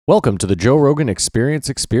Welcome to the Joe Rogan Experience.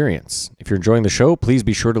 If you're enjoying the show, please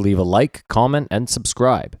be sure to leave a like, comment, and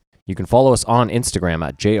subscribe. You can follow us on Instagram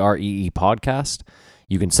at JREE Podcast.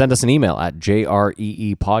 You can send us an email at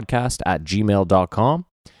jreepodcast@gmail.com.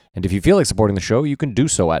 And if you feel like supporting the show, you can do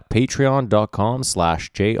so at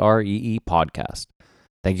patreon.com/JREE Podcast.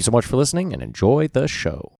 Thank you so much for listening and enjoy the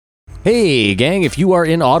show. Hey, gang, if you are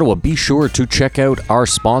in Ottawa, be sure to check out our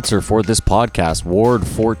sponsor for this podcast, Ward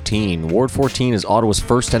 14. Ward 14 is Ottawa's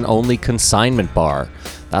first and only consignment bar.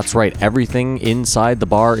 That's right, everything inside the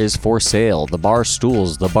bar is for sale. The bar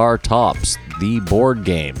stools, the bar tops, the board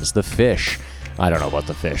games, the fish. I don't know about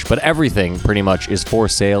the fish, but everything pretty much is for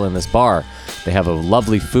sale in this bar. They have a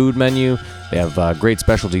lovely food menu. They have great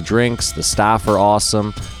specialty drinks. The staff are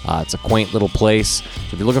awesome. It's a quaint little place. So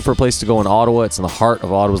if you're looking for a place to go in Ottawa, it's in the heart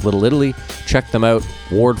of Ottawa's Little Italy. Check them out.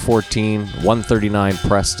 Ward 14, 139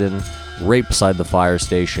 Preston, right beside the fire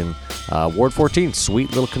station. Ward 14, sweet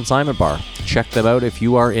little consignment bar. Check them out if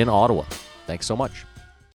you are in Ottawa. Thanks so much.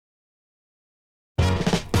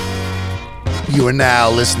 You are now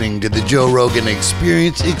listening to the Joe Rogan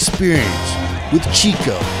Experience with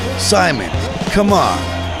Chico, Simon, Kamar,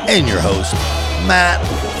 and your host, Matt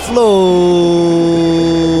Floyd.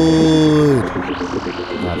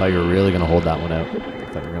 I thought you were really going to hold that one out. I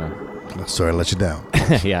thought you were going to... Sorry, I let you down.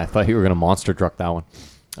 Yeah, I thought you were going to monster truck that one.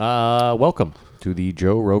 Welcome to the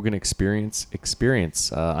Joe Rogan Experience.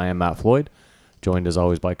 I am Matt Floyd, joined as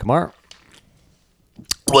always by Kamar.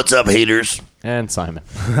 What's up, haters? And Simon.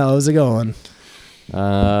 How's it going?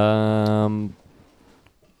 How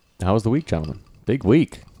was the week, gentlemen? Big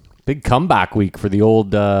week. Big comeback week for the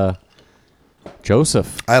old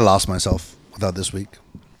Joseph. I lost myself without this week.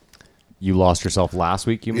 You lost yourself last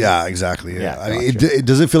week, you mean? Yeah, exactly. Yeah. I mean, gotcha. it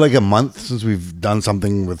doesn't feel like a month since we've done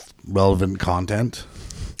something with relevant content.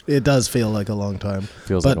 It does feel like a long time.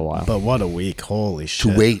 Feels like a while. But what a week. Holy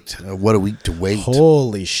shit. To wait. What a week to wait.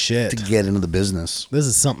 Holy shit. To get into the business. This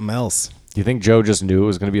is something else. Do you think Joe just knew it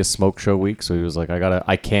was going to be a smoke show week, so he was like, I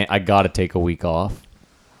gotta take a week off.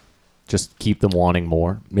 Just keep them wanting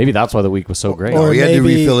more. Maybe that's why the week was so great. Or he had to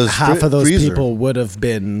maybe refill his half of those freezer. people would have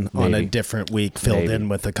been on a Maybe. different week filled Maybe. in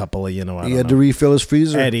with a couple of, I He don't had to know, refill his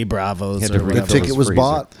freezer. Eddie Bravos He had or to The refill whatever. ticket was freezer.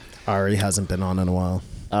 bought. Ari hasn't been on in a while.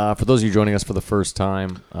 For those of you joining us for the first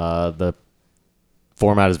time, the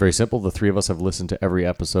format is very simple. The three of us have listened to every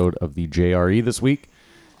episode of the JRE this week,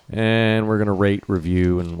 and we're going to rate,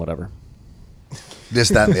 review, and whatever. This,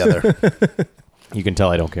 that, and the other. You can tell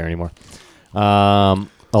I don't care anymore.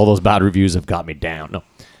 All those bad reviews have got me down. No.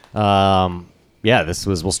 Yeah,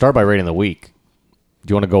 we'll start by rating the week.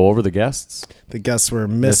 Do you want to go over the guests? The guests were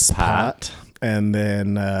Miss Miss Pat. Pat and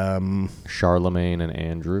then Charlemagne and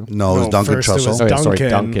Andrew. No, it was No, Duncan first it was Trussell. Oh, yeah, sorry,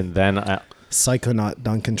 Duncan. Duncan. Then Psychonaut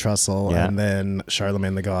Duncan Trussell Yeah. and then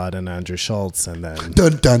Charlemagne the God and Andrew Schultz and then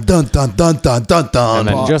Dun, dun, dun, dun, dun, dun, dun, dun.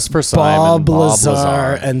 And then just for Simon, Bob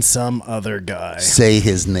Lazar and some other guy. Say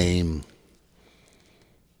his name.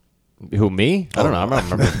 Who, me? I don't know. I don't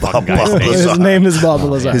remember the fucking Bob guy's name. Lazar. His name is Bob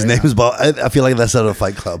Lazar. His name is Bob. I feel like that's out of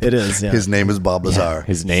Fight Club. It is, yeah. His name is Bob Lazar.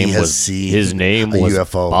 His name He has was seen his name a was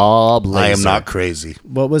UFO. Bob Lazar. I am not crazy.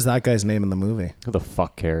 What was that guy's name in the movie? Who the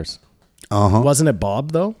fuck cares? Wasn't it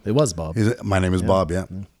Bob though? It was Bob. My name is Bob. Yeah.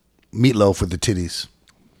 Meatloaf with the titties.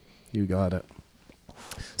 You got it.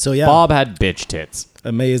 So yeah, Bob had bitch tits.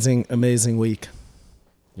 amazing week.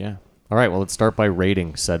 Yeah. All right. Well, let's start by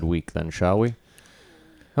rating said week then, shall we?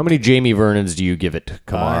 How many Jamie Vernons do you give it,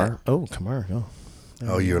 Kamar? Kamar, go.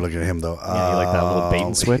 Oh, you're looking at him though. Yeah, you like that little bait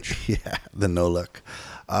and switch? Yeah, the no look.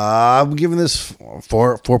 I'm giving this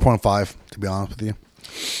 4.5 to be honest with you.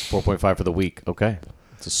 4.5 for the week. Okay.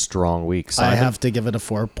 It's a strong week. I Simon? have to give it a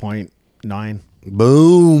 4.9.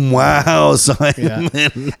 Boom! Wow, Simon.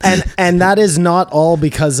 Yeah. and that is not all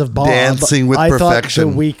because of Bob. Dancing with I perfection.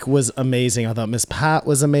 thought the week was amazing. I thought Miss Pat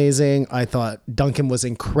was amazing. I thought Duncan was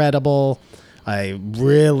incredible. I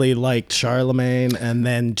really liked Charlemagne, and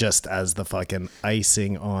then just as the fucking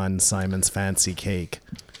icing on Simon's fancy cake.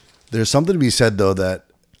 There's something to be said though that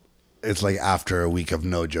it's like after a week of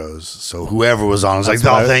no Joes, so whoever was on was That's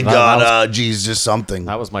like, what "Oh, I- thank that God, geez, just something."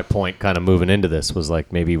 That was my point kind of moving into this was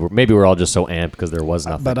like maybe we're all just so amped because there was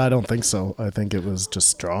nothing. But I don't think so. I think it was just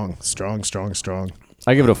strong.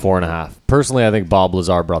 I give it a 4.5. Personally, I think Bob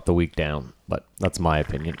Lazar brought the week down, but that's my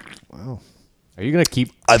opinion. Wow. Are you going to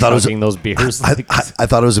keep I thought it was chugging those beers? I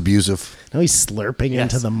thought it was abusive. Now he's slurping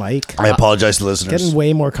Yes. into the mic. I apologize to listeners. Getting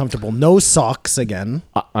way more comfortable. No socks again.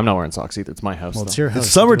 I'm not wearing socks either. It's my house. Well, it's though. your house.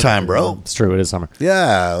 It's summertime, bro. It's true. It is summer.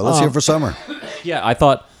 Yeah, let's hear for summer. Yeah, I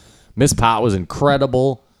thought Miss Pat was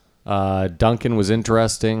incredible. Duncan was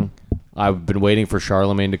interesting. I've been waiting for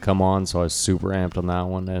Charlemagne to come on, so I was super amped on that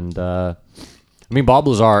one. And I mean, Bob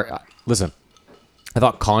Lazar, listen, I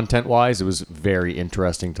thought content-wise it was very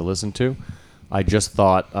interesting to listen to. I just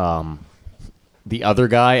thought the other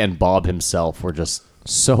guy and Bob himself were just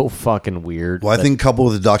so fucking weird. Well, I think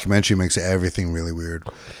coupled with the documentary makes everything really weird.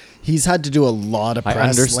 He's had to do a lot of I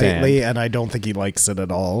press understand. lately, and I don't think he likes it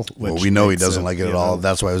at all. Well, which we know he makes doesn't like it you at all. know.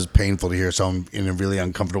 That's why it was painful to hear someone in a really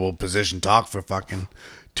uncomfortable position talk for fucking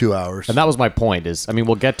 2 hours. And that was my point is, I mean,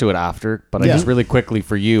 we'll get to it after, but I Yeah. just really quickly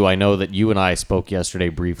for you, I know that you and I spoke yesterday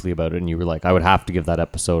briefly about it, and you were like, I would have to give that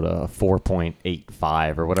episode a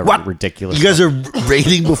 4.85 or whatever ridiculous. You guys are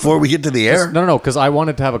rating before we get to the air? No, because I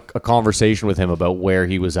wanted to have a conversation with him about where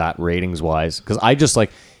he was at ratings-wise, because I just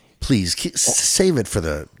like, Please save it for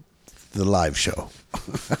the live show.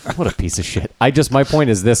 what a piece of shit. My point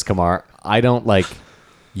is this, Kamar, I don't like,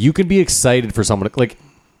 you can be excited for someone, like,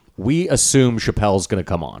 we assume Chappelle's going to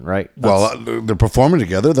come on, right? Well, they're performing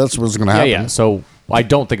together. That's what's going to happen. Yeah. So I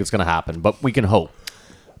don't think it's going to happen, but we can hope.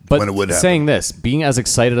 But When it would happen. saying this, being as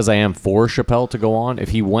excited as I am for Chappelle to go on, if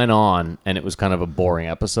he went on and it was kind of a boring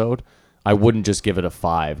episode, I wouldn't just give it a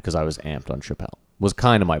 5 because I was amped on Chappelle. Was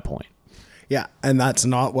kind of my point. Yeah, and that's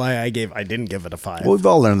not why I didn't give it a 5. Well, we've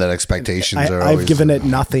all learned that expectations are I've always... given it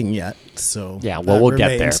nothing yet, so Yeah, well, that we'll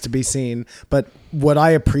get remains there. to be seen. But what I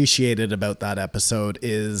appreciated about that episode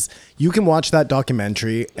is you can watch that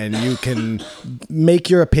documentary and you can make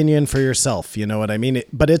your opinion for yourself. You know what I mean?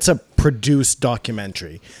 But it's a produced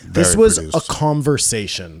documentary. This Very was produced. a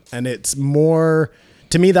conversation, and it's more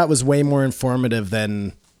to me. That was way more informative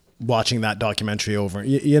than watching that documentary over.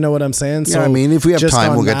 You know what I'm saying? Yeah, I mean, if we have just time,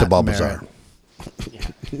 on we'll get to that Bob merit. Lazar.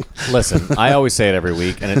 Listen, I always say it every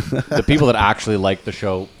week, and the people that actually like the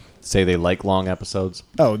show say they like long episodes.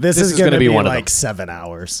 Oh, this is gonna going to be one of like them. 7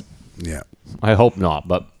 hours. Yeah. I hope not,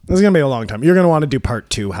 but This is going to be a long time. You're going to want to do part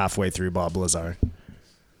 2 halfway through Bob Lazar.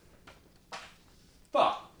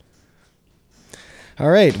 All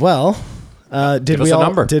right. Well, did Give us we a all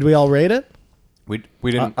number. did we all rate it?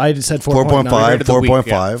 we didn't. I just said 4.9. 4.5, rated the week,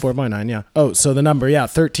 4.5. 4.9, yeah. Oh, so the number, yeah,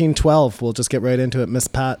 1312. We'll just get right into it. Miss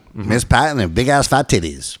Pat. Miss Pat and her big ass fat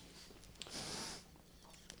titties.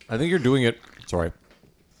 I think you're doing it. Sorry.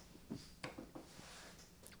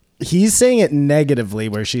 He's saying it negatively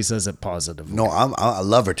where she says it positively. No, I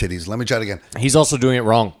love her titties. Let me try it again. He's also doing it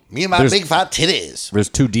wrong. Me and my There's- big fat titties. There's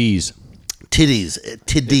 2 D's. Titties.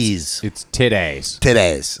 Titties. It's titties.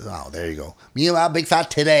 Titties. Oh, there you go. Me and my big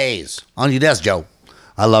fat titties. On your desk, Joe.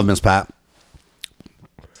 I love Miss Pat.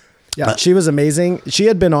 Yeah, she was amazing. She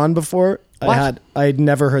had been on before. What? I'd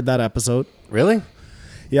never heard that episode. Really?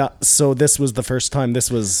 Yeah, so this was the first time.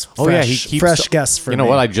 This was fresh, Oh yeah, he keeps fresh guests for You know me.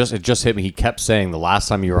 what? It just hit me. He kept saying the last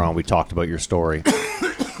time you were on, we talked about your story.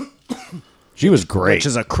 She was great. Which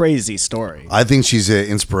is a crazy story. I think she's an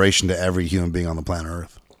inspiration to every human being on the planet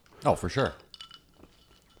Earth. Oh, for sure.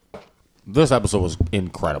 This episode was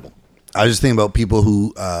incredible. I was just thinking about people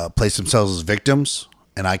who place themselves as victims,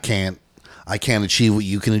 and I can't achieve what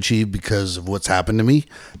you can achieve because of what's happened to me.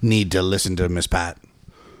 Need to listen to Miss Pat.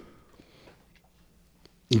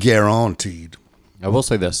 Guaranteed. I will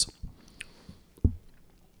say this.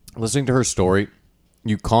 Listening to her story,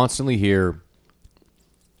 you constantly hear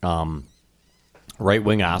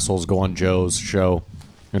right-wing assholes go on Joe's show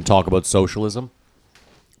and talk about socialism.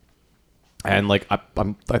 And like I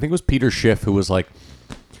think it was Peter Schiff who was like,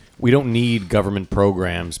 we don't need government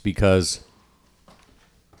programs because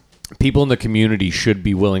people in the community should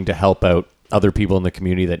be willing to help out other people in the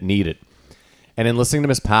community that need it. And in listening to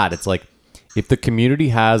Miss Pat, it's like, if the community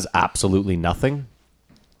has absolutely nothing,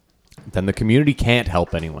 then the community can't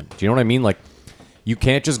help anyone. Do you know what I mean? Like, you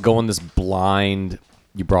can't just go on this blind...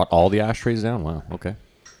 You brought all the ashtrays down? Wow, okay.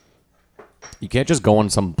 You can't just go on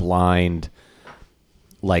some blind...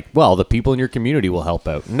 Like, well, the people in your community will help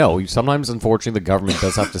out. No, sometimes, unfortunately, the government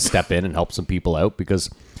does have to step in and help some people out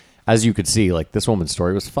because, as you could see, like, this woman's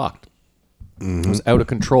story was fucked. It was out of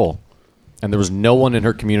control. And there was no one in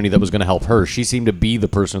her community that was going to help her. She seemed to be the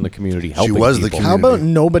person in the community helping was the people. How community. about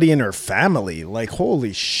nobody in her family? Like,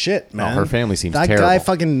 holy shit, man. her family seems that terrible. guy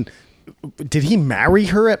fucking... Did he marry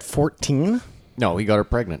her at 14? No, he got her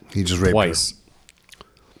pregnant. He just raped twice.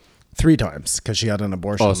 3 times, because she had an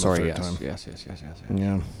abortion Oh, the sorry. third Yes. time. Yes.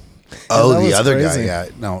 Yeah. Oh, that the was other crazy. guy. Yeah.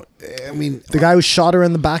 No, I mean, The guy who shot her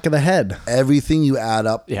in the back of the head. everything you add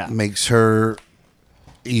up Yeah. makes her...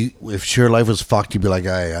 if her life was fucked, you'd be like,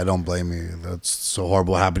 hey, I don't blame you. That's so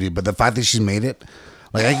horrible what happened to you. But the fact that she's made it...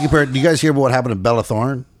 Like, I compare... Do you guys hear about what happened to Bella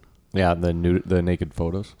Thorne? Yeah, the naked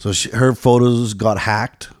photos. So her photos got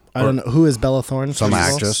hacked. I don't know. Who is Bella Thorne? Some first of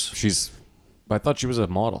all? actress. I thought she was a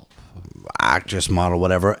model. Actress, model,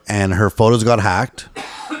 whatever. And her photos got hacked.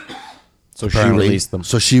 So apparently. she released them.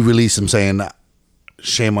 So she released them saying,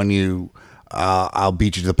 shame on you. I'll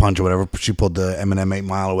beat you to the punch or whatever. She pulled the Eminem 8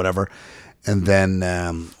 Mile or whatever. And then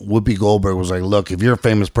Whoopi Goldberg was like, look, if you're a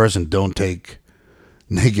famous person, don't take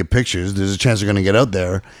naked pictures. There's a chance you're going to get out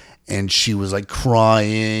there. And she was like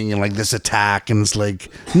crying and like this attack. And it's like,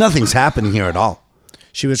 nothing's happening here at all.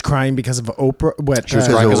 She was crying because of Oprah. What? She was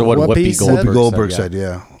crying because of what Whoopi Goldberg said,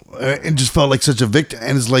 yeah. It just felt like such a victim.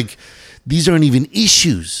 And it's like, these aren't even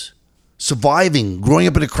issues. Surviving, growing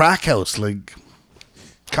up in a crack house. Like,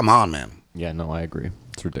 come on, man. Yeah, no, I agree.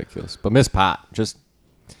 It's ridiculous. But Miss Pat, just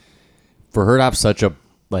for her to have such a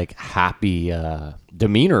like happy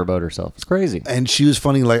demeanor about herself, it's crazy. And she was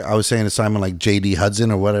funny, like I was saying to Simon, like J.D.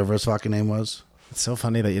 Hudson or whatever his fucking name was. It's so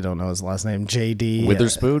funny that you don't know his last name. J.D.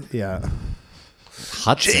 Witherspoon? Yeah.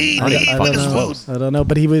 Hudson. I don't know,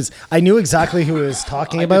 but I knew exactly who he was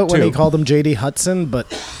talking about when he called him J.D. Hudson, but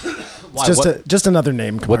it's just another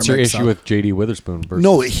name. What's your issue with J.D. Witherspoon?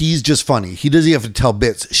 No, he's just funny. He doesn't have to tell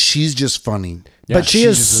bits. She's just funny. Yeah, but she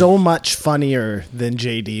is so much funnier than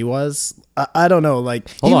JD was. I don't know. Like,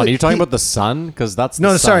 hold on, are you talking about the son? Because that's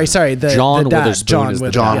the son. sorry. John the dad, Witherspoon is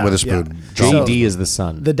the John Witherspoon. JD is the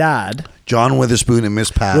son. The dad, John Witherspoon, and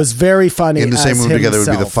Miss Pat was very funny. In the same room together would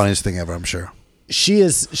be the himself. funniest thing ever. I'm sure.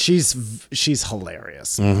 She's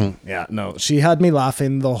hilarious. Mm-hmm. Yeah, no, she had me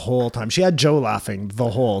laughing the whole time. She had Joe laughing the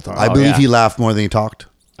whole time. I believe he laughed more than he talked.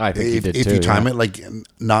 I think he did if too. you time it, like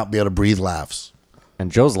not be able to breathe laughs.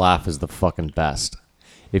 And Joe's laugh is the fucking best.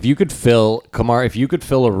 If you could fill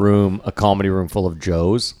a room, a comedy room full of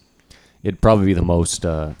Joes, it'd probably be the most.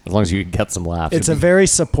 As long as you could get some laughs. It's a very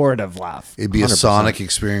supportive laugh. It'd be 100%. A sonic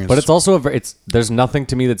experience. But it's also there's nothing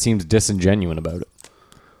to me that seems disingenuous about it.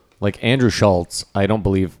 Like Andrew Schultz, I don't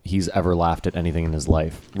believe he's ever laughed at anything in his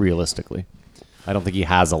life. Realistically, I don't think he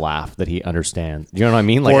has a laugh that he understands. You know what I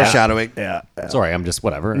mean? Like foreshadowing. Yeah. Sorry, I'm just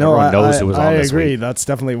whatever. No, everyone knows who was on this agree. week. That's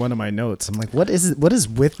definitely one of my notes. I'm like, what is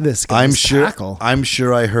with this guy's tackle? I'm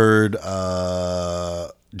sure I heard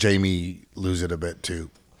Jamie lose it a bit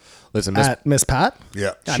too. Listen, Miss Pat.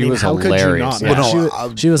 Yeah, she was hilarious. Could you not?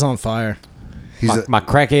 Yeah. She was on fire. My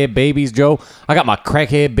crackhead babies, Joe. I got my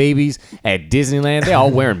crackhead babies at Disneyland. They all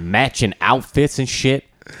wearing matching outfits and shit.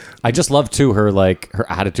 I just love too her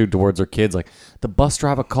attitude towards her kids. Like the bus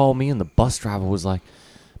driver called me, and the bus driver was like,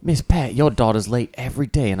 "Miss Pat, your daughter's late every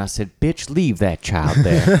day." And I said, "Bitch, leave that child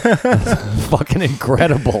there." Fucking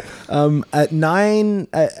incredible. At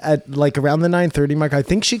like around the 9:30 mark, I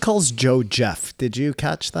think she calls Joe Jeff. Did you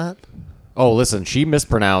catch that? Oh, listen, she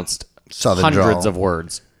mispronounced Southern hundreds drawl. of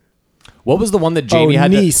words. What was the one that Jamie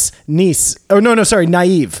had? Niece. Oh, no, sorry,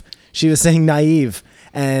 naive. She was saying naive.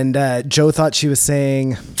 And Joe thought she was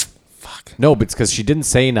saying, fuck. No, but it's because she didn't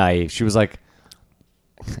say naive. She was like,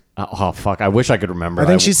 oh, fuck. I wish I could remember. I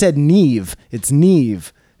think she said Neve. It's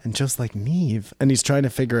Neve. And Joe's like, Neve. And he's trying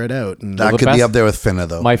to figure it out. And that could be up there with Finna,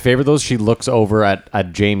 though. My favorite, though, she looks over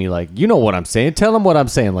at Jamie like, you know what I'm saying? Tell him what I'm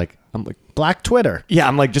saying. Like, I'm like, Black Twitter. yeah,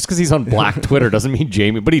 I'm like, just because he's on Black Twitter doesn't mean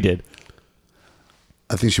Jamie, but he did.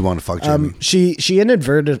 I think she wanted to fuck Jamie. She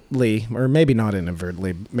inadvertently, or maybe not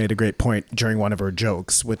inadvertently, made a great point during one of her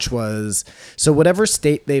jokes, which was, so whatever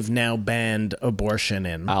state they've now banned abortion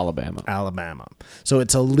in. Alabama. So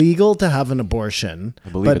it's illegal to have an abortion. I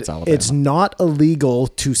believe but it's Alabama. It's not illegal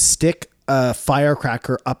to stick a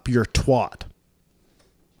firecracker up your twat.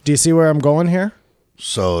 Do you see where I'm going here?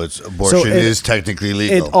 So abortion is technically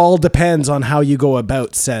legal. It all depends on how you go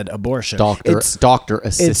about said abortion. Doctor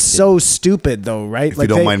assisted. It's so stupid though, right? If you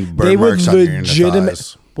don't mind burn marks on your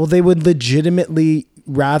thighs. Well, they would legitimately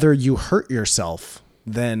rather you hurt yourself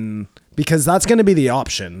than, because that's going to be the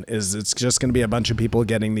option. Is it's just going to be a bunch of people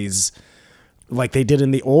getting these, like they did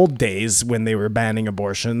in the old days when they were banning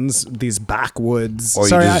abortions, these backwoods. Or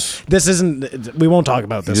sorry, this isn't. We won't talk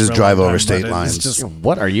about this. You just drive over state lines. Just,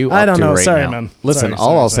 what are you up I don't to know. right Sorry, now? man. Listen,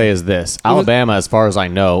 I'll say is this. Alabama, as far as I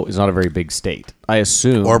know, is not a very big state. I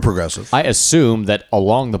assume. Or progressive. I assume that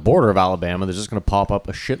along the border of Alabama, there's just going to pop up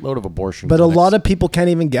a shitload of abortion But clinics. a lot of people can't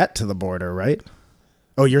even get to the border, right?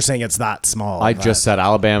 Oh, you're saying it's that small. I just said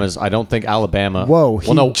Alabama's. I don't think Alabama. Whoa,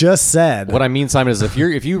 he just said. What I mean, Simon, is if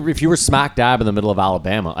you were smack dab in the middle of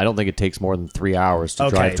Alabama, I don't think it takes more than 3 hours to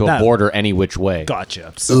drive to a border any which way.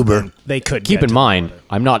 Gotcha. So Uber. They could Keep get in to mind,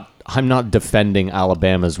 I'm not defending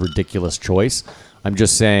Alabama's ridiculous choice. I'm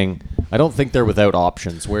just saying I don't think they're without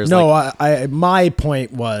options. Whereas no, my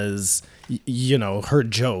point was, her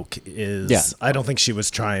joke is. Yeah. I don't think she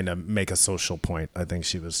was trying to make a social point. I think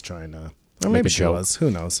she was trying to. Or Make maybe a she joke. was. Who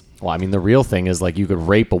knows? Well, I mean, the real thing is like you could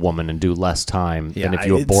rape a woman and do less time than if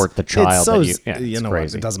you it's- abort the child. It's so, it's know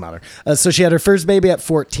crazy. what? It doesn't matter. So she had her first baby at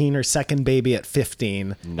 14, her second baby at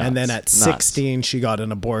 15, and then at Nuts. 16 she got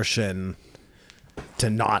an abortion to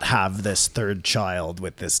not have this third child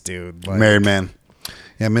with this dude. Like, Married man.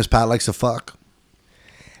 Yeah, Miss Pat likes to fuck.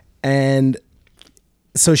 and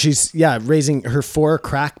so she's raising her 4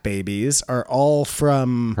 crack babies are all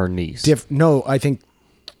from Her niece. No, I think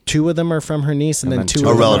 2 of them are from her niece, and then 2 two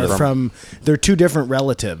of them relatives. are from. They're 2 different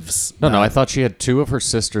relatives. No, I thought she had 2 of her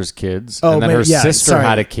sister's kids, Oh, and then her maybe- yeah, sister sorry.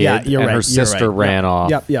 had a kid, Yeah, you're and her right, you're sister right. ran Yep,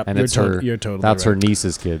 off. yep, and you're it's tot- her. you're totally that's her right.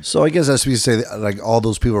 niece's kid. So I guess that's what you say. Like all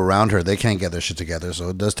those people around her, they can't get their shit together. So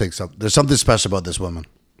it does take some. There's something special about this woman.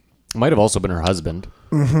 Might have also been her husband.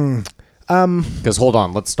 Mm-hmm. Because hold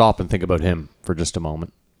on, let's stop and think about him for just a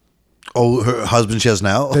moment. Oh, her husband she has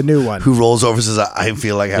now, The new one. who rolls over and says, "I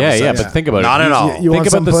feel like having Yeah, sex." yeah, but think about Not it. at all. You Think want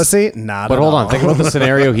about some this- pussy? Not But at hold all. on, think about the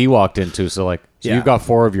scenario he walked into. So like, Yeah. you've got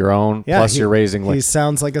 4 of your own, plus you're raising He like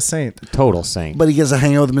sounds like a saint. total saint. But he gets to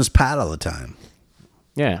hang out with Miss Pat all the time,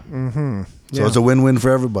 Yeah, so it's a win-win for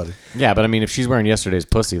everybody. yeah, but I mean, if she's wearing yesterday's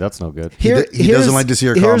pussy, that's no good. He doesn't here's- like to see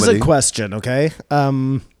her Here's comedy. a question, okay?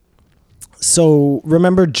 So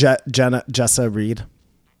remember Jessa Reed?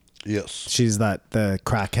 Yes. She's the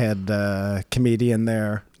crackhead comedian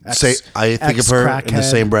there. Say I think of her in the Ex-crackhead.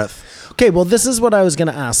 same breath. Okay, well, this is what I was going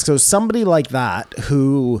to ask. So somebody like that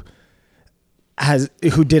who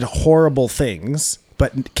did horrible things,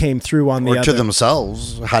 but came through on the Or to other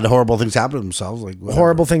themselves, had horrible things happen to themselves. Like whatever.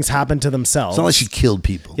 horrible things happen to themselves. It's not like she killed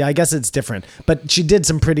people. Yeah, I guess it's different. But she did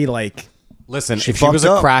some pretty like. Listen, She if she was a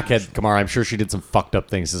fucked up. crackhead, Kamara, I'm sure she did some fucked up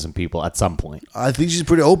things to some people at some point. I think she's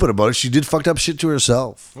pretty open about it. She did fucked up shit to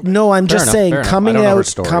herself. No, I'm just enough, saying fair enough. I coming don't know her out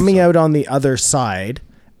story, coming so. out on the other side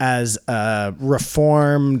as a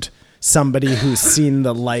reformed somebody who's seen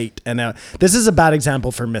the light and this is a bad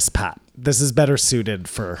example for Miss Pat. This is better suited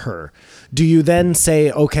for her. Do you then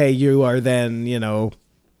say, okay, you are then, You're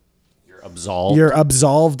absolved. you're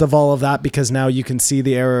absolved of all of that because now you can see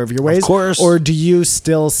the error of your ways? course. Or do you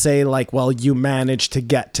still say like, well, you managed to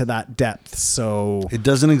get to that depth, so It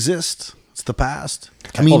doesn't exist. It's the past.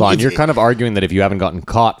 I mean, Hold on, if- you're kind of arguing that if you haven't gotten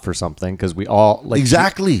caught for something, because we all like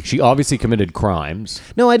Exactly. She obviously committed crimes.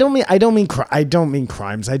 No, I don't mean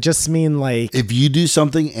crimes. I just mean like if you do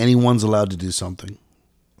something, anyone's allowed to do something.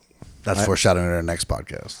 That's foreshadowing in our next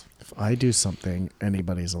podcast. if I do something,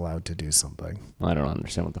 anybody's allowed to do something. I don't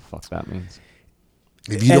understand what the fuck that means.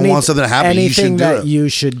 If you don't want something to happen, you anything should do that it. you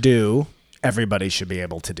should do, everybody should be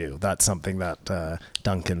able to do. That's something that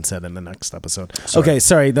Duncan said in the next episode. Okay,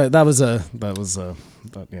 sorry. That was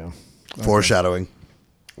yeah. Foreshadowing.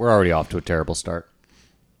 We're already off to a terrible start.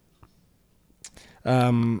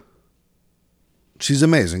 She's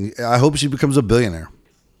amazing. I hope she becomes a billionaire.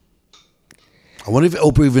 I wonder if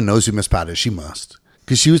Oprah even knows who Miss Pat is. She must.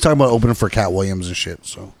 Because she was talking about opening for Cat Williams and shit.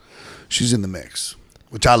 So she's in the mix.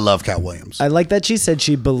 Which I love Cat Williams. I like that she said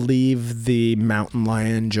she believed the mountain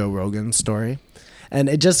lion Joe Rogan story. And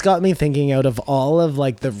it just got me thinking out of all of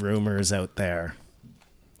like the rumors out there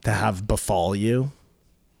to have befall you.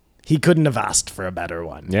 He couldn't have asked for a better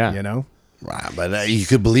one. Yeah. You know? Right, but you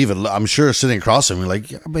could believe it. I'm sure sitting across from him, you're like,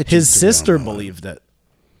 yeah, I bet you His took it sister on that. believed it.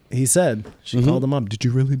 He said, she called him up. Did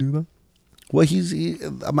you really do that? Well,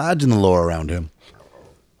 imagine the lore around him.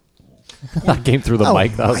 That came through the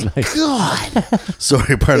mic. That was nice. God.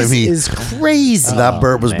 Sorry, pardon me. Is crazy. That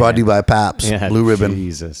burp was brought to you by Paps. Yeah, Blue Ribbon.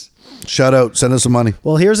 Jesus. Shout out. Send us some money.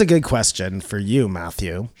 Well, here's a good question for you,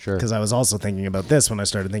 Matthew. Sure. Because I was also thinking about this when I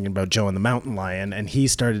started thinking about Joe and the Mountain Lion, and he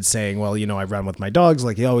started saying, well, you know, I run with my dogs,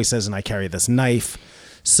 like he always says, and I carry this knife.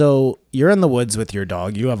 So you're in the woods with your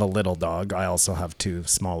dog. You have a little dog. I also have 2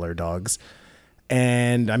 smaller dogs.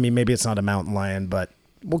 And I mean, maybe it's not a mountain lion, but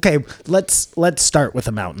okay, let's start with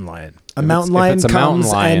a mountain lion. A mountain lion it's a mountain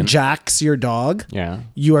comes lion- and jacks your dog. Yeah,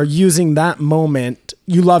 You are using that moment.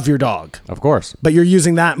 You love your dog, of course. but you're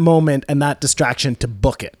using that moment and that distraction to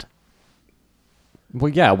book it. Well,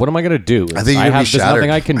 yeah. What am I gonna do? I think you're going to be there's shattered.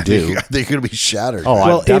 nothing I can do. I think you're going to be shattered. Oh,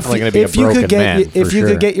 I'm definitely gonna be a broken man. If for you sure.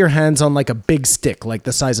 could get your hands on like a big stick, like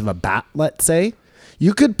the size of a bat, let's say,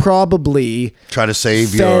 you could probably Try to save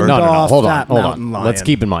Fend your... no, off hold on, that hold mountain on. Let's lion.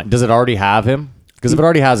 keep in mind. Does it already have him? Because if it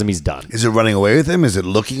already has him, he's done. Is it running away with him? Is it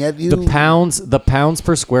looking at you? The pounds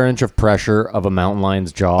per square inch of pressure of a mountain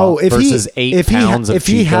lion's jaw Oh, if versus he 8 pounds of if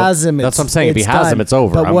he Chico. has him, That's what I'm saying. If he has done. him, it's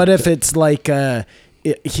over. But what if it's like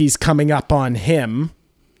he's coming up on him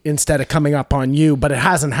instead of coming up on you, but it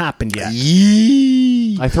hasn't happened yet?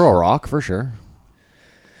 Yee. I throw a rock for sure.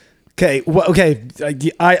 Okay, well, okay.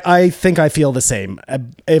 I think I feel the same.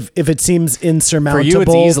 If it seems For insurmountable you,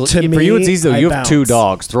 it's easy. to me, For you, it's easy. Though. I You have 2 bounce.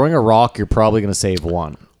 dogs. Throwing a rock, you're probably going to save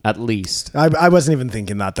one at least. I wasn't even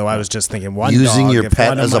thinking that though. I was just thinking one Using dog, your if pet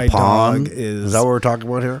one of as my a pawn? dog Is that what we're talking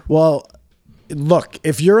about here? Well, look,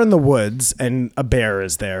 if you're in the woods and a bear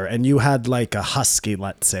is there and you had like a husky,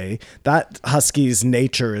 let's say, that husky's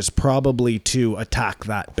nature is probably to attack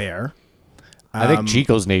that bear. I think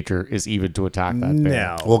Chico's nature is even to attack that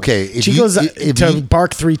bear. No. Okay, if She you- goes if to you-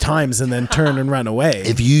 bark 3 times and then turn and run away.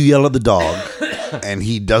 If you yell at the dog and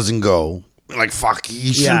he doesn't go, like, fuck,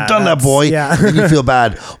 you should Yeah, have done that, that's- boy. yeah. Then you feel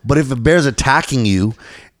bad. But if a bear's attacking you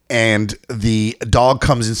and the dog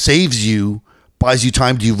comes and saves you, buys you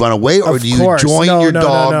time, do you run away or Of do you course. join No, your no,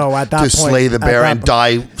 dog no. At that to point- slay the at bear that and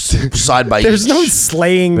die side by There's each? no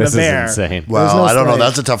slaying This the is bear. insane. Well, There's no I don't know. slaying.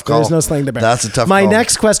 That's a tough call. There's no slaying the bear. That's a tough My call.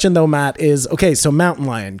 next question, though, Matt, is okay. So mountain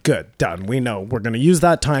lion, good, done. We know we're going to use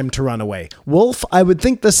that time to run away. Wolf, I would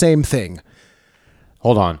think the same thing.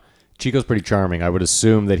 Hold on. Chico's pretty charming. I would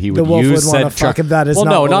assume that he would The wolf use would wanna said fuck him. That is well,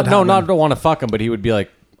 not no, what not would no, happen. not don't want to fuck him, but he would be like,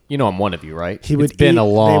 you know, I'm one of you, right? He would It's been eat- a they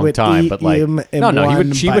long would time, eat but like, him in no, he one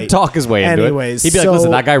would. She bite. would talk his way into Anyways, it. He'd be like, so-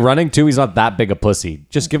 listen, that guy running too. He's not that big a pussy.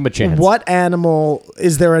 Just give him a chance. What animal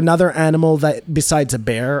is there? Another animal that besides a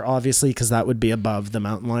bear, obviously, because that would be above the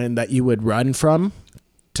mountain lion, that you would run from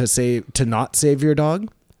to not save your dog?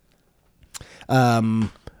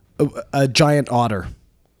 A giant otter.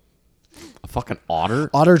 A fucking otter?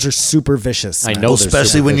 Otters are super vicious. I man. know. Well, they're especially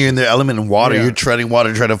super when you're in the element in water, Yeah. you're treading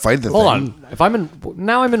water trying to fight the Hold thing. on. If I'm in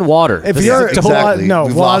now, I'm in water. If This you're is exactly. no,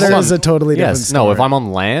 We've water lost is a totally different yes, story. no. If I'm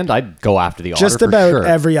on land, I'd go after the otter. just for about sure.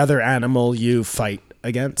 every other animal you fight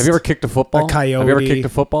against. Have you ever kicked a football? A coyote. Have you ever kicked a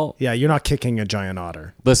football? Yeah, you're not kicking a giant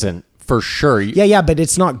otter. Listen, for sure. Yeah, but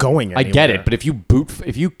it's not going I anywhere. get it, but if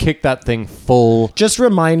you kick that thing full, Just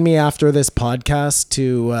remind me after this podcast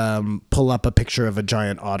to pull up a picture of a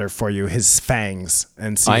giant otter for you, his fangs,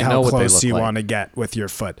 and see I know how what they close look you like. want to get with your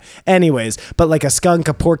foot. Anyways, but like a skunk,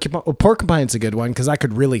 a porcupine. Well, porcupine's a good one because that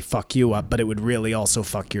could really fuck you up, but it would really also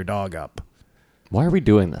fuck your dog up. why are we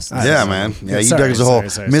doing this? Yeah, man. Yeah, you Sorry, dug us a hole.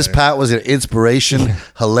 sorry, Miss sorry. Pat was an inspiration,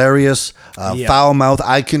 hilarious, Yeah. foul mouth.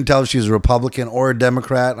 I couldn't tell if she was a Republican or a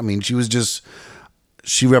Democrat. I mean, she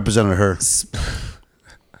represented her.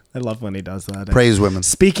 I love when he does that. Praise women.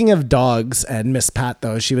 Speaking of dogs and Miss Pat,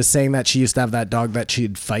 though, she was saying that she used to have that dog that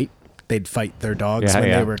she'd fight. They'd fight their dogs Yeah, when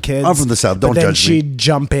yeah. they were kids. I'm from the South. But Don't then judge me. she'd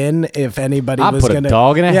jump in if anybody I'd was put a gonna.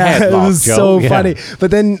 dog in a yeah, it headlock, was Joe. so Yeah. funny.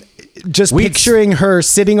 But then just We- picturing her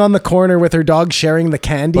sitting on the corner with her dog sharing the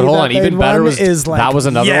candy. But hold that on, even they'd better won was is like that was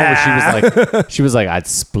another yeah. one where she was like, I'd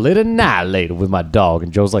split annihilator with my dog,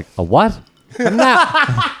 and Joe's like, a what?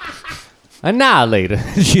 Annihilator.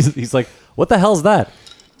 He's like, what the hell's that?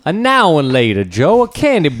 A now and later, Joe, a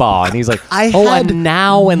candy bar, and he's like, I oh, had a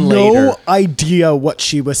now and no later. idea what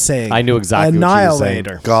she was saying. I knew exactly what she was saying.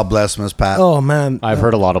 Annihilator. God bless Miss Pat. Oh man, I've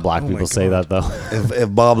heard a lot of black people say that though.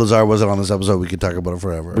 If Bob Lazar wasn't on this episode, we could talk about it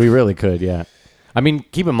forever. We really could, yeah. I mean,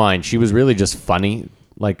 keep in mind, she was really just funny,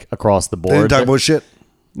 like across the They didn't board. talk about shit.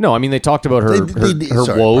 No, I mean they talked about her her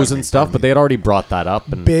Sorry, woes pardon and me, stuff, pardon but they had already brought that up.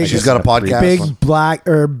 And Big- I She's guess got a in previous podcast? one. big black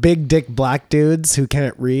or big dick black dudes who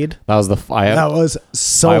can't read. That was the That was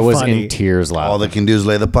so I was funny. in tears laughing. All they can do is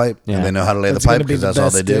lay the pipe, Yeah. and they know how to lay That's the pipe gonna be because the that's all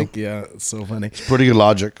best they do. dick. Yeah, it's so funny. Pretty good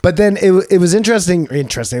logic. But then it was interesting.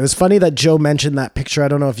 It was funny that Joe mentioned that picture. I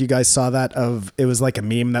don't know if you guys saw that. It was like a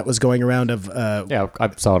meme that was going around of yeah, I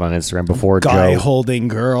saw it on Instagram before guy Joe. holding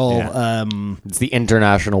girl. Yeah. It's the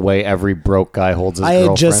international way every broke guy holds his I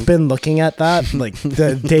girlfriend. had just been looking at that like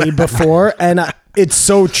the day before, and it's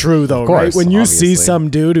so true though, course, right? When you see obviously. some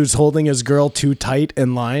dude who's holding his girl too tight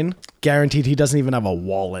in line, guaranteed he doesn't even have a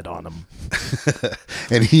wallet on him.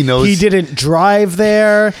 And he knows He didn't drive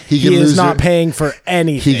there. He He can is lose not her. paying for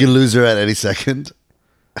anything. he can lose her at any second.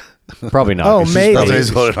 Probably not. Oh, 'cause she's maybe. probably- He's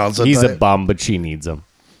holding on so he's a tight. bum, but she needs him.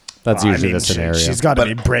 That's usually the scenario. She's got to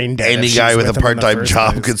be brain dead. Any if guy she's with a him in the part-time first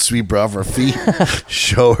job place. could sweep her off her feet,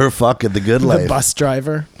 show her fucking the good The life. bus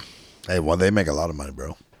driver. Hey, well, they make a lot of money,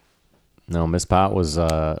 bro. No, Miss Pat was.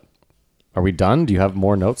 Are we done? Do you have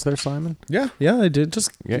more notes there, Simon? Yeah, I did.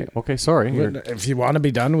 Just Yeah. Okay. Sorry. Here. if you want to be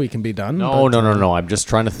done, we can be done. No, but, no. I'm just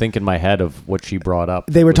trying to think in my head of what she brought up.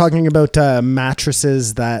 They were talking about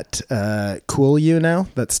mattresses that cool you now,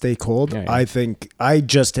 that stay cold. Yeah. I think I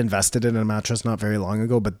just invested in a mattress not very long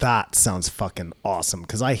ago, but that sounds fucking awesome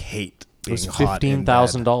because I hate It being was hot in bed.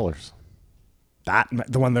 $15,000.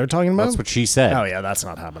 The one they're talking about? That's what she said. Oh yeah, that's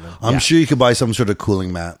not happening. I'm sure you could buy some sort of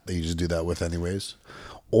cooling mat that you just do that with anyways.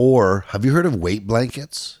 Or have you heard of weight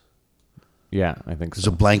blankets? Yeah, I think There's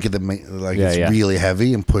so. a blanket that it's yeah. really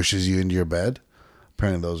heavy and pushes you into your bed.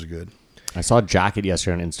 Apparently those are good. I saw a jacket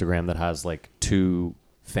yesterday on Instagram that has like 2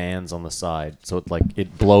 fans on the side, so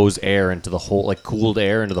it blows air into the whole, like cooled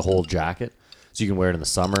air into the whole jacket, so you can wear it in the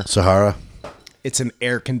summer. Sahara. It's an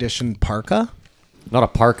air conditioned parka. Not a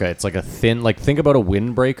parka. It's like a thin, like think about a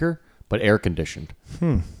windbreaker, but air conditioned.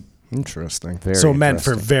 Interesting. Very so meant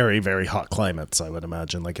for interesting. very, very hot climates, I would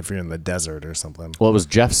imagine. Like if you're in the desert or something. Well, it was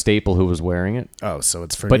Jeff Staple who was wearing it. Oh, so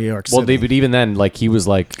it's for But New York well, City. but even then, like he was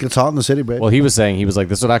like, It's hot in the city, babe. well, he was saying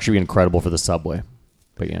this would actually be incredible for the subway.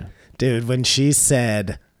 But yeah, Dude, when she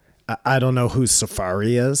said, I don't know who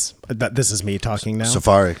Safari is. This is me talking now.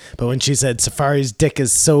 Safari. But when she said Safari's dick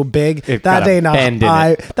is so big, It got that a ain't bend in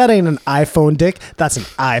it. that ain't an iPhone dick. That's an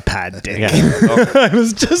iPad dick. yeah. I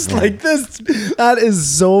was just like this. That is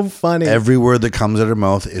so funny. Every word that comes out of her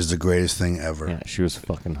mouth is the greatest thing ever. Yeah, she was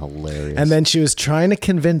fucking hilarious. And then she was trying to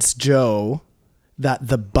convince Joe that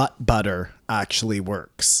the butt butter actually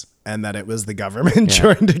works and that it was the government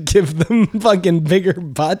trying to give them fucking bigger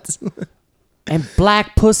butts. And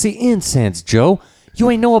black pussy incense, Joe.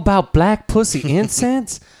 You ain't know about black pussy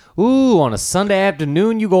incense? Ooh, on a Sunday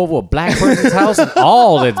afternoon, you go over a black person's house and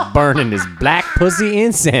all that's burning is black pussy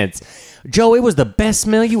incense. Joe, it was the best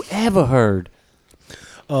smell you ever heard.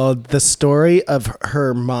 The story of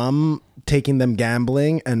her mom taking them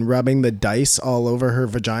gambling and rubbing the dice all over her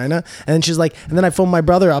vagina. And she's like, and then I phoned my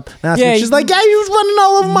brother up and asked Yeah, him, she's like, yeah, he was running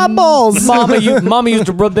all over my balls. Mama used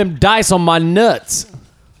to rub them dice on my nuts.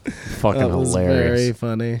 Fucking That was hilarious. very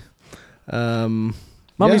funny. Mama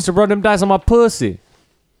yeah. used to rub them dice on my pussy.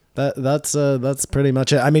 That's pretty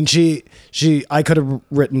much it. I mean, I could have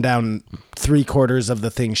written down 3/4 of the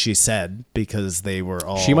things she said because they were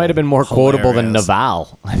all. She might have been more quotable than hilarious.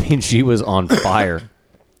 Naval. I mean, she was on fire.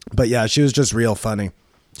 But yeah, she was just real funny.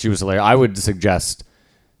 She was hilarious. I would suggest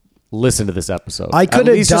listen to this episode. I could At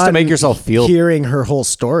have least done just to make yourself feel. hearing her whole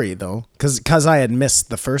story though, because I had missed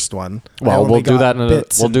the first one. I Well, only we'll do got that.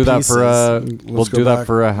 bits We'll and do that pieces. for. We'll go do that back.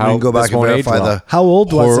 for We how can go back this and won't age verify well. the How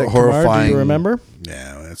old was it? Kumar? Do horrifying. you remember?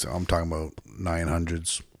 Yeah, I'm talking about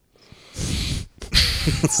 900s.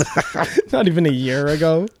 Not even a year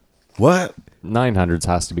ago. What? 900s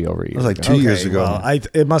has to be over a year. It was like ago. 2 years ago. Well,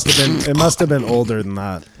 it must have been older than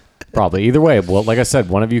that. Probably. Either way, well, like I said,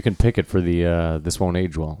 one of you can pick it for the this won't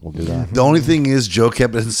age well. We'll do that. The only thing is, Joe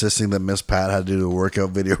kept insisting that Miss Pat had to do a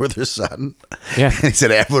workout video with her son. Yeah. And he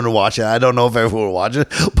said everyone would watch it. I don't know if everyone would watch it,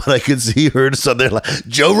 but I could see her. So they're like,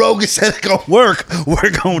 Joe Rogan said it's going to work. We're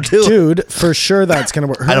going to do it. Dude, for sure that's gonna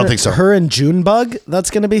work. I don't think so. Her and Junebug, that's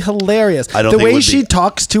gonna be hilarious. I don't the think it way would she be.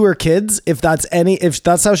 talks to her kids, if that's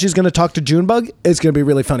how she's gonna talk to Junebug, it's gonna be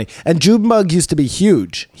really funny. And Junebug used to be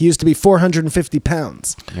huge. He used to be 450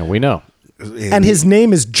 pounds, Yeah, we know. and his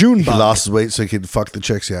name is He Junebug. lost his weight so he could fuck the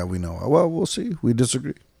chicks. Yeah, we know. Well, we'll see. We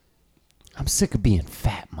disagree. I'm sick of being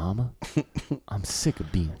fat, Mama. I'm sick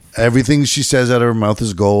of being fat. Everything she says out of her mouth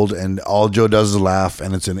is gold, and all Joe does is laugh,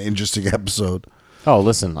 and it's an interesting episode. Oh,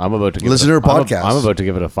 listen, I'm about to give Listen it to her podcast. I'm about to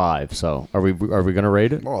give it a 5. So are we going to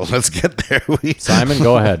rate it? Well, let's get there. Simon,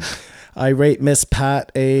 go ahead. I rate Miss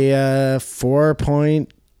Pat a 4.8.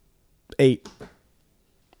 I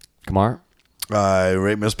Kamar?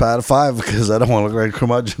 rate Miss Pat a 5 because I don't want to look like a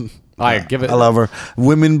curmudgeon. I give it. I love her.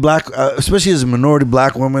 Women, black, especially as a minority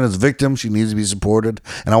black woman, as a victim, she needs to be supported,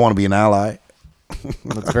 and I want to be an ally.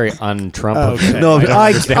 That's very un-Trump. of you. No, I don't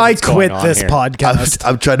understand I what's going quit on this here. podcast.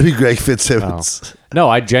 I'm trying to be Greg Fitzsimmons. No,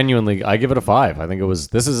 I genuinely, I give it a 5. I think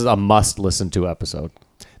this is a must listen to episode.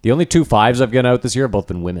 The only 2 5s I've gotten out this year have both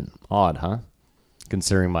been women. Odd, huh?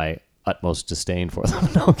 Considering my utmost disdain for them.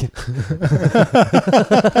 No, I'm kidding.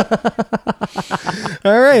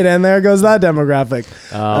 All right, and there goes that demographic.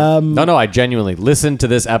 No, I genuinely listen to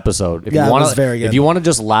this episode. If Yeah, you it want was very good. If you want to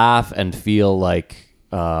just laugh and feel like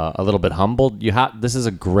a little bit humbled, this is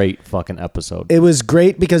a great fucking episode. It was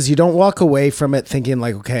great because you don't walk away from it thinking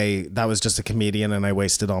like, okay, that was just a comedian and I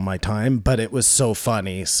wasted all my time, but it was so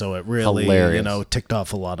funny, so it really, Hilarious. Ticked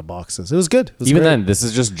off a lot of boxes. It was good. It was Even great. then, this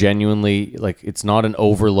is just genuinely like it's not an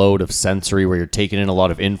overload of sensory where you're taking in a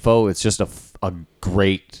lot of info. It's just a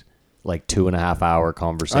great 2.5 hour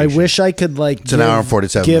conversation. I wish I could It's an hour and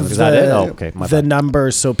 47 give minutes. Is that it? Oh, okay, my the bad.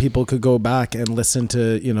 numbers so people could go back and listen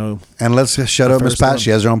to And let's shout out Miss first Pat. one. She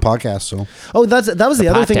has her own podcast. So Oh, that was the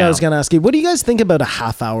other Pat thing I was down. going to ask you. What do you guys think about a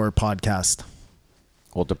half-hour podcast?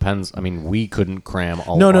 Well, it depends. I mean, we couldn't cram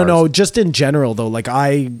all. No, of no. ours. Just in general, though. Like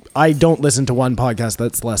I don't listen to one podcast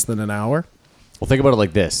that's less than an hour. Well, think about it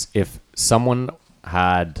like this: if someone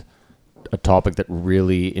had a topic that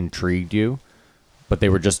really intrigued you, but they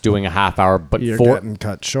were just doing a half hour, but You're getting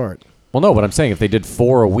cut short. Well, no, but I'm saying if they did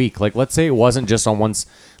 4 a week, like let's say it wasn't just on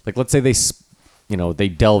like let's say they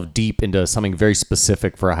delved deep into something very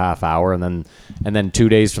specific for a half hour, and then 2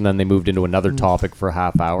 days from then they moved into another topic for a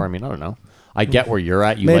half hour. I mean, I don't know. I get where you're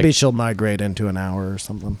at. Maybe she'll migrate into an hour or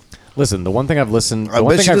something. Listen. The one thing I've listened. I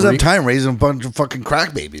bet she doesn't have time raising a bunch of fucking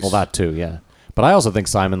crack babies. Well, that too, yeah. But I also think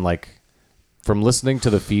Simon, from listening to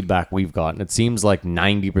the feedback we've gotten, it seems like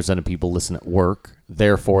 90% of people listen at work.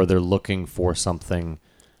 Therefore, they're looking for something.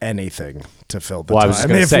 Anything to fill the Well, I time. was just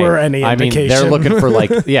going to say, we're any I mean, indication. they're looking for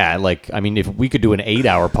if we could do an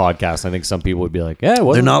 8-hour podcast, I think some people would be like, yeah,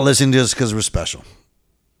 well, They're not listening to us because we're special.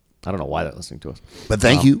 I don't know why they're listening to us. But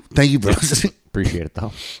thank you for listening. Appreciate it,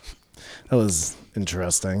 though. That was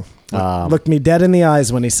interesting. Looked me dead in the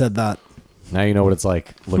eyes when he said that. Now you know what it's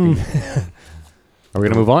like looking. Are we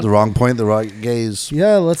going to move on? The wrong point, the right gaze.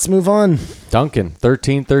 Yeah, let's move on. Duncan,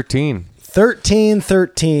 1313.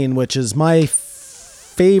 1313, which is my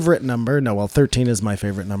favorite number. No, well, 13 is my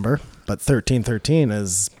favorite number, but 1313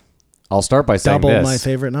 is I'll start by saying double this. my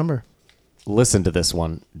favorite number. Listen to this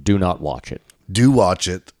one. Do not watch it. Do watch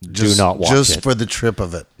it. Do not watch just it. for the trip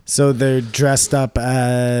of it. So they're dressed up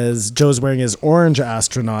as Joe's wearing his orange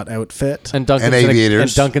astronaut outfit, And Duncan's, And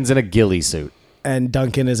aviators. in a ghillie suit. and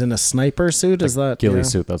Duncan is in a sniper suit. Is that Ghillie yeah.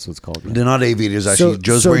 suit, that's what it's called. They're not aviators, actually.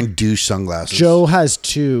 Joe's so wearing douche sunglasses. Joe has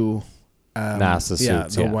two NASA yeah,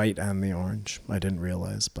 suits, the yeah. white and the orange. I didn't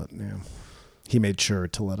realize, but yeah, he made sure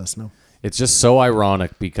to let us know. It's just so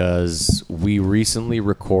ironic because we recently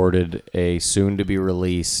recorded a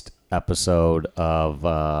soon-to-be-released episode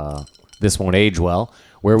of This Won't Age Well,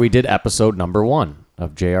 where we did episode number 1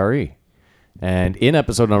 of JRE. And in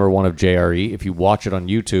episode number 1 of JRE, if you watch it on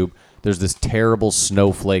YouTube, there's this terrible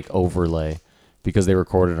snowflake overlay because they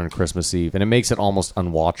recorded on Christmas Eve, and it makes it almost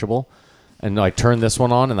unwatchable. And I turned this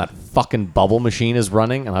one on, and that fucking bubble machine is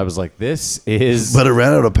running, and I was like, this is... But it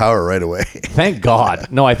ran out of power right away. Thank God.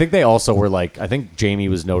 No, I think they also were like... I think Jamie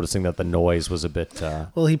was noticing that the noise was a bit...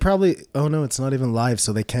 Well, he probably... Oh, no, it's not even live,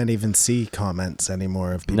 so they can't even see comments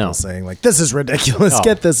anymore of people No. saying, like, this is ridiculous. Oh.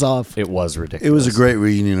 Get this off. It was ridiculous. It was a great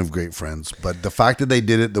reunion of great friends. But the fact that they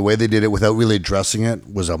did it, the way they did it without really addressing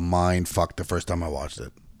it, was a mind fuck the first time I watched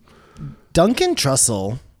it. Duncan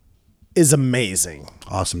Trussell is amazing.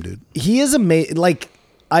 Awesome, dude. He is amazing. Like,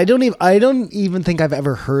 I don't even think I've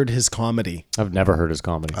ever heard his comedy. I've never heard his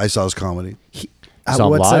comedy. I saw his comedy. saw him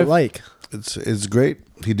What's live? it like? It's great.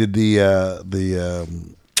 He did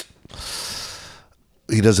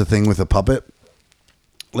he does a thing with a puppet,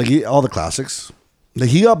 like all the classics. Like,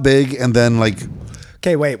 he got big, and then like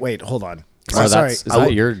Okay, wait, hold on. Oh, Sorry. is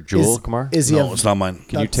that your jewel, Kamar? Is he no, a- it's not mine.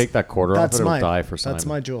 Can you that's- take that quarter off That's it? It'll mine. die for Simon. That's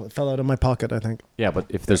my jewel. It fell out of my pocket, I think. Yeah, but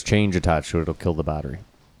if there's change attached to it, it'll kill the battery.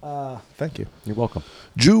 Thank you. You're welcome.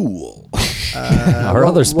 Jewel. Our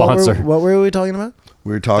other sponsor. What were we talking about?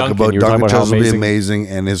 We were talking Duncan, about you were talking Duncan about how Trussell being amazing-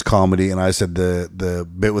 amazing and his comedy, and I said the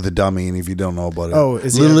bit with the dummy. And if you don't know about it, Oh,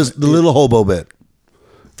 is he the little hobo bit?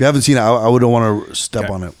 If you haven't seen it, I wouldn't want to step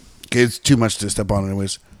on it. It's too much to step on,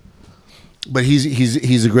 anyways. But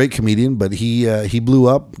he's a great comedian. But he blew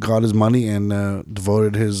up, got his money, and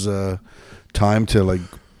devoted his time to like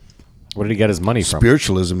Where did he get his money from?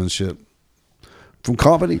 spiritualism and shit from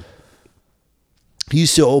comedy. He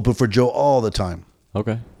used to open for Joe all the time.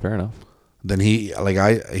 Okay, fair enough. Then he's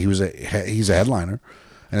a headliner,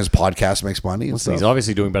 and his podcast makes money and Listen, stuff. he's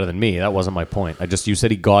obviously doing better than me. That wasn't my point. You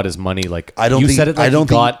said he got his money like I don't you think said it like I don't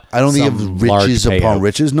he think got I don't think some of large riches upon payout.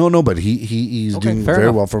 riches. No, but he's Okay, doing fair very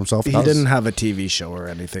enough. well for himself. He didn't have a TV show or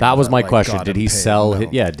anything. That was my like, question. got Did him he paid. sell? No.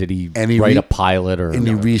 Yeah. Did he And he write re- a pilot or? And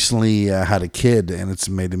he recently had a kid, and it's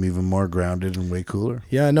made him even more grounded and way cooler.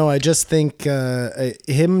 Yeah, no, I just think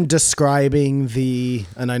him describing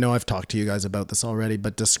and I know I've talked to you guys about this already,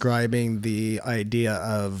 but describing the idea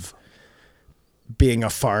of being a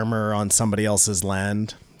farmer on somebody else's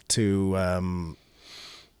land to,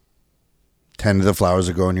 Tend to the flowers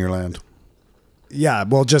that grow in your land. yeah,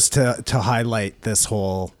 well, just to highlight this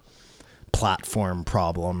whole platform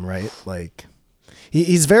problem, right? Like,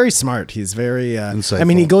 he's very smart. He's very, I mean,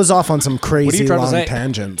 he Insightful. goes off on some crazy trying to long say?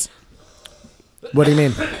 tangents. What do you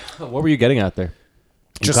mean? What were you getting at there?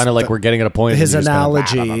 Just Kind of like the- we're getting at a point. His and you're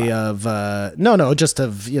just kinda analogy of no, just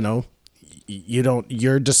of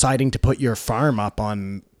you're deciding to put your farm up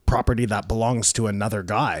on property that belongs to another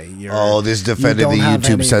guy. This defended don't the have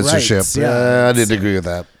YouTube any censorship. rights. Yeah, I it's- didn't agree with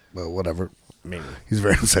that, but whatever. I mean, He's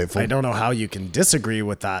very insightful. I don't know how you can disagree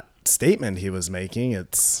with that statement he was making.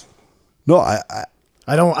 It's No, I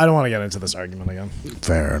I don't want to get into this argument again.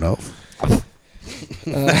 fair enough.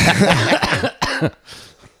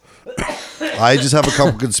 I just have a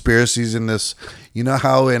couple conspiracies in this. You know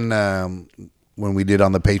how in when we did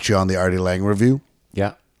on the Patreon the Artie Lang review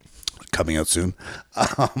Yeah. coming out soon,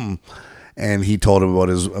 and he told him about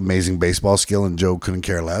his amazing baseball skill, and Joe couldn't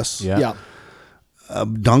care less. Yeah.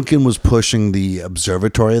 Duncan was pushing the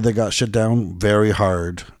observatory that got shut down very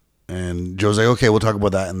hard, and Joe's like, "Okay, we'll talk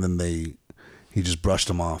about that," and then he just brushed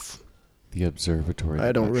him off. The observatory.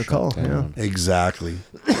 I don't got recall, shut down. Exactly.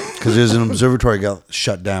 Because there's an observatory got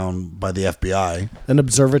shut down by the FBI. An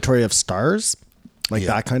observatory of stars? Like Yeah.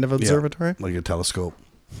 that kind of Yeah, observatory? like a telescope.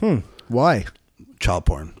 Why? Child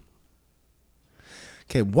porn.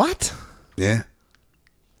 Okay, what? Yeah.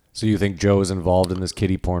 So you think Joe is involved in this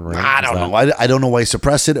kiddie porn ring? I don't know. I don't know why he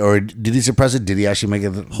suppressed it, or did he suppress it? Did he actually make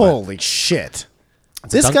it? Holy shit.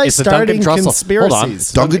 This Dun- guy's it's a Duncan starting Trussell. conspiracies. Hold on.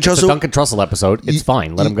 It's Duncan It's a Trussell- Duncan Trussell episode. It's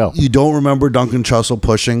fine. Let him go. You don't remember Duncan Trussell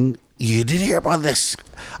pushing? You didn't hear about this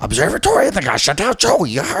observatory that got shut down, Joe.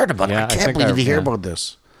 You heard about it. Yeah, I I can't think believe you I- didn't hear yeah. about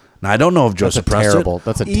this. Now I don't know if Joe That's a suppressed terrible. it.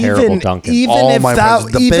 That's a terrible Duncan. Even All if my that,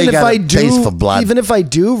 friends, the even big if had a I taste do, for blood. even if I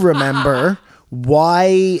do remember,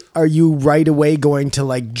 why are you right away going to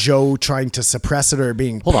like Joe trying to suppress it or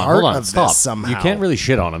being Hold part on. of Stop. this somehow? You can't really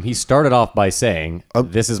shit on him. He started off by saying,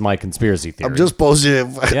 "This is my conspiracy theory." I'm just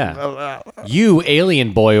positive. Yeah. You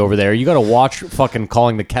alien boy over there, you got to watch fucking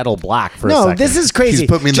calling the kettle black for a No, second. this is crazy. He's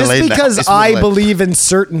put me in the Just lane now. because He's put me in I the lane. believe in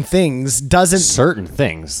certain things doesn't. certain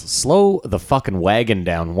things. Slow the fucking wagon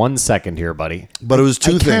down 1 second here, buddy. But it was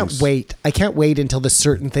two I can't things. wait. I can't wait until the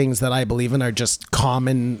certain things that I believe in are just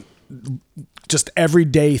common, just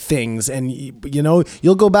everyday things, and you know,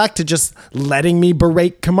 you'll go back to just letting me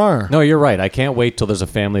berate Kamar. No, you're right. I can't wait till there's a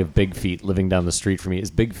family of big feet living down the street from me.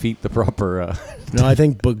 Is big feet the proper No, I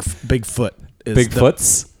think Bigfoot is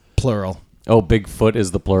Bigfoots? the plural. Oh, Bigfoot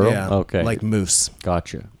is the plural? Yeah, Okay. like moose.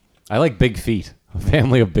 Gotcha. I like big feet. A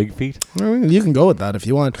family of big feet. I mean, you can go with that if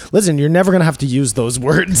you want. Listen, you're never gonna have to use those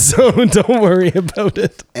words, so don't worry about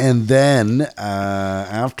it. And then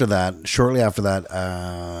after that, shortly after that,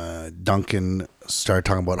 Duncan started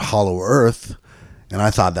talking about Hollow Earth, and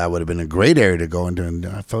I thought that would have been a great area to go into, and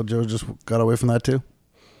I felt Joe just got away from that too.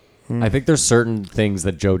 I think there's certain things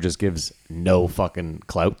that Joe just gives no fucking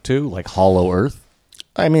clout to, like Hollow Earth.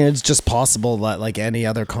 I mean, it's just possible that, like any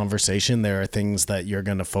other conversation, there are things that you're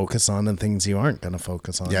going to focus on and things you aren't going to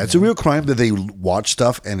focus on. Yeah, it's a real crime that they watch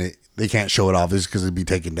stuff and they can't show it off because it'd be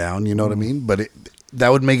taken down. You know what I mean? But that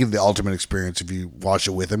would make it the ultimate experience if you watch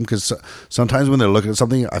it with them. Because sometimes when they're looking at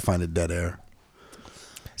something, I find it dead air.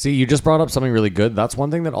 See, you just brought up something really good. That's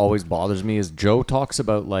one thing that always bothers me is Joe talks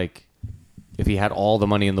about, like, if he had all the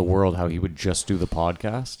money in the world, how he would just do the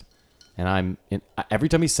podcast. And every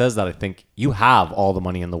time he says that, I think you have all the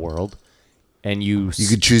money in the world, and you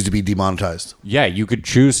could choose to be demonetized. Yeah, you could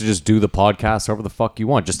choose to just do the podcast however the fuck you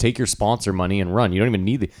want. Just take your sponsor money and run. You don't even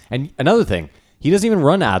need And another thing, he doesn't even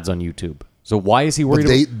run ads on YouTube. So why is he worried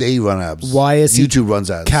But they run ads. Why is he YouTube runs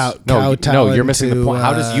ads? No, you're missing the point.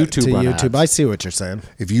 How does YouTube run ads? I see what you're saying.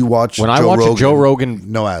 If you watch When I watch a Joe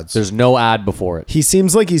Rogan, no ads. There's no ad before it. He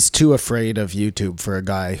seems like he's too afraid of YouTube for a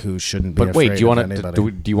guy who shouldn't be But wait, afraid do you of want to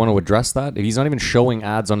anybody. do you want to address that? If he's not even showing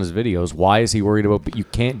ads on his videos, why is he worried about? But you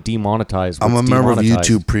can't demonetize. I'm a what's member of demonetized.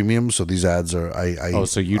 YouTube Premium, so these ads are. Oh,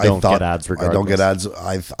 so you don't get ads I don't get regardless.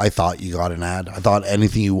 ads. I thought you got an ad. I thought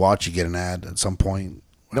anything you watch, you get an ad at some point.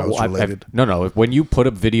 How it's related. No. When you put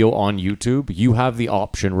a video on YouTube, you have the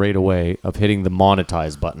option right away of hitting the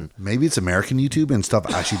monetize button. Maybe it's American YouTube and stuff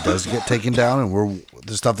actually does get taken down, and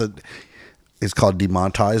the stuff that is called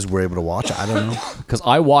demonetized, we're able to watch. I don't know. Because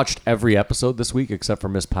I watched every episode this week except for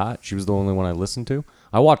Miss Pat. She was the only one I listened to.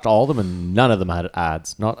 I watched all of them, and none of them had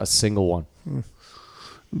ads. Not a single one.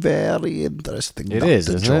 Very interesting. It Dr. is,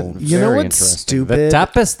 isn't Jones. it? You know Very what's interesting. stupid? The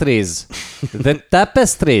tapestries. The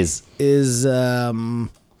tapestries. Is Simon?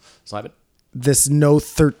 this no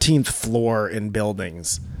 13th floor in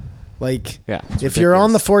buildings. Like, Yeah, it's if you're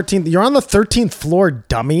on the ridiculous. 14th, you're on the 13th floor,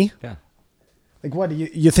 dummy. Yeah. Like, what,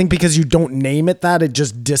 you think because you don't name it that, it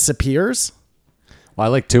just disappears? Well, I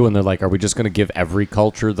like too, and they're like, are we just going to give every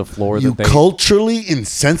culture the floor You that they... culturally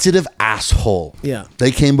insensitive asshole. Yeah.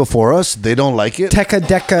 They came before us. They don't like it.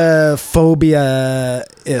 Techadecaphobia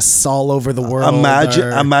is all over the world.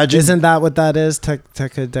 Imagine- Isn't that what that is?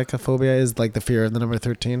 Techadecaphobia is like the fear of the number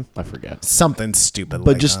 13? I forget. Something stupid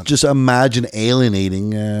But like that. just imagine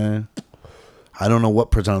alienating. I don't know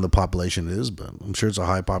what percent of the population it is, but I'm sure it's a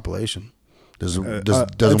high population. Doesn't it's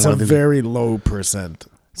want a to very low percent.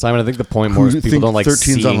 Simon, I think the point more Who is people think don't like 13's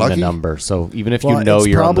seeing unlucky? the number. So even if Well, you know it's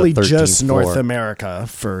you're on the probably 13th just floor, North America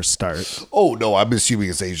for start. Oh no, I'm assuming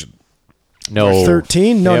it's Asian. no,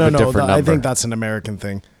 13? No, they no, have a no. different I number. think that's an American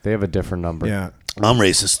thing. They have a different number. Yeah. I'm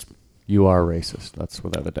racist. You are racist. That's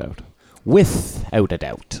without a doubt. Without a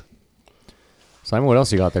doubt. Simon, what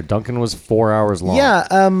else you got there? Duncan was 4 hours long. Yeah.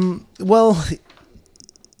 Well,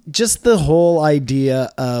 just the whole idea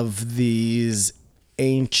of these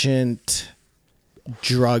ancient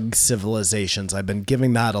drug civilizations. I've been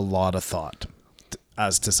giving that a lot of thought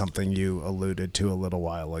as to something you alluded to a little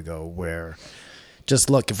while ago, where just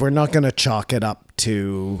look, if we're not going to chalk it up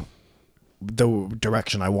to the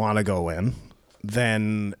direction I want to go in,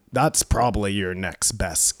 then that's probably your next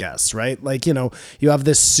best guess, right? Like, you know, you have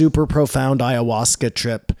this super profound ayahuasca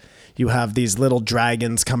trip. You have these little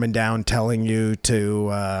dragons coming down telling you to,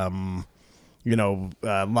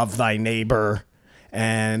 love thy neighbor.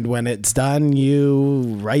 And when it's done,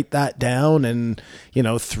 you write that down and, you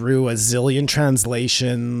know, through a zillion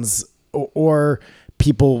translations or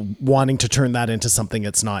people wanting to turn that into something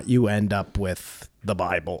it's not, you end up with the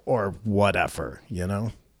Bible or whatever, you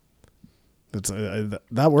know?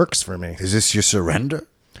 That works for me. Is this your surrender?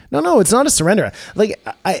 No, it's not a surrender. Like,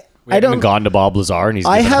 I don't gone to Bob Lazar and he's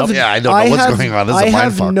I given have up. Yeah, I don't know what's going on. This is a I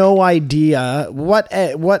have mindfuck. no idea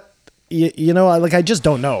what you know, like I just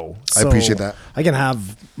don't know. I appreciate that. I can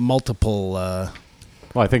have multiple Well,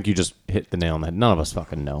 I think you just hit the nail on the head. None of us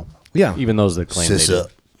fucking know. Yeah. Even those that claim Sis they do.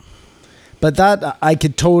 up. but that I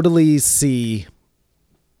could totally see,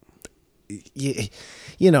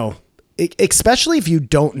 you know, especially if you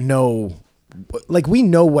don't know, like we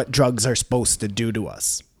know what drugs are supposed to do to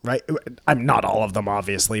us, right? I'm not all of them,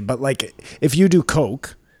 obviously, but like if you do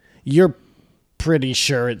coke, you're pretty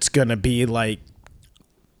sure it's going to be like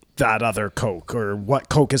that other coke or what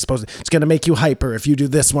coke is supposed to, it's going to make you hyper. If you do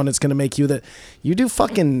this one, it's going to make you that. You do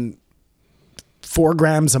fucking 4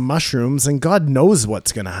 grams of mushrooms and God knows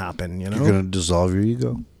what's going to happen, you know? You're going to dissolve your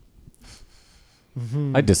ego?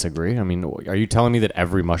 I disagree. I mean, are you telling me that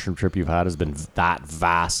every mushroom trip you've had has been that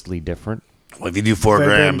vastly different? Well, if you do 4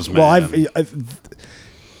 grams, man. Well, I've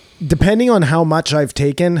depending on how much I've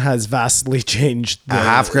taken has vastly changed. A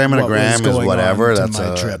half gram and a what was gram is going whatever. on to That's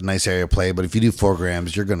my a trip. nice area of play. But if you do 4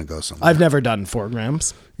 grams, you're going to go somewhere. I've never done 4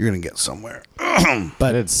 grams, You're going to get somewhere. I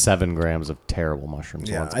but did 7 grams of terrible mushrooms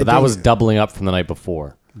Yeah, once, I but that think- was doubling up from the night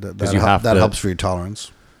before. That helps for your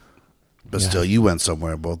tolerance. But still, you went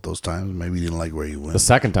somewhere both those times. Maybe you didn't like where you The went.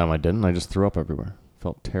 second time I didn't, I just threw up everywhere.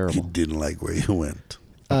 Felt You terrible. didn't like where you went.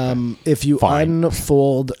 if you Fine.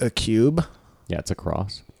 unfold a cube, Yeah, it's a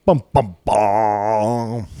cross. bum bum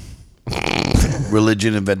bum.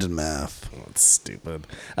 Religion invented math. That's stupid.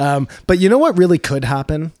 But you know what really could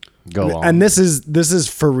happen? Go on. And this is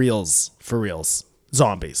for reals. For reals.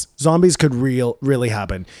 Zombies could really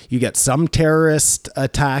happen. You get some terrorist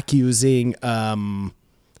attack using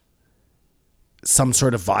some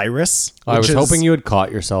sort of virus. I was which is- hoping you had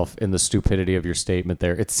caught yourself in the stupidity of your statement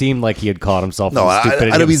there. It seemed like he had caught himself No, in the I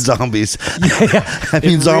stupidity don't of mean zombies. I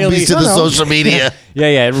mean zombies to No, the no. social media. Yeah,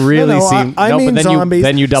 it really seemed. I mean but zombies.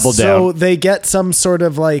 then you doubled So down. they get some sort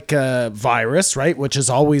of like virus, right? Which is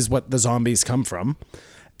always what the zombies come from,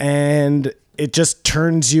 and it just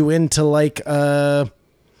turns you into like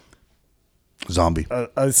Zombie.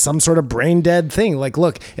 some sort of brain dead thing. Like,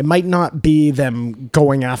 look, it might not be them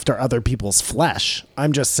going after other people's flesh.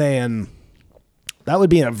 I'm just saying that would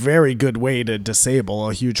be a very good way to disable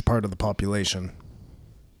a huge part of the population.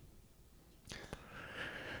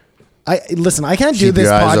 I can't do Keep this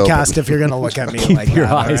your eyes podcast open. if you're going to look at me like your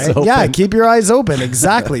that. all eyes right? open. Yeah, keep your eyes open.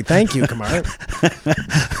 Exactly. Thank you, Kamar.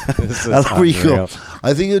 This is That's pretty unreal. cool.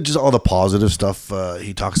 I think it's just all the positive stuff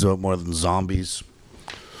he talks about more than zombies.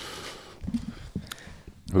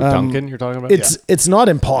 Who, Duncan, you're talking about? It's not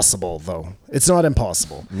impossible though. It's not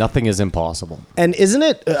impossible. Nothing is impossible. And isn't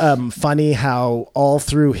it funny how all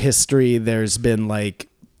through history there's been like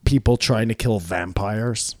people trying to kill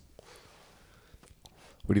vampires?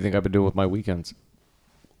 What do you think I've been doing with my weekends?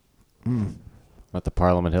 At the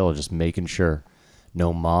Parliament Hill, just making sure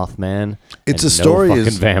no Mothman. It's and a story No fucking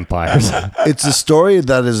is- vampires. It's a story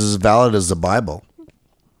that is as valid as the Bible.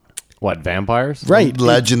 What, vampires? Right.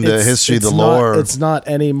 Legend, the history, the lore. It's not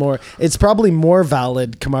anymore. It's probably more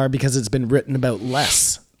valid, Kamar, because it's been written about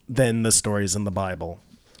less than the stories in the Bible.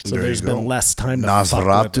 So There there's you go. been less time to fuck with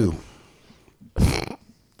Nosferatu. it.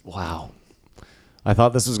 Wow. I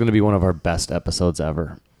thought this was going to be one of our best episodes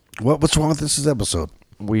ever. What's wrong with this episode?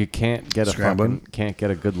 We can't get Scrambling. can't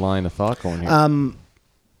get a good line of thought going here.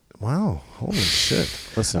 Wow. Holy shit.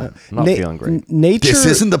 Listen, I'm not Na- feeling great. Nature This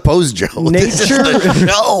isn't the post Joe. This is Nature- the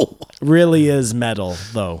show. really is metal,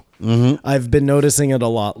 though. I've been noticing it a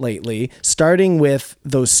lot lately, starting with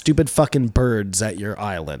those stupid fucking birds at your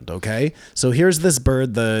island, okay? So here's this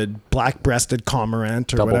bird, the black-breasted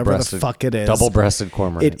cormorant or whatever the fuck it is. Double-breasted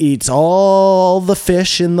cormorant. It eats all the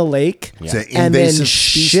fish in the lake. It's an And then invasive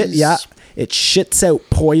species? it shits out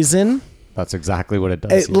poison. That's exactly what it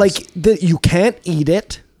does. yes. Like, you can't eat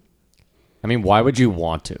it. I mean, why would you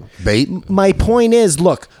want to? Bait. My point is,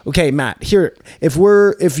 look, okay, Matt, here, if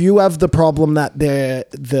you have the problem that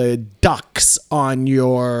the ducks on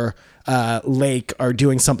your lake are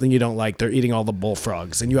doing something you don't like, they're eating all the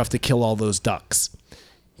bullfrogs and you have to kill all those ducks.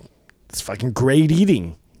 It's fucking great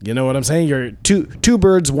eating. You know what I'm saying? You're two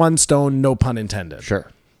birds, one stone, no pun intended. Sure.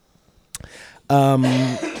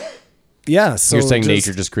 Yeah, so You're saying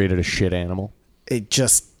nature just created a shit animal? it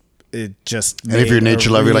just And if you're a nature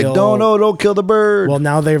lover, you're like, no, don't kill the bird. Well,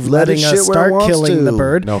 now they're Let it letting shit us where it start wants killing the to.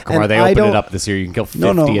 bird. No, Kamar, And they I open it don't- up this year. You can kill 50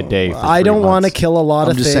 No, a day. For I 3 don't want to months. kill a lot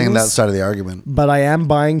I'm of just things. saying that side of the argument. But I am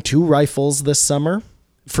buying 2 rifles this summer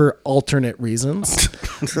for alternate reasons.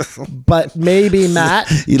 But maybe, Matt,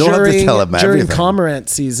 You don't have to tell him during everything. cormorant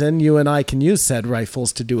season, you and I can use said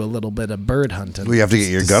rifles to do a little bit of bird hunting. Well, you have to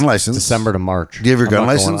get your gun license. December to March. Do you have your gun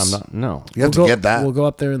I'm not going- license? I'm not. No. You have We'll to get that. We'll go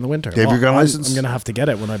up there in the winter. Do you have your gun license? I'm going to have to get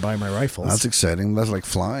it when I buy my rifles. That's exciting. That's like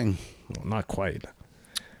flying. Well, not quite.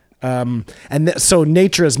 So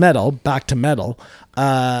nature is metal. Back to metal.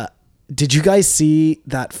 Did you guys see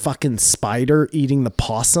that fucking spider eating the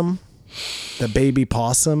possum? The baby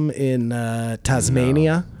possum in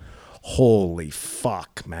Tasmania? Holy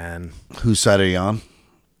fuck, man. Whose side are you on?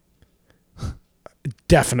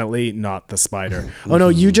 Definitely not the spider. Oh no,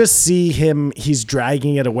 you just see him, he's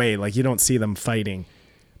dragging it away. Like you don't see them fighting.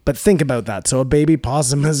 But think about that. So a baby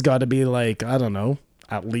possum has got to be like, I don't know,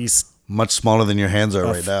 at least Much smaller than your hands are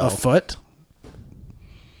right now. a foot.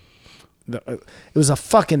 It was a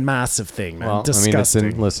fucking massive thing, man. Well, Disgusting. I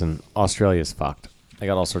mean, listen, Australia's fucked. They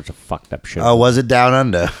got all sorts of fucked up shit. Oh, was it down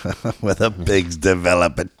under? Where the pigs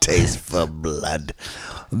develop a taste for blood.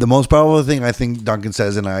 The most powerful thing I think Duncan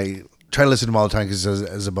says, and I try to listen to him all the time because he says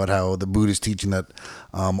is about how the Buddhist teaching that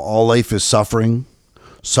all life is suffering.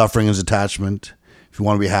 Suffering is attachment. If you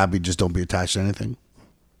want to be happy, just don't be attached to anything.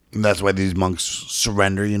 And that's why these monks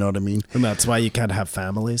surrender, you know what I mean? And that's why you can't have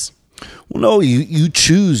families. Well, no, you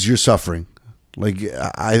choose your suffering. Like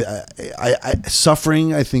I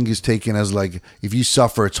suffering, I think is taken as like if you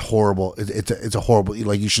suffer, it's horrible. It's a horrible.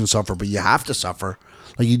 Like you shouldn't suffer, but you have to suffer.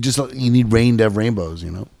 Like you need rain to have rainbows.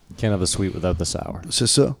 You know, Can't have the sweet without the sour. it's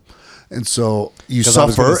just so. And so you 'Cause I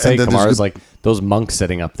was suffer, gonna say, and then Kamar, there's is like those monks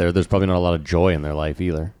sitting up there. There's probably not a lot of joy in their life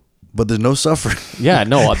either. but there's no suffering. Yeah,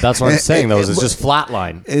 no, that's what I'm saying. Though is it's But just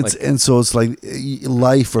flatline. It's Like, and so it's like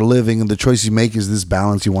life or living, and the choice you make is this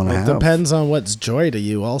balance you want to It have. depends on what's joy to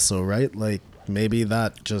you, also, right? Like maybe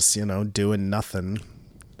that just doing nothing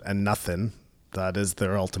and nothing. That is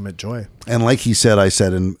their ultimate joy. And like he said, I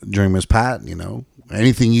said during Miss Pat,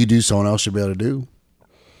 anything you do, someone else should be able to do.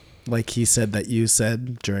 Like he said that you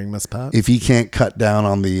said during Miss Pat. If he can't cut down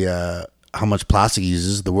on the how much plastic he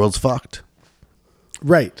uses, the world's fucked.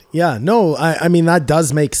 Right. Yeah. No, I mean, that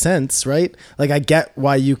does make sense, right? Like, I get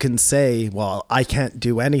why you can say, well, I can't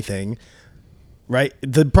do anything, right?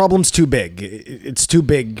 The problem's too big. It's too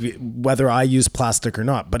big whether I use plastic or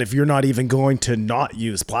not. But if you're not even going to not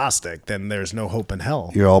use plastic, then there's no hope in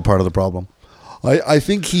hell. You're all part of the problem. I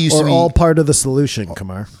think he used to Or be, all part of the solution,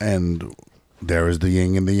 Kamar. and there is the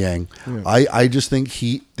yin and the yang. I just think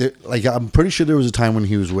I'm pretty sure there was a time when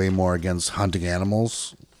he was way more against hunting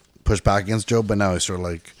animals, pushed back against Joe, but now he's sort of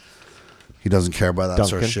like he doesn't care about that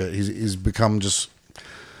sort of Duncan. shit. He's become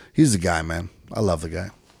he's the guy, man. I love the guy.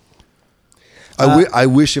 I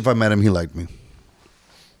wish if I met him he liked me.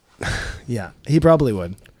 Yeah, he probably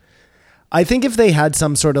would. I think if they had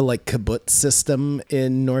some sort of like kibbutz system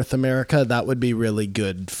in North America, that would be really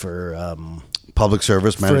good for Public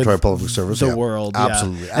service, mandatory public service, the yeah. world.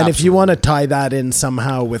 Absolutely. Yeah. And if you want to tie that in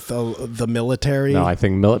somehow with the military, no, I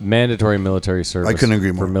think mandatory military service. I couldn't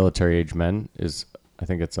agree more. For military age men is, I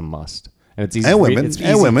think it's a must, and it's easy. and for- women, it's and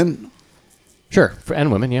easy- women, Sure, and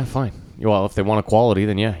women. Yeah, fine. Well, if they want equality,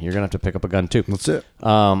 then yeah, you're gonna have to pick up a gun too. that's it.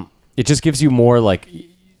 It just gives you more like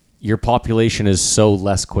your population is so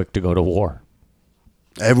less quick to go to war.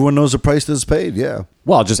 Everyone knows the price that's paid. Yeah.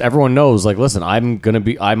 Well, just everyone knows, like, listen, I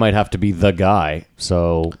might have to be the guy,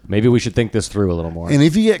 so maybe we should think this through a little more. And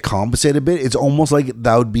if you get compensated a bit, it's almost like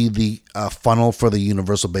that would be the funnel for the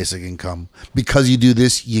universal basic income. Because you do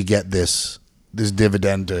this, you get this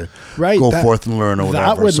dividend to go forth and learn or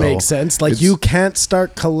whatever. That would So make sense. Like it's- you can't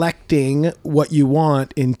start collecting what you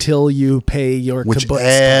want until you pay your which kibbutz time.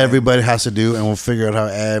 everybody has to do, and we'll figure out how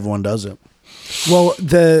everyone does it.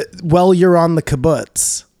 Well, you're on the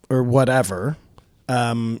kibbutz or whatever,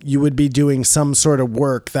 you would be doing some sort of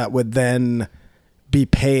work that would then be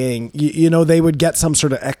paying. They would get some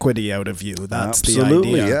sort of equity out of you. That's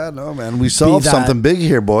Absolutely, the idea. yeah, no, man. We solved that- something big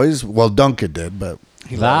here, boys. Well, Duncan did, but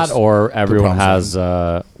That or everyone problems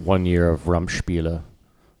has 1 year of Rumpspiele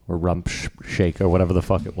or Rumpshake or whatever the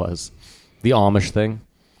fuck it was. The Amish thing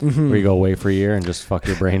where you go away for a year and just fuck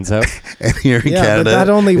your brains out. and here in Yeah, Canada, but that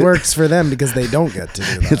only works for them because they don't get to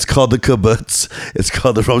do that. it's called the kibbutz. It's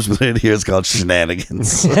called the Rose Blade. Here it's called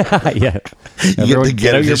shenanigans. Yeah. You Everyone get to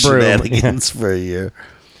get out into your broom. shenanigans for a year.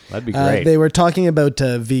 That'd be great. They were talking about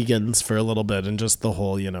vegans for a little bit and just the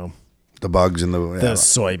whole, The bugs in the the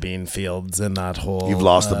soybean fields and that whole. you've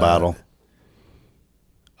lost the battle.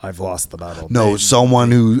 I've lost the battle. No,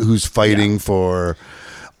 someone who's fighting for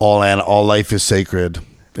all life is sacred.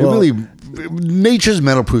 Well, Nature's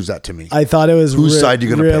Metal proves that to me. I thought it was Whose side you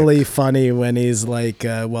gonna really funny when he's like,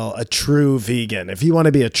 a true vegan. If you want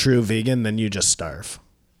to be a true vegan, then you just starve.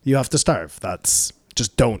 You have to starve. That's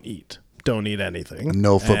just don't eat. Don't eat anything.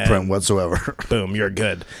 No footprint And whatsoever. Boom, you're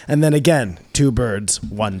good. And then again, 2 birds,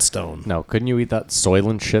 1 stone. No, couldn't you eat that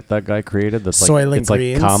Soylent shit that guy created? That's Soylent it's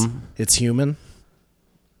Greens. like cum. It's human.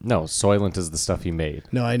 No, Soylent is the stuff he made.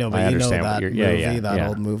 No, I know, but I you know understand what that you're- movie, yeah, that yeah.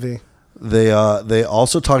 old movie. They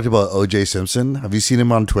also talked about O.J. Simpson. Have you seen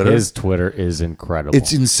him on Twitter? His Twitter is incredible.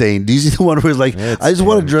 It's insane. Do you see the one where it's like, It's I just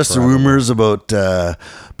want to address the incredible. rumors about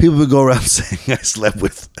people who go around saying I slept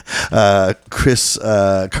with Chris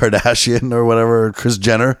Kardashian or whatever, Kris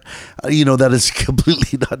Jenner. That is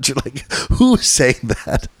completely not true. Like, who is saying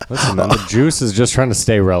that? Listen, man, the juice is just trying to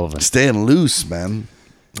stay relevant. Staying loose, man.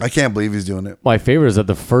 I can't believe he's doing it. My favorite is that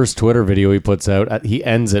the first Twitter video he puts out, he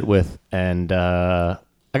ends it with, and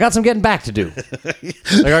I got some getting back to do.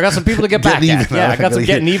 Like, I got some people to get back Getting at. even. Yeah, I got some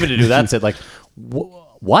getting even to do. That's it. Like, what?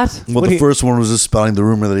 Well, What the do you- first one was just spelling the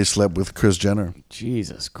rumor that he slept with Kris Jenner,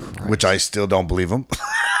 Jesus Christ. which I still don't believe him.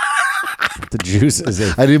 The juice is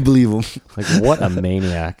a, I didn't believe him. like, what a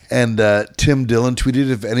maniac. And Tim Dillon tweeted,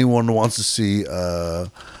 if anyone wants to see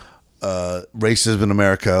racism in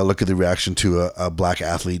America, look at the reaction to a black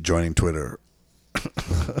athlete joining Twitter.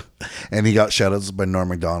 And he got shout-outs by Norm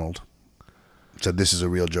Macdonald. Said, this is a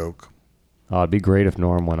real joke. Oh, it'd be great if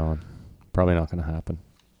Norm went on. Probably not going to happen.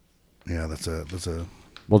 Yeah, that's a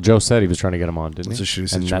Well, Joe said he was trying to get him on, didn't It's he? a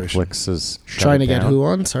shitty And situation. Netflix is shut Trying it to get down. who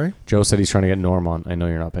on? Sorry. Joe said he's trying to get Norm on. I know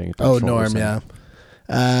you're not paying attention. Oh, to what we're Norm, saying.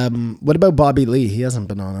 yeah. What about Bobby Lee? He hasn't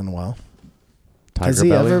been on in a while. Has Tiger he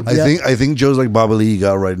Belly? ever- I think Joe's like Bobby Lee. You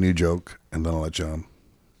got to write a new joke, and then I'll let you on.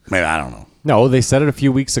 Maybe, I don't know. No, they said it a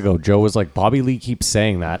few weeks ago. Joe was like, Bobby Lee keeps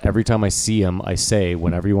saying that. Every time I see him, I say,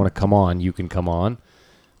 whenever you want to come on, you can come on.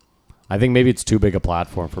 I think maybe it's too big a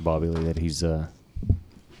platform for Bobby Lee that he's...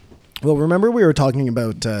 Well, remember we were talking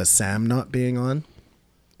about Sam not being on?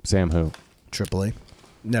 Sam who? Tripoli.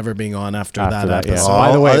 Never being on after, After that that, yeah. episode. Oh,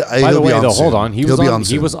 By the way, he'll be on though, soon. hold on. He He'll was be on. on He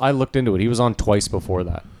soon. was. I looked into it. He was on twice before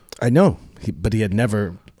that. I know, but he had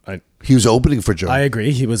never... He was opening for Joe. I agree.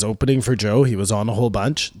 He was opening for Joe. He was on a whole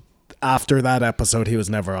bunch. After that episode, he was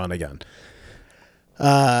never on again.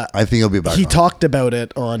 I think he'll be back. He on. talked about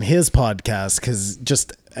it on his podcast because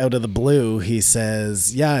just out of the blue, he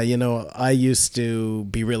says, yeah, I used to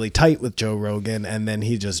be really tight with Joe Rogan and then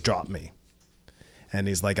he just dropped me. And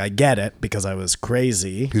he's like, I get it because I was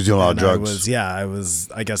crazy. He was doing a lot of And drugs.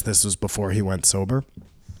 I guess this was before he went sober.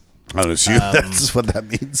 I would assume that's what that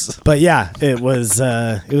means. But yeah, it was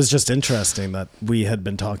just interesting that we had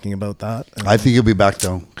been talking about that. I think he'll be back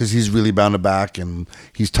though, because he's really bound to back, and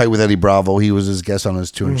he's tight with Eddie Bravo. He was his guest on his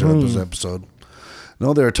 200th episode.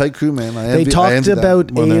 No, they're a tight crew, man. They talked envy that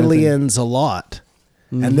about more than anything. aliens a lot.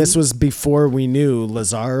 And this was before we knew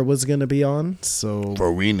Lazar was going to be on. So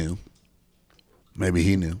Or we knew. Maybe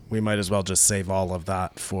he knew. we might as well just save all of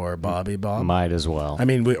that for Bobby Bob. Might as well. I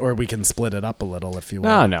mean, we can split it up a little if you No,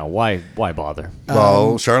 want. no. Why bother?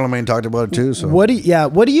 Well, Charlemagne talked about it too. So What do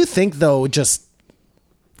you think though? Just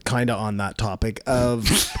kind of on that topic of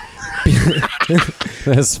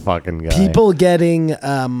This fucking guy. people getting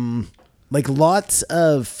like lots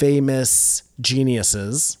of famous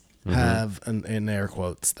geniuses have in air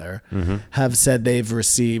quotes there have said they've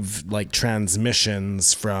received like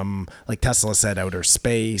transmissions from, like Tesla said, outer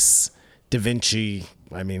space. Da Vinci,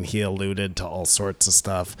 I mean, he alluded to all sorts of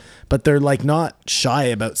stuff, but they're like not shy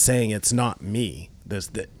about saying it's not me.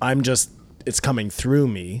 It's coming through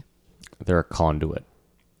me. They're a conduit.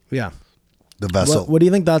 Yeah. the vessel. What do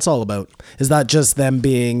you think that's all about? Is that just them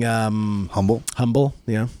being Humble. humble?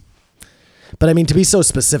 Yeah. But I mean, to be so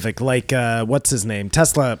specific, like what's his name?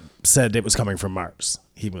 Tesla said it was coming from Mars.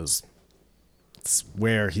 It's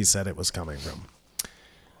where he said it was coming from.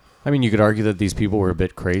 I mean, you could argue that these people were a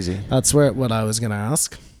bit crazy. That's what I was going to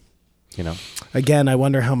ask. You know, Again, I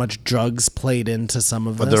wonder how much drugs played into some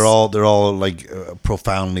of But this. they're all like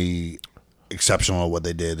profoundly exceptional at what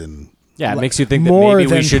they did, and yeah, it makes you think that more maybe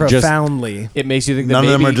than we should profoundly. It makes you think that none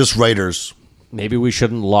of them maybe- are just writers. Maybe we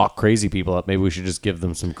shouldn't lock crazy people up. Maybe we should just give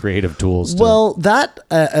them some creative tools. To, Well, that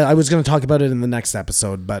I was going to talk about it in the next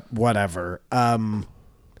episode, but whatever.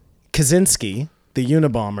 Kaczynski, the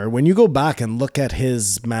Unabomber, when you go back and look at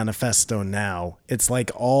his manifesto now, it's like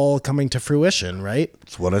all coming to fruition, right?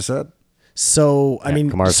 That's what I said. So, I mean,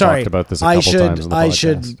 Kamar's sorry, talked about this a I couple times on the I podcast.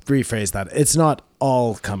 should rephrase that. It's not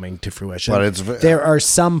all coming to fruition. But it's- there are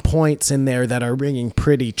some points in there that are ringing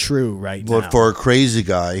pretty true right now. But for a crazy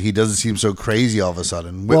guy, he doesn't seem so crazy all of a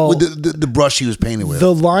sudden. Well, With the brush he was painted with.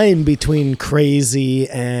 the line between crazy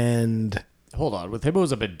and Hold on, with him it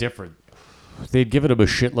was a bit different. They'd given him a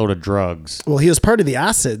shitload of drugs. well, he was part of the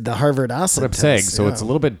Harvard acid. What I'm saying, test, so yeah. it's a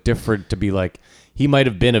little bit different to be like he might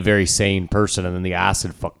have been a very sane person, and then the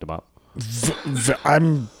acid fucked him up.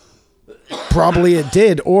 I'm probably it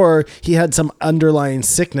did, or he had some underlying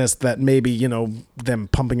sickness that maybe them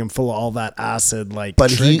pumping him full of all that acid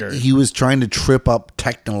but triggered. he was trying to trip up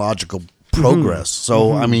technological progress.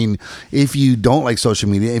 So I mean, if you don't like social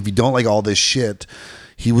media, if you don't like all this shit,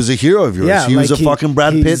 he was a hero of yours. Yeah, he was like a fucking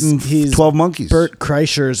Brad Pitt in he's 12 Monkeys. Bert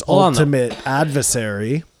Kreischer's Hold on, though. ultimate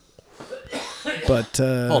adversary. But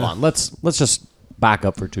Hold on, let's just back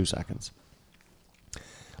up for 2 seconds.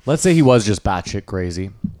 Let's say he was just batshit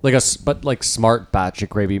crazy, but smart batshit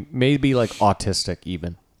crazy, maybe like autistic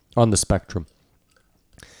even on the spectrum.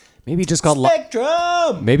 Maybe he just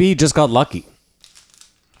got Maybe he just got lucky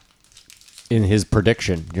in his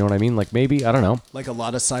prediction. You know what I mean? Like maybe I don't know. like a lot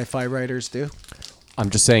of sci-fi writers do. I'm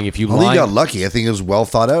just saying if you I think he line, got lucky. I think it was well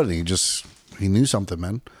thought out, and he knew something,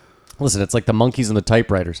 man. listen, it's like the monkeys and the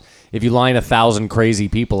typewriters. If you line 1,000 crazy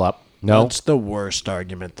people up, no, That's the worst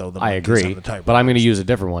argument, though. I agree, but I'm going to use a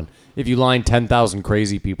different one. If you line 10,000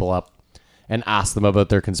 crazy people up and ask them about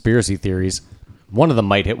their conspiracy theories, one of them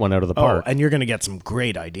might hit one out of the park. and you're going to get some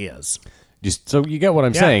great ideas. Just so you get what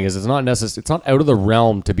I'm saying is it's not necessary. It's not out of the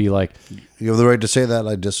realm to be like You have the right to say that.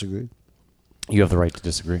 I disagree. you have the right to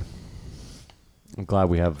disagree. I'm glad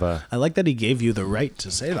we have. I like that he gave you the right to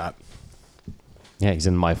say that. Yeah, he's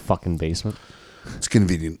in my fucking basement. It's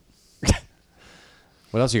convenient.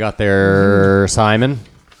 What else you got there, Simon?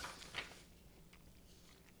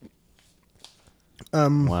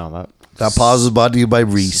 Wow, That pause is brought to you by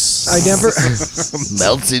Reese. I never.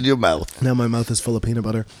 Melts in your mouth. Now my mouth is full of peanut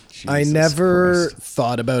butter. I Jesus never Christ.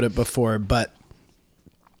 thought about it before, but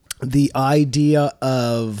the idea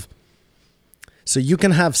of so you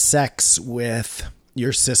can have sex with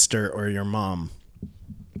your sister or your mom.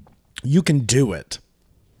 You can do it.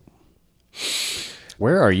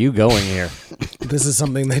 Where are you going here? This is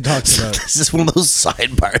something they talked about. This is one of those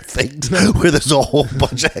sidebar things where there's a whole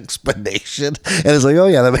bunch of explanation, and it's like, oh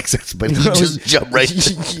yeah, that makes sense, but you just jump right.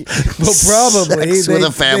 Well, probably Sex with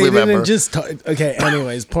a family they didn't member. just okay.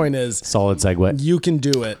 Anyways, point is, Solid segue. you can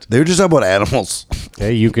do it, They were just talking about animals.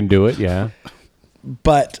 Okay, you can do it. Yeah.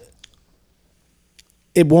 but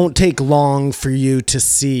it won't take long for you to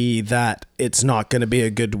see that it's not going to be a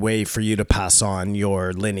good way for you to pass on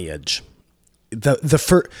your lineage.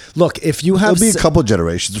 Look, if you have It'll be a couple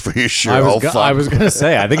generations for you, sure. I was gonna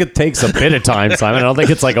say, I think it takes a bit of time, Simon. I don't think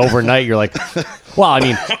it's like overnight. You're like, well, I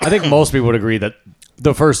mean, I think most people would agree that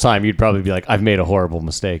the first time you'd probably be like, I've made a horrible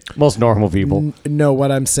mistake. Most normal people. No, what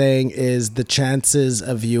I'm saying is the chances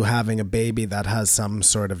of you having a baby that has some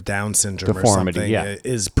sort of Down syndrome Deformity, or something yeah.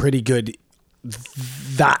 is pretty good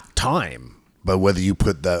that time. But whether you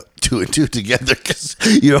put the 2 and 2 together, because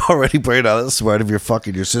you're already pretty not smart if you're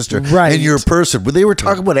fucking your sister, Right. And you're a person. But they were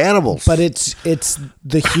talking about animals. But it's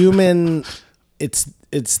the human it's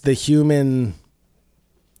the human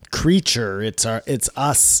creature. It's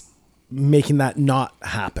us making that not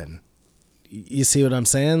happen. You see what I'm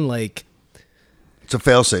saying? Like it's a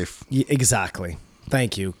failsafe. exactly.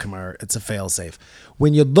 Thank you, Kamar. It's a failsafe.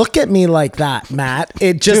 When you look at me like that, Matt,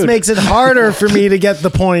 it just Dude. makes it harder for me to get the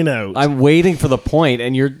point out. I'm waiting for the point,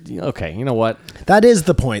 and you're okay. You know what? That is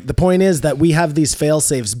the point. The point is that we have these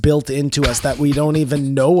fail-safes built into us that we don't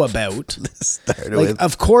even know about. Started Like, with-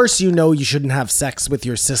 of course you know you shouldn't have sex with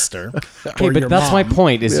your sister. Okay, or but your that's my mom.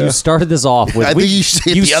 point. Is you started this off with I think you should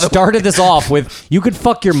say you the other started this off with you could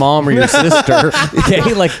fuck your mom or your sister.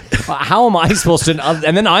 Okay, like how am I supposed to?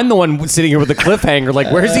 And then I'm the one sitting here with a cliffhanger.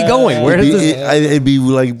 Like, where's he going? Where does this? it'd be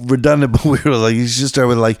like redundant, but we were like, you should start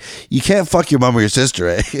with like, you can't fuck your mom or your sister,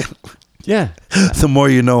 eh? Yeah, The more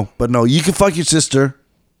you know. But no, you can fuck your sister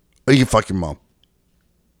or you can fuck your mom.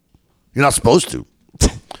 You're not supposed to.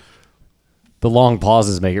 the long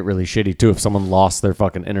pauses make it really shitty too. If someone lost their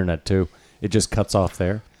fucking internet too, it just cuts off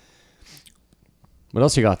there. What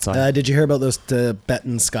else you got, son? Did you hear about those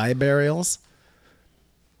Tibetan sky burials?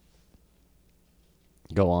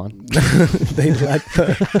 Go on.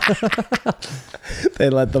 They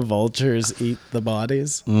let the vultures eat the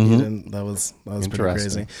bodies. That was pretty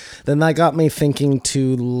Interesting. crazy. Then that got me thinking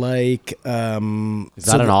to like Is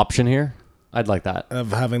that an option here? I'd like that.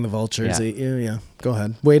 of having the vultures Yeah. eat you. Yeah, go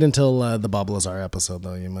ahead. Wait until the Bob Lazar episode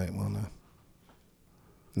though. You might want to.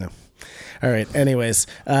 No. All right. Anyways,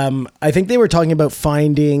 I think they were talking about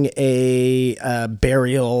finding a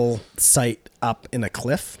burial site up in a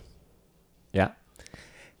cliff. Yeah.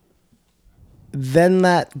 Then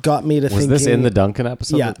that got me to Was thinking. this in the Duncan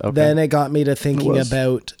episode? Yeah. Okay. Then it got me to thinking was.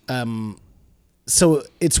 about. So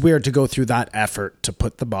it's weird to go through that effort to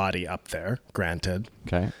put the body up there. Granted.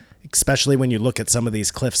 Okay. Especially when you look at some of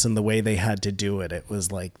these cliffs and the way they had to do it, it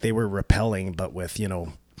was like they were rappelling, but with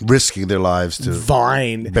Risking their lives to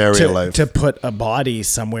vine bury a life. to put a body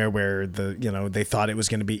somewhere where they thought it was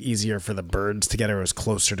going to be easier for the birds to get her, it was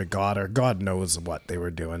closer to God, or God knows what they were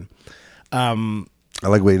doing. I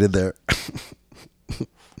like what you did there.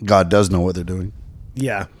 God does know what they're doing.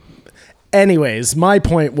 Yeah. Anyways, my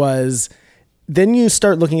point was, then you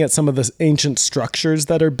start looking at some of the ancient structures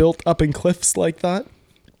that are built up in cliffs like that,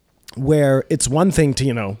 where it's one thing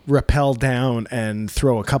to, rappel down and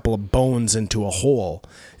throw a couple of bones into a hole.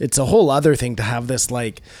 It's a whole other thing to have this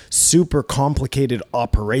like super complicated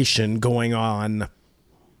operation going on,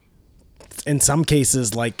 in some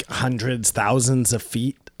cases like hundreds, thousands of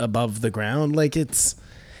feet above the ground. Like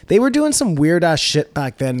they were doing some weird ass shit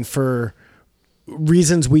back then for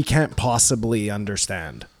reasons we can't possibly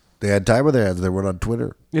understand. They had time with their hands. They were on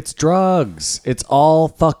Twitter. It's drugs. It's all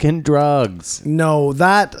fucking drugs. No,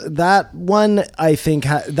 that one, I think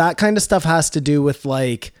that kind of stuff has to do with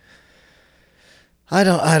like, I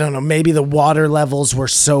don't know. Maybe the water levels were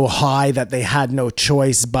so high that they had no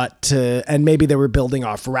choice but to, and maybe they were building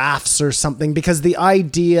off rafts or something, because the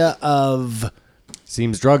idea of,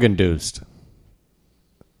 Seems drug induced.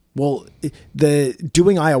 well, the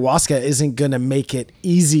doing ayahuasca isn't going to make it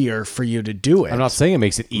easier for you to do it. I'm not saying it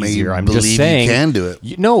makes it easier. I'm believe just you saying can do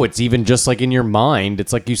it. No, it's even just like in your mind.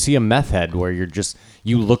 It's like you see a meth head where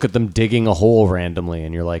you look at them digging a hole randomly,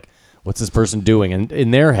 and you're like, "What's this person doing?" And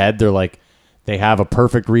in their head, they're like, they have a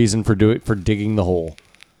perfect reason for digging the hole.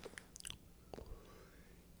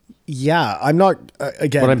 Yeah, I'm not,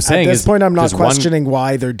 again, What I'm saying at this is point, I'm not there's one- questioning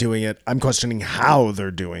why they're doing it. I'm questioning how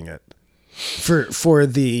they're doing it. For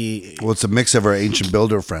the, Well, it's a mix of our ancient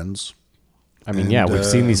builder friends. I mean, yeah, we've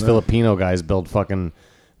seen these Filipino guys build fucking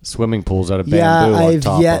swimming pools out of yeah, bamboo. on I've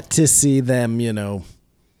top yet of, to see them,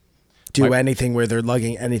 do Like- anything where they're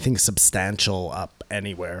lugging anything substantial up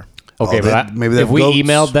anywhere. Okay, Oh, but maybe they if have we goats.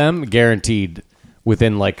 emailed them, guaranteed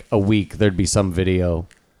within like a week there'd be some video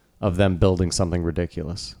of them building something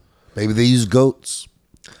ridiculous. Maybe they use goats.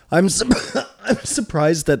 I'm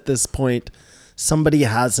surprised at this point somebody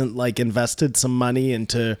hasn't like invested some money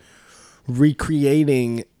into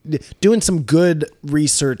doing some good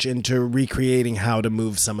research into recreating how to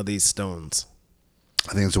move some of these stones.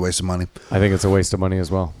 I think it's a waste of money. I think it's a waste of money as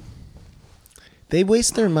well. They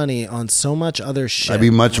waste their money on so much other shit. I'd be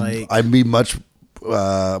much like-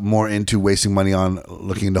 more into wasting money on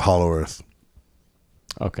looking into Hollow Earth.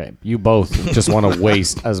 Okay, you both just want to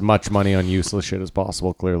waste as much money on useless shit as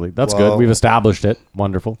possible, clearly. That's Well- good. We've established it.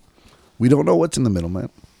 Wonderful. We don't know what's in the middle, man.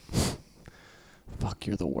 Fuck,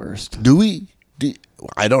 you're the worst. Do we?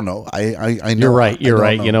 I don't know. I know. You're right. You're I don't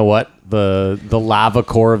right. know. You know what? The lava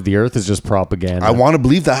core of the earth is just propaganda. I want to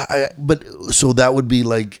believe that. But so that would be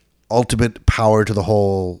like ultimate power to the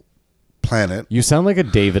whole planet. You sound like a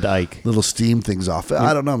David Icke. Little steam things off it.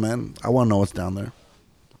 I don't know, man. I want to know what's down there.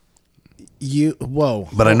 Whoa.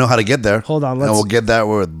 But I know how to get there. Hold on, And let's- we'll get that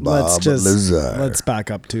with Bob Lazar. let's back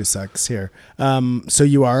up 2 secs here. So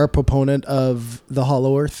you are a proponent of the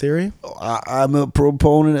Hollow Earth theory? I'm a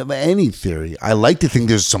proponent of any theory. I like to think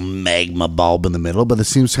there's some magma bulb in the middle, but it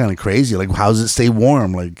seems kind of crazy. Like, how does it stay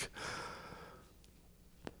warm? Like,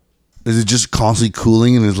 is it just constantly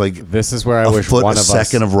cooling and there's like This is where I a wish foot one a of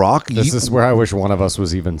second us. of rock? This is where I wish one of us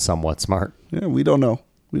was even somewhat smart. Yeah, we don't know.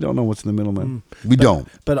 We don't know what's in the middle, man. We don't.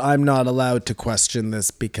 But I'm not allowed to question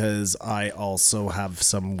this because I also have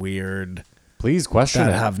some weird Please question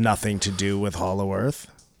that it. have nothing to do with Hollow Earth.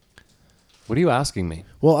 What are you asking me?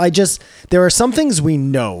 Well, there are some things we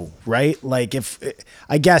know, right? Like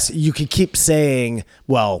I guess you could keep saying,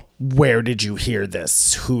 well, where did you hear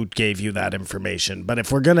this? Who gave you that information? But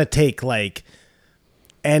if we're going to take like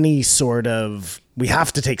any sort of, we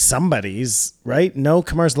have to take somebody's, right? No,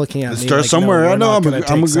 Kamar's looking at me. Start like, somewhere. No, I know. we're I'm not gonna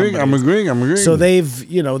agreeing. take I'm somebody's. agreeing. I'm agreeing. So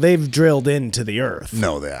they've drilled into the earth.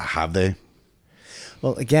 No, have they?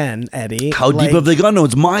 Well, again, Eddie. How deep have they gone? No,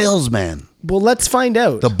 it's miles, man. Well, let's find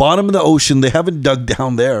out. The bottom of the ocean. They haven't dug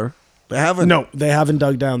down there. They haven't. No, they haven't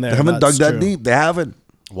dug down there. they haven't That's dug that true. deep. They haven't.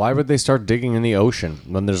 Why would they start digging in the ocean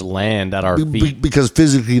when there's land at our feet? Because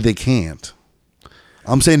physically they can't.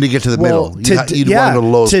 I'm saying to get to the middle. You'd want to go to the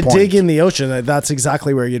lowest to point. dig in the ocean, that's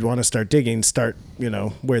exactly where you'd want to start digging. Start,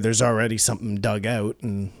 where there's already something dug out,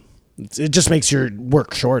 and It just makes your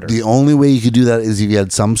work shorter. The only way you could do that is if you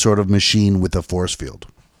had some sort of machine with a force field.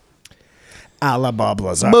 A la Bob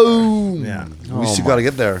Lazar. Boom! Yeah. We still got to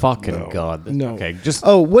get there. Fucking God. No. Okay, just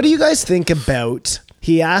Oh, what do you guys think about?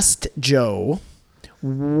 He asked Joe,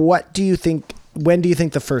 "What do you think? When do you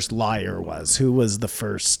think the first liar was? Who was the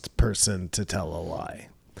first person to tell a lie?"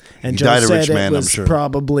 And He Joe died a said rich man, it I'm was sure.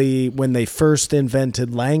 probably when they first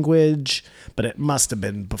invented language, but it must have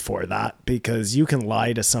been before that because you can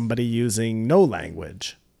lie to somebody using no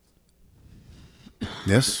language.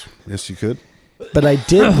 Yes, you could. But I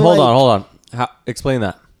did hold on. Explain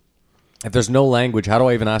that. If there's no language, how do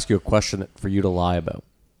I even ask you a question for you to lie about?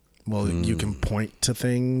 Well, you can point to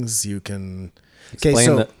things. You can.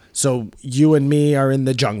 Explain So you and me are in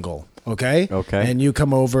the jungle, okay? Okay. And you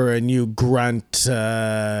come over and you grunt.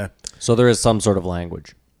 So there is some sort of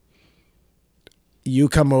language. You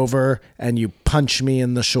come over and you punch me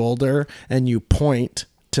in the shoulder and you point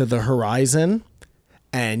to the horizon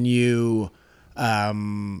and you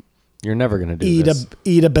You're never going to do this.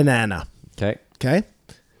 eat a banana, Okay. okay?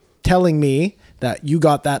 Telling me that you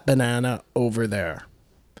got that banana over there.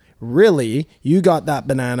 Really, you got that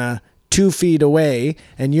banana 2 feet away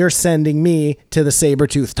and you're sending me to the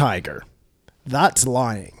saber-toothed tiger. That's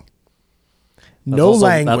lying.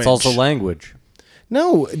 Language. That's also language.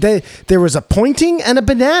 No, there was a pointing and a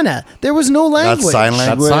banana. There was no language. That's sign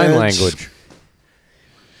That's language. sign language.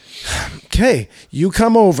 Okay, you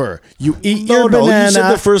come over, you eat No, your no, you banana,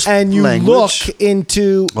 said the first and you language. look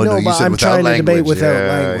into. Oh, no, you but said I'm without trying to debate language. without Yeah,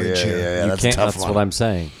 language yeah, here. yeah, You that's a can't. tough That's one. what I'm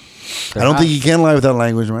saying. I don't think you can lie without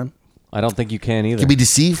language, man. I don't think you can either. You can be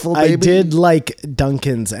deceitful, I baby. did like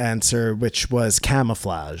Duncan's answer, which was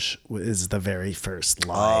camouflage is the very first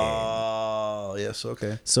lie. Oh, yes,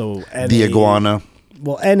 okay. So The iguana.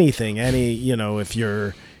 Well, anything, if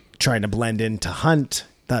you're trying to blend in to hunt,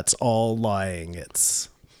 that's all lying. It's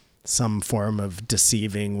some form of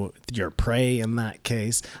deceiving your prey in that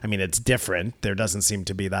case. I mean, it's different. There doesn't seem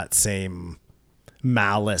to be that same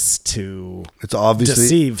malice to It's obviously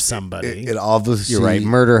deceive somebody. It obviously You're right.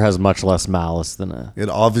 Murder has much less malice than a. It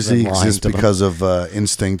obviously than lying exists to them. because of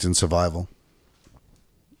instinct and survival.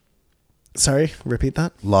 Sorry, repeat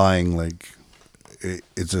that. Lying,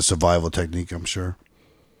 it's a survival technique, I'm sure.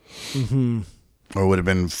 Mm-hmm. Or it would have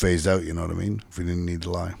been phased out. You know what I mean? If we didn't need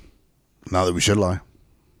to lie. Now that we should lie.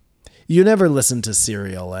 You never listened to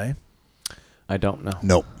Serial, eh? I don't know.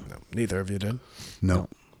 Nope. No, neither of you did. No.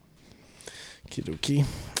 Kidoki.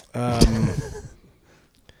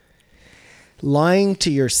 Lying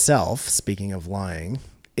to yourself, speaking of lying,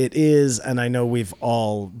 it is, and I know we've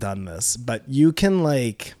all done this, but you can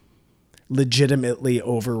legitimately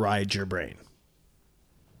override your brain.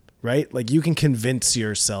 Right? Like you can convince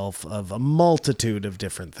yourself of a multitude of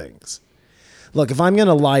different things. Look, if I'm going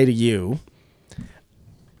to lie to you,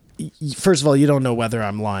 first of all, you don't know whether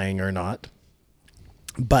I'm lying or not,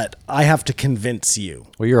 but I have to convince you.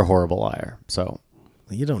 Well, you're a horrible liar. So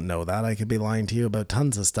You don't know that. I could be lying to you about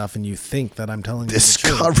tons of stuff and you think that I'm telling you This the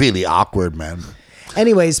truth. got really awkward, man.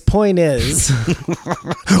 Anyways, point is,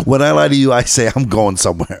 When I lie to you, I say I'm going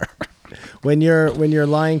somewhere. when you're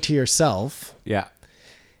lying to yourself, yeah.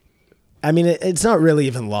 I mean, it's not really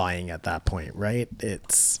even lying at that point, right?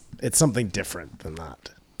 It's something different than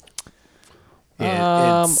that.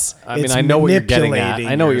 I know what you're getting at.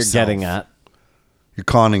 I know what you're getting at. You're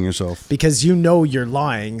conning yourself. Because you know you're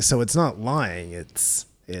lying, so it's not lying. It's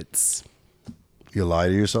You lie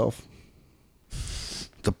to yourself.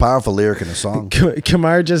 It's a powerful lyric in a song.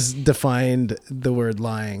 Kamar just defined the word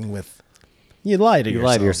lying with you lie to You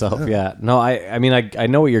yourself. lie to yourself. Yeah. No, I mean, I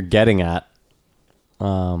know what you're getting at.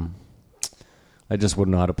 I just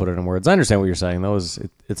wouldn't know how to put it in words. I understand what you're saying, though.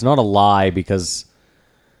 It's not a lie because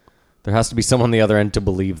there has to be someone on the other end to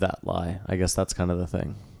believe that lie. I guess that's kind of the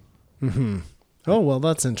thing. Mm-hmm. Oh, well,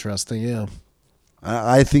 that's interesting. Yeah.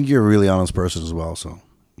 I think you're a really honest person as well, so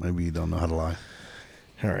maybe you don't know how to lie.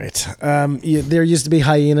 All right. There used to be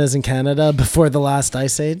hyenas in Canada before the last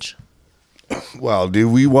ice age. Well, do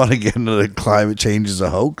we want to get into the climate change as a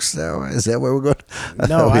hoax now? Is that where we're going?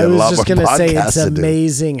 No, We I have a was lot just more going to say podcasts it's to do.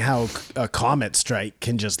 amazing how a comet strike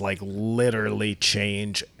can just literally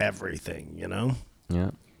change everything, you know?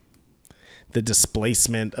 Yeah. The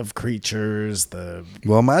displacement of creatures,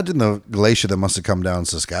 Well, imagine the glacier that must have come down in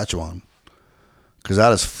Saskatchewan. Because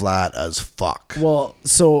that is flat as fuck. Well,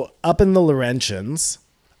 so up in the Laurentians,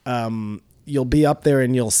 you'll be up there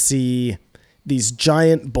and you'll see these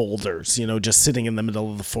giant boulders, just sitting in the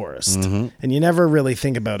middle of the forest. Mm-hmm. And you never really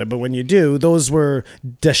think about it. But when you do, those were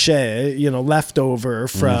déchets, left over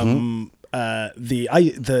from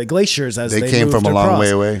the glaciers as they They came moved from a long across. way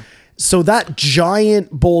away. So that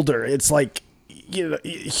giant boulder, it's like,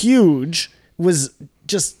 huge was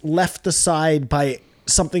just left aside by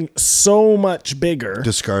something so much bigger.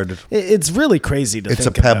 Discarded. It's really crazy to think It's a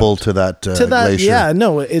about. pebble to that glacier. Yeah,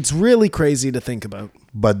 no, it's really crazy to think about.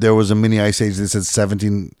 But there was a mini ice age that said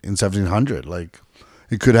 1700. Like,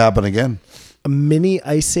 it could happen again. A mini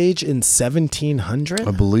ice age in 1700?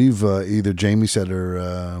 I believe either Jamie said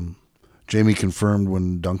or Jamie confirmed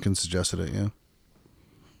when Duncan suggested it. Yeah.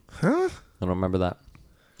 Huh? I don't remember that.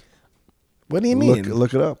 What do you mean?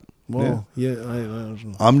 Look it up. Well, yeah,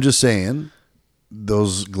 I'm just saying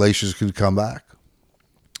those glaciers could come back.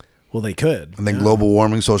 well, they could. And then global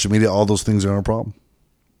warming, social media, all those things are a problem.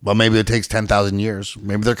 But maybe it takes 10,000 years.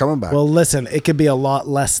 Maybe they're coming back. Well, listen, it could be a lot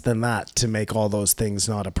less than that to make all those things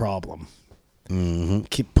not a problem. Mm-hmm.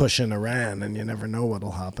 Keep pushing Iran, and you never know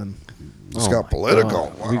what'll happen. It's got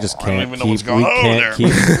political. We just I don't can't even know keep. what's going We on can't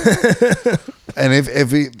there. keep. And if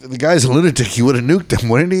the guy's a lunatic, he would have nuked him,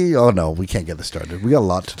 wouldn't he? Oh, no, we can't get this started. We got a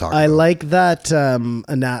lot to talk I about. like that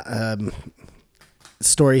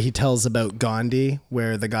story he tells about Gandhi,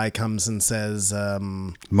 where the guy comes and says,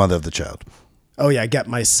 Mother of the child. oh, yeah, get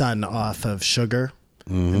my son off of sugar.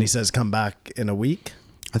 And he says, come back in a week.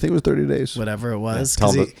 I think it was 30 days. Whatever it was,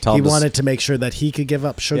 tell because him to- tell he him to wanted to make sure that he could give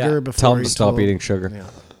up sugar Yeah, before tell him he to stop told- eating sugar. Yeah,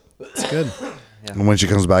 it's good. And when she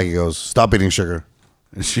comes back, he goes, stop eating sugar.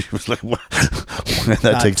 And she was like, what? That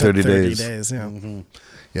That take took 30 days. Yeah.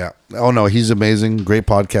 Yeah. Oh, no, he's amazing. Great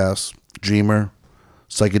podcast. Dreamer.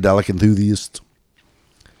 Psychedelic enthusiast.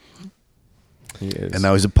 He is. And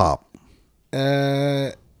now he's a pop.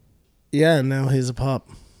 Yeah, now he's a pop.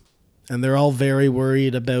 And they're all very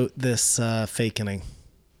worried about this fakening.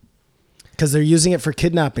 Because they're using it for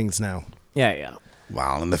kidnappings now. yeah.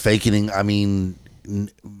 Wow. And the faking, I mean,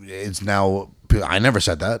 it's now, I never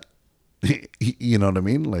said that. You know what I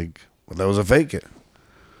mean? Like, well, that was a fake it.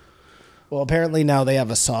 Well, apparently now they have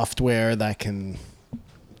a software that can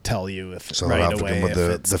tell you if So right I'm away with if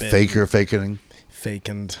the it's been faking.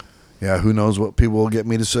 fakened. Yeah, who knows what people will get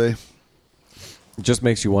me to say. It just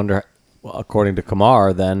makes you wonder. Well, according to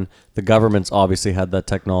Kamar, then the government's obviously had that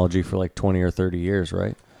technology for like 20 or 30 years,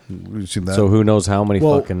 right? We've seen that. So who knows how many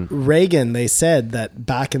Well, fucking. Reagan, they said that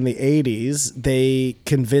back in the 80s, they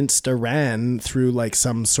convinced Iran through like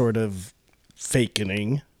some sort of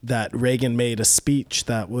fakening that Reagan made a speech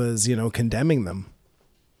that was, condemning them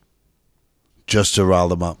Just to rile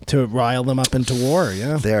them up. to rile them up into war.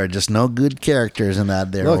 Yeah. There are just no good characters in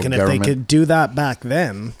that there. Look, and if government. they could do that back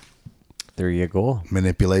then, There you go.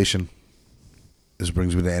 Manipulation. This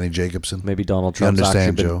brings me to Annie Jacobson. Maybe Donald You Trump's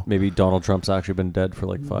understand, actually been, Joe? maybe Donald Trump's actually been dead for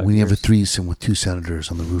like 5 When you years. have a threesome with two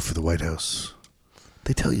senators on the roof of the White House,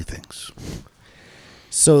 they tell you things.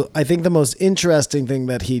 So I think the most interesting thing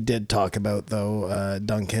that he did talk about, though,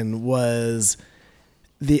 Duncan, was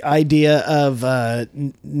the idea of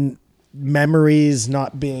memories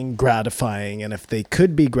not being gratifying. And if they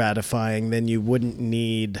could be gratifying, then you wouldn't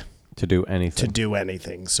need to do anything. to do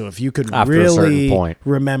anything. So if you could After a certain really point.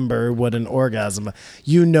 remember what an orgasm,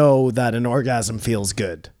 you know that an orgasm feels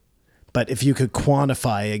good. But if you could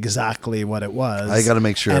quantify exactly what it was, I gotta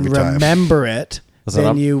make sure and every time. remember it, Listen, then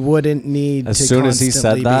I'm- you wouldn't need As to soon as he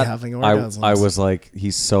said constantly that, be having orgasms. I was like,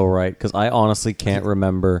 he's so right. Because I honestly can't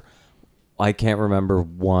remember. I can't remember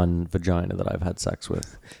one vagina that I've had sex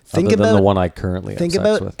with. Think other than the about- one I currently Think have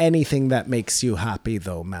sex about with. anything that makes you happy,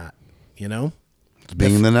 though, Matt. You know, It's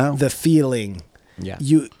being in the now. the feeling. Yeah.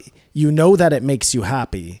 You know that it makes you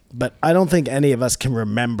happy, but I don't think any of us can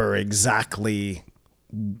remember exactly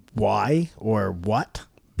why or what.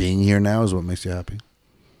 Being here now is what makes you happy.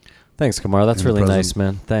 Thanks, Kamar. That's In the really nice,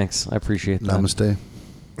 present. man. Thanks. I appreciate that. Namaste.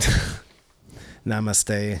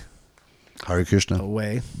 Namaste Hare Krishna.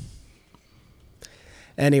 away.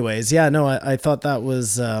 Anyways, yeah, no, I thought that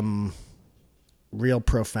was real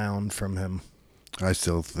profound from him. I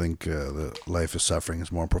still think the life of suffering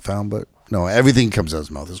is more profound, but no, everything comes out of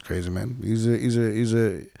his mouth is crazy, man. He's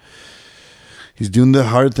doing the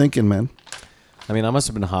hard thinking, man. I mean, I must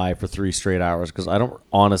have been high for 3 straight hours because I don't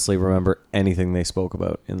honestly remember anything they spoke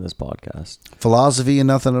about in this podcast. Philosophy and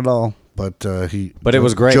nothing at all, but But it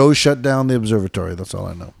was great. Joe shut down the observatory. That's all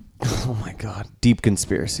I know. Oh my god, deep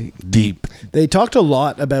conspiracy. Deep. They talked a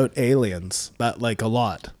lot about aliens, but like a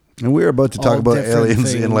lot. And we're about to talk All about different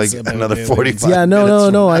aliens in like things about another aliens. 45 Yeah,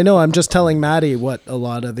 minutes. no. I know. I'm just telling Maddie what a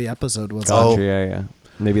lot of the episode was. Oh. Gotcha, yeah.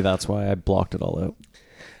 Maybe that's why I blocked it all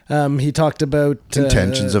out. He talked about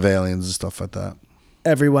Intentions of aliens and stuff like that.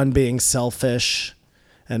 everyone being selfish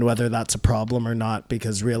and whether that's a problem or not.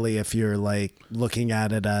 Because really, if you're like looking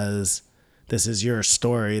at it as this is your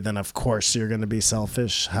story, then of course you're going to be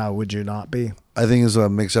selfish. How would you not be? I think it's a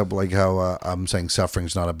mix up, like how I'm saying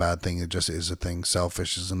suffering's not a bad thing. It just is a thing.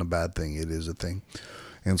 Selfish isn't a bad thing. It is a thing.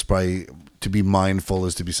 And it's probably, to be mindful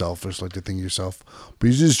is to be selfish, like to think of yourself. But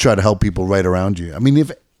you just try to help people right around you. I mean,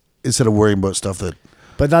 if instead of worrying about stuff that...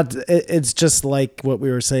 But it's just like what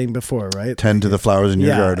we were saying before, right? Tend to the flowers in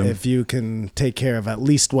your garden. If you can take care of at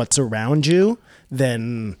least what's around you,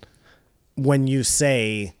 then when you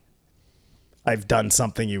say, I've done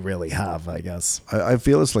something, you really have, I guess. I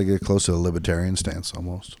feel it's like a close to a libertarian stance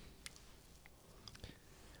almost.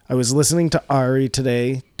 I was listening to Ari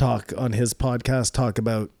today talk on his podcast, talk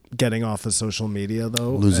about getting off of social media,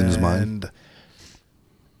 though. Losing his mind.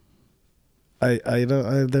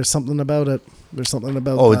 There's something about it. There's something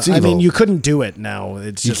about Oh, it's that. evil. I mean, you couldn't do it now.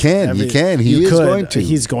 It's You just can. He is going to.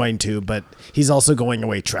 He's going to, but he's also going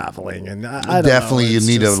away traveling. And I don't Definitely, know. you It's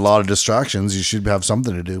need just, a lot of distractions. You should have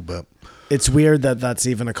something to do, but... It's weird that that's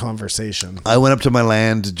even a conversation. I went up to my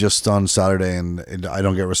land just on Saturday, and I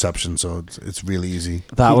don't get reception, so it's really easy.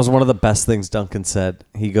 That was one of the best things Duncan said.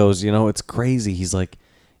 He goes, it's crazy. He's like,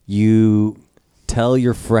 you tell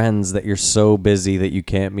your friends that you're so busy that you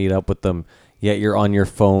can't meet up with them, yet you're on your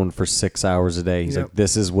phone for 6 hours a day. He's like,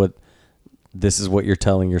 this is what you're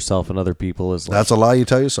telling yourself and other people is like. That's a lie you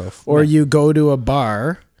tell yourself. Or you go to a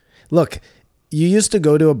bar. Look, you used to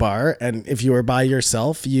go to a bar, and if you were by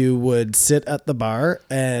yourself, you would sit at the bar,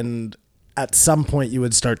 and at some point you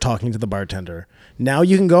would start talking to the bartender. Now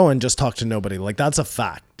you can go and just talk to nobody. Like, that's a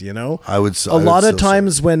fact, I would. A I lot would of still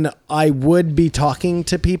times say. when I would be talking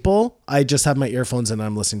to people, I just have my earphones in and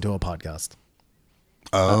I'm listening to a podcast.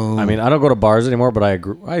 Oh, I mean, I don't go to bars anymore, but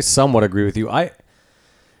I somewhat agree with you.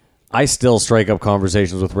 I still strike up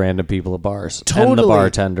conversations with random people at bars and the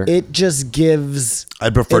bartender. It just gives.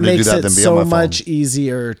 I'd prefer it to do makes that it than be so on my phone. much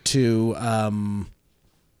easier to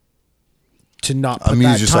not put Amuse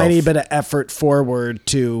that yourself. tiny bit of effort forward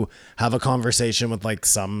to have a conversation with like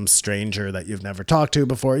some stranger that you've never talked to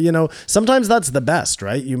before. Sometimes that's the best,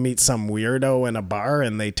 right? You meet some weirdo in a bar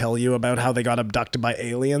and they tell you about how they got abducted by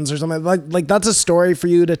aliens or something. Like that's a story for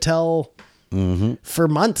you to tell for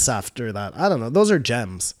months after that. I don't know. Those are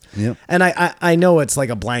gems. Yep. And I know it's like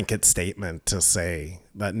a blanket statement to say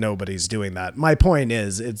that nobody's doing that. My point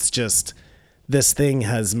is, it's just this thing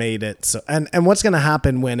has made it so. And what's going to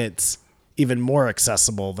happen when it's even more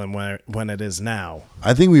accessible than when it is now?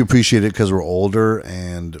 I think we appreciate it because we're older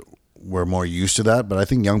and we're more used to that. But I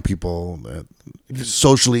think young people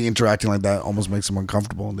socially interacting like that almost makes them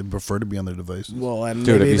uncomfortable, and they prefer to be on their devices. Well, and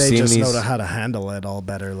Dude, have maybe you they seen just these- know how to handle it all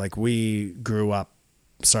better. Like we grew up.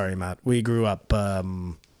 Sorry, Matt. We grew up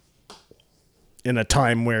in a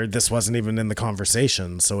time where this wasn't even in the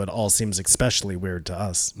conversation, so it all seems especially weird to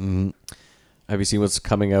us. Have you seen what's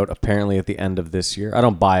coming out apparently at the end of this year? I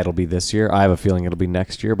don't buy it'll be this year. I have a feeling it'll be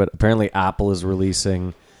next year, but apparently Apple is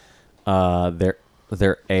releasing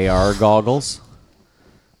their AR goggles.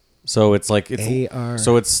 So it's like AR.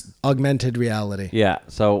 So it's Augmented reality. yeah.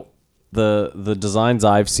 So the designs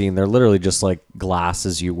I've seen, they're literally just like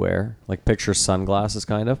glasses you wear, like picture sunglasses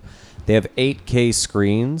kind of. They have 8K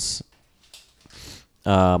screens.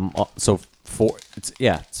 So it's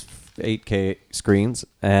 8K screens,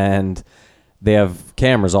 and they have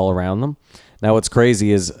cameras all around them. Now, what's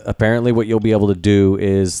crazy is apparently what you'll be able to do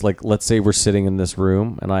is, like, let's say we're sitting in this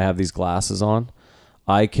room and I have these glasses on.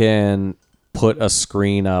 I can put a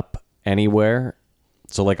screen up anywhere.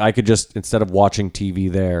 So, like, I could just, instead of watching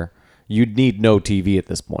TV there, you'd need no TV at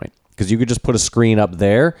this point because you could just put a screen up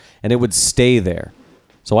there and it would stay there.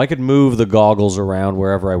 So I could move the goggles around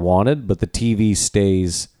wherever I wanted, but the TV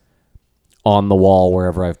stays on the wall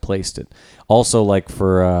wherever I've placed it. Also, like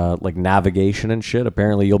for like navigation and shit,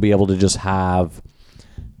 apparently you'll be able to just have,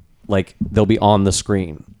 like, they'll be on the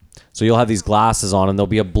screen. So you'll have these glasses on and there'll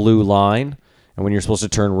be a blue line, and when you're supposed to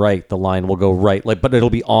turn right, the line will go right, like, but it'll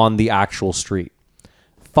be on the actual street.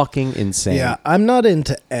 Fucking insane. Yeah, I'm not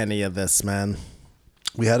into any of this, man.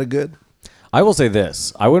 We had it good. I will say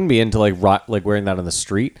this: I wouldn't be into like wearing that on the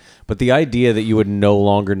street, but the idea that you would no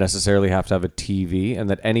longer necessarily have to have a TV, and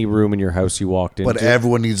that any room in your house you walked into, But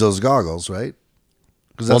everyone needs those goggles, right?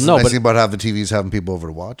 Because that's the nice thing about having TVs, having people over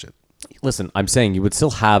to watch it. listen, I'm saying you would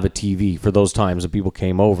still have a TV for those times that people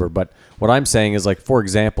came over. But what I'm saying is, like, for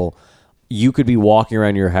example, you could be walking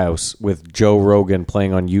around your house with Joe Rogan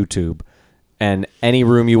playing on YouTube, and any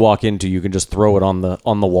room you walk into, you can just throw it on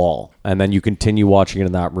the wall, and then you continue watching it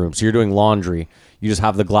in that room. So you're doing laundry, you just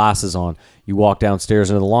have the glasses on. You walk downstairs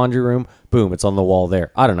into the laundry room, boom, it's on the wall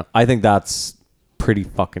there. I don't know. I think that's pretty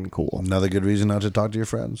fucking cool. Another good reason not to talk to your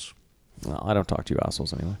friends. Well, I don't talk to you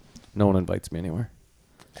assholes anyway. No one invites me anywhere.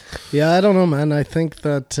 Yeah, I don't know, man. I think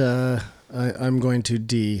that I'm going to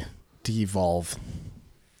devolve,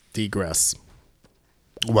 degress.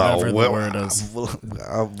 Well, Whatever the word is.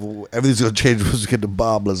 Everything's going to change once we get to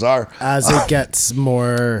Bob Lazar. As it gets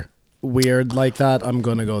more weird like that, I'm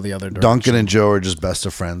going to go the other direction. Duncan and Joe are just best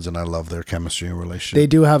of friends, and I love their chemistry and relationship. They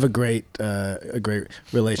do have a great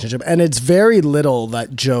relationship, and it's very little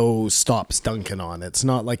that Joe stops Duncan on. It's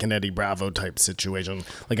not like an Eddie Bravo type situation.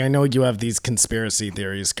 Like, I know you have these conspiracy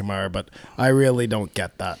theories, Kamar, but I really don't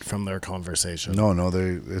get that from their conversation. No,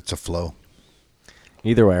 it's a flow.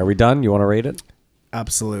 Either way, are we done? You want to rate it?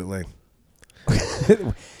 Absolutely.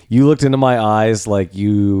 You looked into my eyes like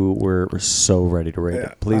you were so ready to rate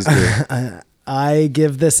it. Please do. I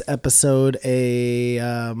give this episode a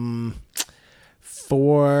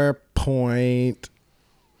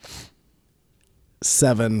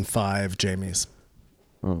 4.75 Jamie's.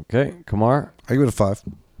 Okay, Kamar, I give it a 5.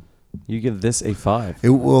 you give this a 5.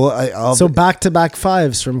 So back-to-back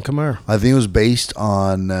fives from Kamar. I think it was based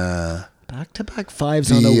on Back-to-back fives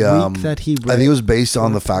on a week that he I think it was based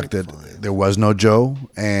on the fact that there was no Joe,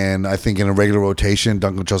 and I think in a regular rotation,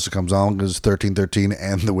 Duncan Trussell comes on because 13-13,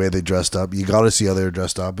 and the way they dressed up, you got to see how they were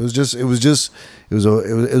dressed up. It was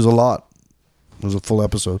a lot. It was a full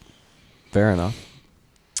episode. Fair enough.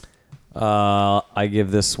 I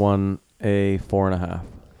give this one a 4.5.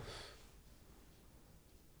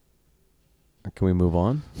 Can we move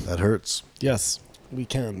on? That hurts. Yes, we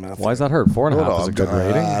can, Matthew. Why does that hurt? 4.5 is a good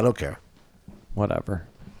rating. I don't care. Whatever.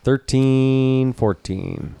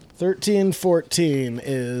 13-14. 13-14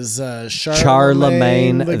 is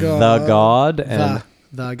Charlemagne the God. And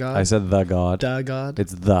the God. I said the God. The God.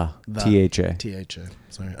 It's the. T-H-A. T-H-A.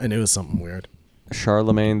 Sorry, I knew it was something weird.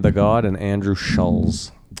 Charlemagne the God and Andrew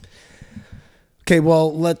Schulz. Okay,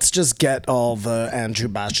 well, let's just get all the Andrew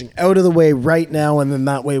bashing out of the way right now, and then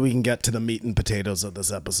that way we can get to the meat and potatoes of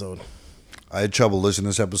this episode. I had trouble listening to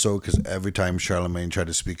this episode because every time Charlemagne tried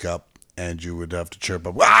to speak up, Andrew would have to chirp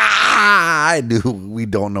up. I knew we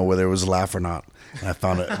don't know whether it was a laugh or not. And I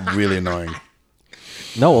found it really annoying.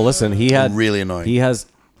 No, well, listen, he had Really annoying. He has,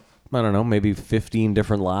 I don't know, maybe 15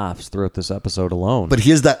 different laughs throughout this episode alone. But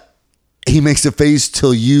here's that. He makes a face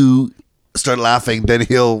till you start laughing, then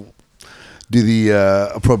he'll do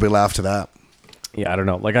the appropriate laugh to that. Yeah, I don't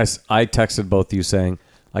know. Like I texted both you saying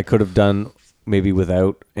I could have done maybe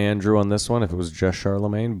without Andrew on this one if it was just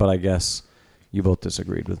Charlemagne, but I guess you both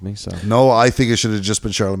disagreed with me. So No, I think it should have just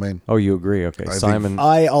been Charlemagne. Oh, you agree? Okay, Simon.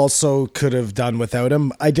 I also could have done without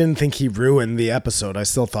him. I didn't think he ruined the episode. I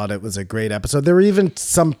still thought it was a great episode. There were even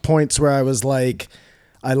some points where I was like,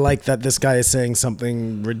 I like that this guy is saying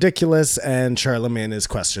something ridiculous and Charlemagne is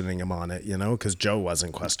questioning him on it, because Joe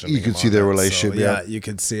wasn't questioning You him could see on their it. relationship, So, yeah. you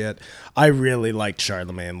could see it. I really liked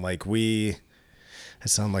Charlemagne. I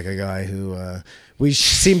sound like a guy who we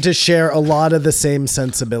seem to share a lot of the same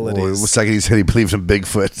sensibilities. Well, the second he said he believes in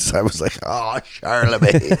Bigfoot, so I was like, oh,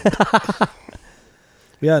 Charlemagne.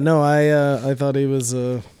 Yeah, no, I thought he was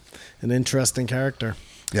an interesting character.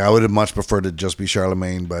 Yeah, I would have much preferred it just be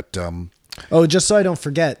Charlemagne, but Oh, just so I don't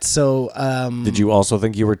forget. So, Did you also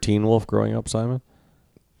think you were Teen Wolf growing up, Simon?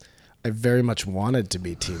 I very much wanted to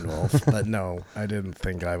be Teen Wolf, but no, I didn't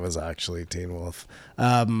think I was actually Teen Wolf.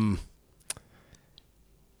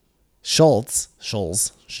 Schulz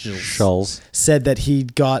said that he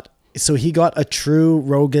got a true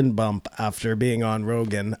Rogan bump after being on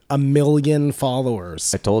Rogan, 1 million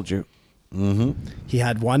followers. I told you. He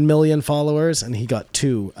had 1 million followers and he got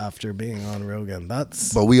 2 after being on Rogan.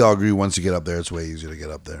 but we all agree once you get up there, it's way easier to get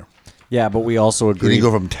up there. Yeah, but we also Then agreed. you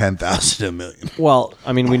go from 10,000 to 1 million. Well,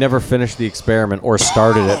 I mean, we never finished the experiment or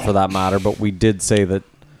started it for that matter, but we did say that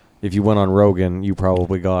if you went on Rogan, you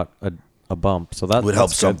probably got a bump. So that Would help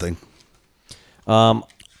that's something. good.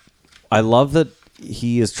 I love that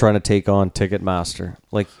he is trying to take on Ticketmaster.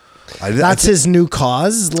 Like, That's his new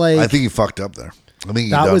cause. Like, I think he fucked up there. I think he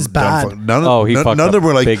That was bad. None Oh, he of fucked them up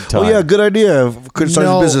were like, big time. oh yeah, good idea. Could start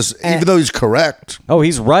No, his business, even though he's correct. oh,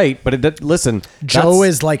 he's right, but listen, Joe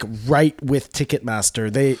that's- is like right with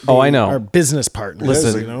Ticketmaster. They I know. are business partners.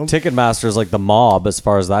 Listen, Ticketmaster is like the mob as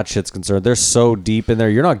far as that shit's concerned. They're so deep in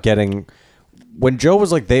there. You're not getting. When Joe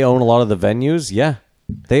was like, they own a lot of the venues. Yeah,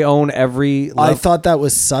 they own every. I thought that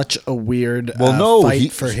was such a weird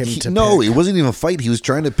fight for him to pick. it wasn't even a fight. He was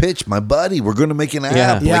trying to pitch, my buddy, we're going to make an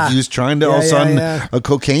app. Yeah. Like he was trying to all of a sudden a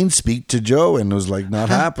cocaine speak to Joe, and it was like not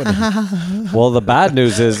happening. Well, the bad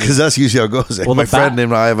news is Because that's usually how it goes. Like, Well, my the ba- friend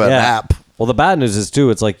and I have an yeah. app. Well, the bad news is too.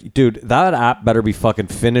 It's like, dude, that app better be fucking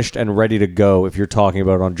finished and ready to go if you're talking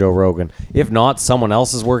about it on Joe Rogan. If not, someone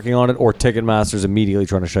else is working on it, or Ticketmaster's immediately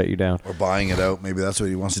trying to shut you down. Or buying it out. Maybe that's what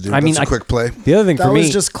he wants to do. I mean, that's a quick play. The other thing That for was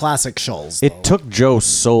me, just classic Schulz. it took Joe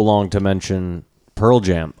so long to mention Pearl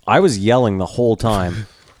Jam. I was yelling the whole time.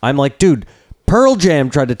 I'm like, dude, Pearl Jam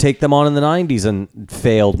tried to take them on in the 90s and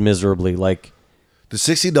failed miserably. Like, The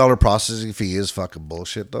 $60 processing fee is fucking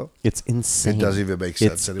bullshit, though. it's insane. It doesn't even make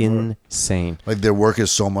sense it's anymore. insane. Like, their work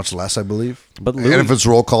is so much less, I believe. But and if it's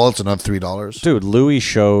roll call, it's another $3. Dude, Louis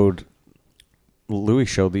showed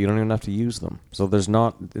that you don't even have to use them. So it's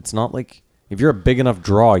not like, if you're a big enough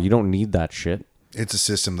draw, you don't need that shit. It's a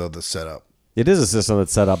system, though, that's set up. It is a system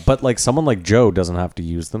that's set up, but like someone like Joe doesn't have to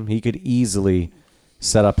use them. He could easily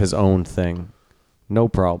set up his own thing. No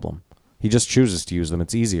problem. He just chooses to use them.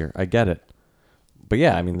 It's easier. I get it. But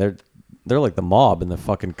yeah, I mean, they're like the mob and the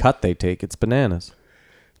fucking cut they take. It's bananas.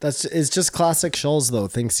 It's just classic Schulz, though.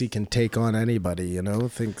 Thinks he can take on anybody, you know?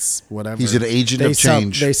 Thinks whatever. He's an agent of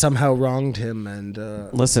change. They somehow wronged him, and...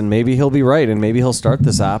 Listen, maybe he'll be right, and maybe he'll start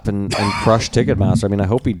this app and crush Ticketmaster. I mean, I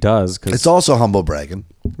hope he does. Cause, It's also humble bragging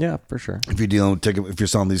yeah, for sure. if you're dealing with if you're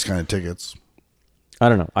selling these kind of tickets. I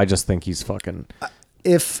don't know. I just think he's fucking...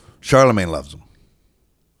 if... Charlemagne loves him.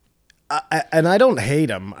 And I don't hate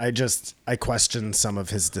him. I question some of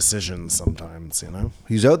his decisions sometimes, you know?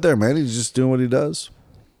 He's out there, man. He's just doing what he does.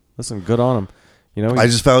 Listen, good on him. You know, I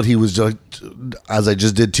just felt he was just, as I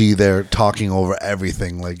just did to you there, talking over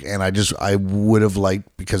everything. Like, and I would have liked,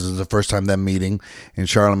 because it's the first time them meeting, and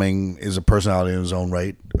Charlemagne is a personality in his own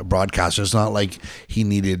right, a broadcaster. It's not like he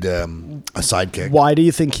needed a sidekick. Why do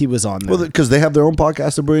you think he was on there? Well, because they have their own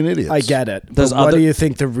podcast, The Brilliant Idiots. I get it. There's But what other- do you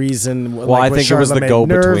think the reason? well, I think it was the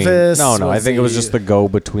go-between. No, I think it was he- just the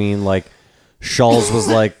go-between, like, Schulz was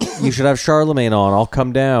like, you should have Charlemagne on. I'll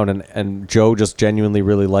come down. And Joe just genuinely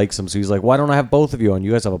really likes him. So he's like, why don't I have both of you on?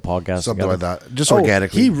 You guys have a podcast Something together. like that. Just Oh,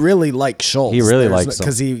 organically. he really likes Schultz. He really likes him.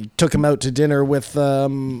 because he took him out to dinner with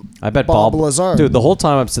I bet Bob Lazar. Dude, the whole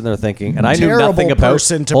time I'm sitting there thinking, and I knew Terrible nothing about.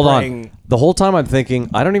 person to hold bring. on. The whole time I'm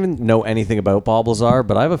thinking, I don't even know anything about Bob Lazar,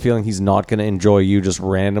 but I have a feeling he's not going to enjoy you just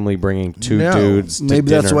randomly bringing two No, dudes to maybe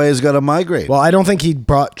dinner. that's why he's got to migrate. Well, I don't think he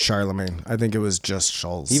brought Charlemagne. I think it was just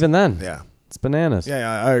Schultz. Even then, Yeah. it's bananas.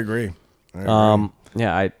 Yeah, I agree. I agree.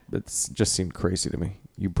 Yeah, it's just seemed crazy to me.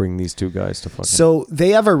 You bring these two guys to fucking. So they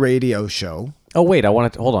have a radio show. Oh wait, I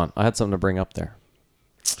wanted to hold on. I had something to bring up there.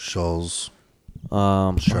 Schulz,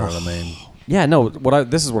 Charlemagne. Yeah, no.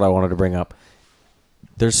 This is what I wanted to bring up.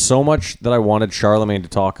 There's so much that I wanted Charlemagne to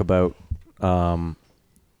talk about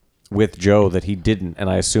with Joe that he didn't, and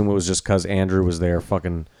I assume it was just because Andrew was there,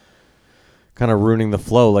 fucking kind of ruining the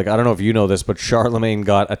flow. Like, I don't know if you know this, but Charlemagne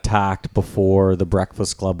got attacked before the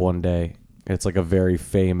Breakfast Club one day. It's like a very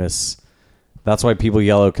famous. That's why people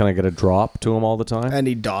yell out, "Can I get a drop?" to him all the time. And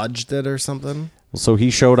he dodged it or something. So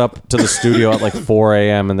he showed up to the studio at like 4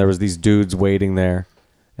 a.m. and there was these dudes waiting there.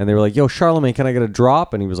 And they were like, yo, Charlemagne, can I get a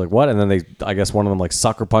drop? And he was like, what? And then I guess one of them like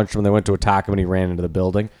sucker punched him and they went to attack him and he ran into the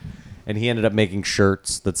building. And he ended up making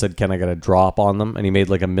shirts that said, can I get a drop on them? And he made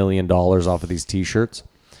like $1 million off of these t-shirts.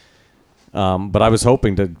 But I was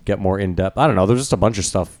hoping to get more in-depth. I don't know. There's just a bunch of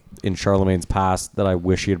stuff in Charlemagne's past that I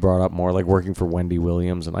wish he had brought up more, like working for Wendy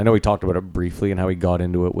Williams. And I know he talked about it briefly and how he got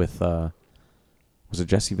into it with, was it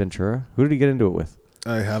Jesse Ventura? Who did he get into it with?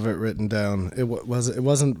 I have it written down. It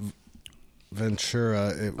wasn't Ventura.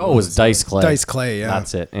 It was Dice Clay. Dice Clay, yeah.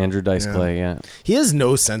 That's it. Andrew Dice Clay, yeah. He has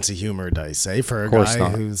no sense of humor, Dice, for a course guy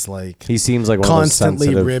not. who's like He seems like one constantly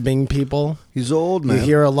of those sensitive... ribbing people. He's old, man. You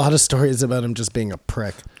hear a lot of stories about him just being a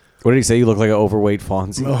prick. What did he say? You look like an overweight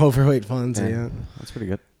Fonzie. Overweight Fonzie, yeah. That's pretty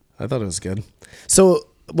good. I thought it was good. So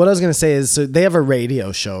what I was going to say is, so they have a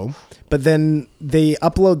radio show, but then they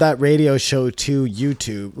upload that radio show to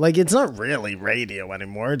YouTube. Like, it's not really radio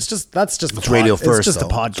anymore. It's just It's radio first. It's just though. a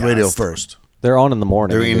podcast. It's radio first. They're on in the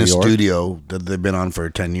morning. They're in New a York. studio that they've been on for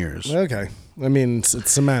 10 years. Okay. I mean,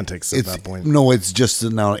 it's semantics at that point. No, it's just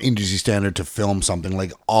now an industry standard to film something.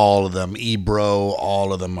 Like all of them, Ebro,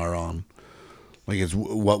 all of them are on. Like it's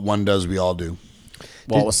what one does, we all do.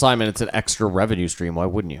 Well, with Simon, it's an extra revenue stream. Why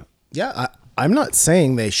wouldn't you? Yeah, I'm not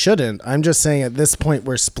saying they shouldn't. I'm just saying at this point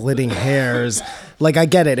we're splitting hairs. Like, I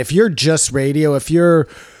get it. If you're just radio, if you're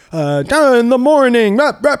in the morning,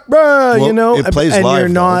 you know, it plays and live, you're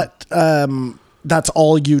though. not, that's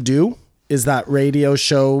all you do is that radio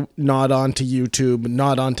show, not onto YouTube,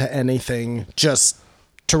 not onto anything, just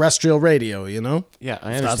terrestrial radio, you know? Yeah,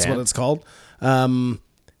 I If that's understand. what it's called.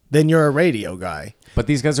 Then you're a radio guy. But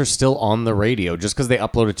these guys are still on the radio. Just because they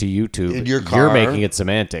upload it to YouTube, In your you're car, making it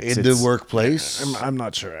semantics. In It's- the workplace. I'm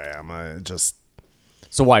not sure I am. I just...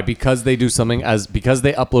 So why? Because they do something because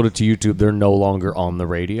they upload it to YouTube, they're no longer on the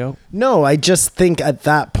radio? No, I just think at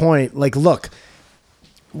that point, like, look,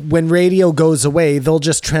 when radio goes away, they'll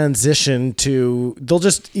just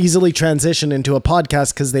easily transition into a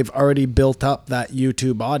podcast because they've already built up that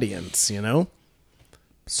YouTube audience, you know?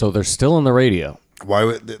 So they're still on the radio. Why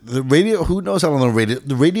would the radio? Who knows how long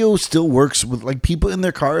the radio still works with like people in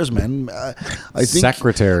their cars, man. I think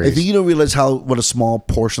Secretaries. I think you don't realize what a small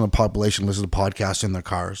portion of the population listens to podcasts in their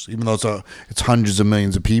cars, even though it's hundreds of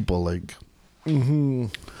millions of people. Like,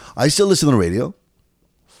 I still listen to the radio.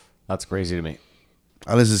 That's crazy to me.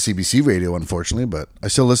 I listen to CBC radio, unfortunately, but I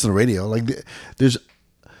still listen to radio. Like,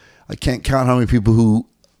 I can't count how many people who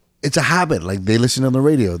it's a habit. Like, they listen on the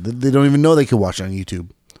radio. They don't even know they can watch it on YouTube.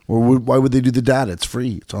 Or why would they do the data? It's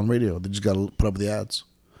free. It's on radio. They just got to put up the ads.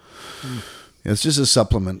 Yeah, it's just a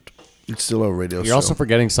supplement. It's still a radio show. You're also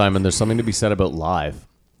forgetting, Simon, there's something to be said about live.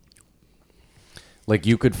 Like,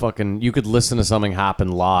 you could listen to something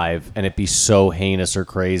happen live and it be so heinous or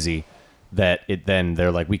crazy that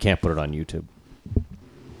they're like, we can't put it on YouTube.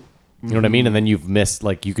 You know what I mean? And then you've missed,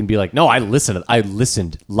 like, you can be like, no, I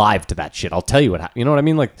listened live to that shit. I'll tell you what happened. You know what I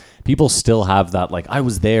mean? Like, people still have that, like, I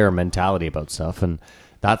was there mentality about stuff. And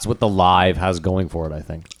that's what the live has going for it, I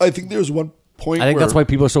think. I think there's one point I think that's why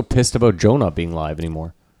people are so pissed about Joe not being live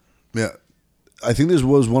anymore. Yeah. I think there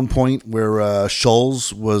was one point where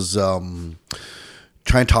Schulz was trying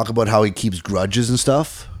to talk about how he keeps grudges and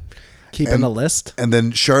stuff. Keeping a list. And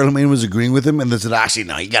then Charlemagne was agreeing with him and they said, actually,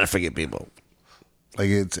 no, you got to forget people. Like,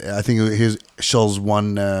 I think his Schulz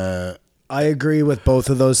one... I agree with both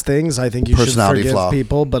of those things. I think you should Personality forgive flaw.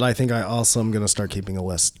 people, but I think I also am going to start keeping a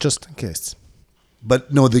list, just in case.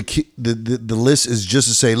 But no, the list is just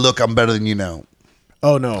to say, look, I'm better than you now.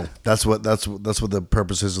 Oh, no. That's what the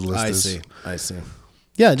purpose of the list is. I see.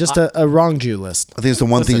 Yeah, just a wronged you list. I think it's the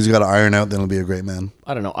one thing he's got to iron out, then he'll be a great man.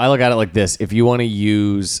 I don't know. I look at it like this. If you want to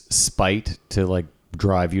use spite to, like,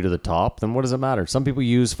 drive you to the top, then what does it matter? Some people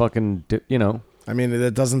use fucking, you know. I mean,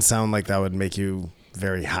 it doesn't sound like that would make you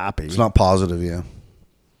very happy. It's not positive, yeah.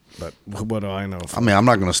 But what do I know? I mean, I'm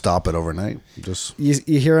not going to stop it overnight. Just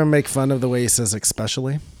You hear him make fun of the way he says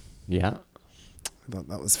especially? Yeah. I thought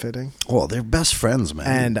that was fitting. oh, they're best friends, man.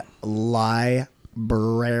 And library.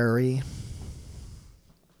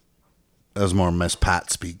 That was more Miss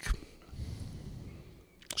Pat speak.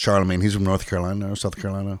 Charlemagne, he's from North Carolina or South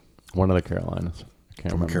Carolina. One of the Carolinas. I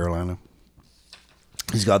can't From remember. Carolina.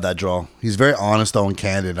 He's got that draw. He's very honest, though, and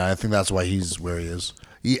candid. And I think that's why he's where he is.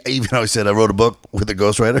 Even though he said, I wrote a book with a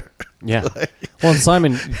ghostwriter. Yeah. Well, and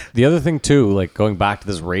Simon, the other thing, too, like going back to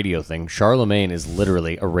this radio thing, Charlemagne is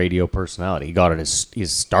literally a radio personality. He got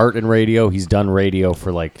his start in radio. He's done radio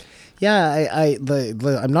for like... Yeah,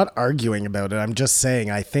 I'm not arguing about it. I'm just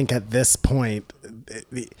saying I think at this point,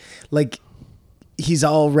 like, he's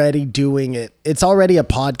already doing it. It's already a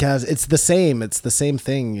podcast. It's the same. It's the same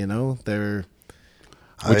thing, you know?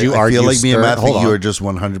 Would you I argue feel like me and Stern- Matt think hold you on. are just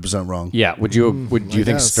 100% wrong. Yeah. Would you think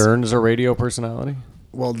guess. Stern is a radio personality?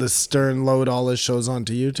 Well, does Stern load all his shows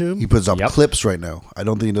onto YouTube? He puts up Yep. clips right now. I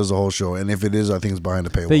don't think he does the whole show. And if it is, I think it's behind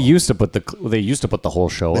the paywall. They used to put the whole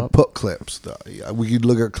show They up. put clips. We could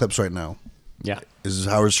look at clips right now. Yeah. Is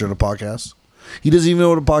Howard Stern a podcast? He doesn't even know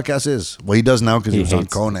what a podcast is. Well, he does now because he was on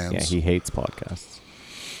Conan's. Yeah, he hates podcasts.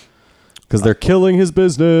 Because they're killing his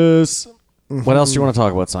business. What else do you want to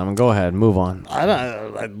talk about, Simon? Go ahead. Move on.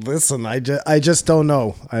 Listen, I just don't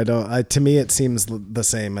know. To me, it seems the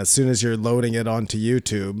same. As soon as you're loading it onto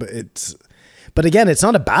YouTube, it's. But again, it's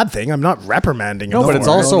not a bad thing. I'm not reprimanding it. No, but it's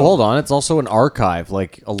for it. also, hold on, it's also an archive.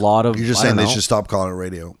 Like a lot of. You're just I saying don't they know. should stop calling it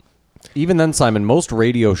radio. Even then, Simon, most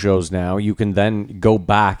radio shows now, you can then go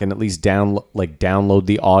back and at least download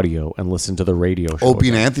the audio and listen to the radio show. Opie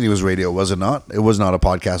and again. Anthony was radio, was it not? It was not a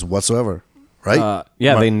podcast whatsoever, right?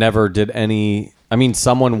 Yeah, they never did any. I mean,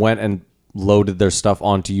 someone went and loaded their stuff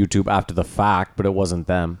onto YouTube after the fact, but it wasn't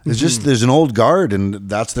them. It's just there's an old guard, and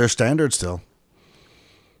that's their standard still.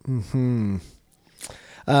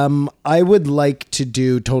 I would like to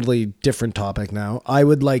do totally different topic now. I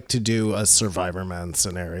would like to do a Survivor Man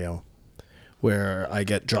scenario where I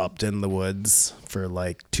get dropped in the woods for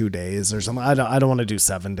like 2 days or something. I don't want to do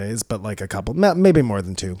 7 days, but like a couple, maybe more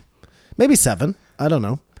than 2, maybe 7. I don't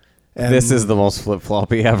know. And, This is the most flip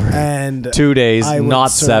floppy ever. and 2 days, I would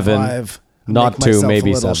not survive, 7, not make 2, myself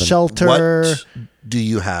maybe a little 7. Shelter What do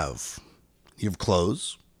you have? You have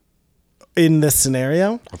clothes? in this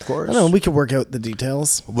scenario. Of course. I don't know. We could work out the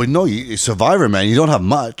details. Well, no, you're Survivor, man. You don't have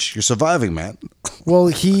much. You're surviving, man. Well,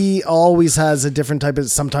 he always has a different type of.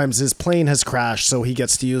 Sometimes his plane has crashed, so he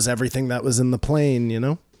gets to use everything that was in the plane. You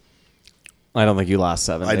know, I don't think you last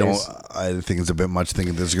 7 I days. don't. I think it's a bit much.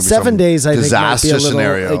 Thinking there's going to be 7 some days. I think might disaster be a little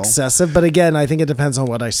scenario. excessive, but again, I think it depends on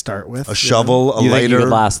what I start with. A shovel, a You think you lighter.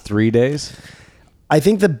 could last 3 days? I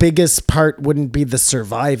think the biggest part wouldn't be the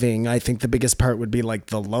surviving. I think the biggest part would be like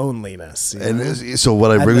the loneliness. And so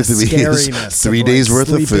what I And bring the with me is scariness 3 of, days like, worth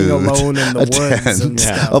of sleeping food, alone in the a woods and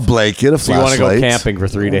tent, stuff. a blanket, a So you want flashlight. to go camping for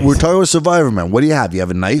 3 days? We're talking about Survivor, man. What do you have? You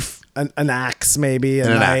have a knife, An axe, maybe, a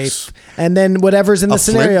And an knife. axe. And then whatever's in the a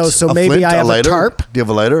scenario. flint, So a maybe flint, I have a lighter. tarp. Do you have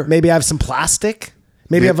a lighter? Maybe I have some plastic.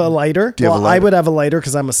 Maybe I have a lighter. Do you have a Well, I lighter? would have a lighter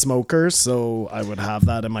because I'm a smoker, so I would have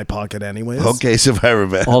that in my pocket anyways. Okay, Survivor,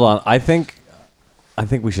 man. Hold on. I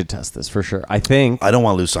think we should test this for sure. I think. I don't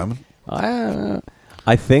want to lose Simon.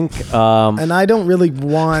 I think. And I don't really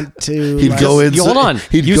want to. He'd go in. Hold on.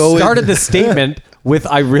 He'd You go in- started the statement with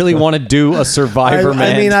 "I really want to do a Survivor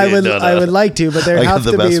Man." I mean, I would, No, no. I would like to, but there I got have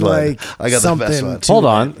the to be best one. like I got the something. best one. to Hold it,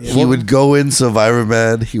 on. you He know? would go in Survivor,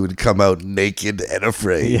 man. He would come out naked and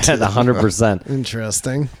afraid. Yeah, 100%.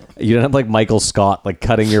 Interesting. You don't have like Michael Scott like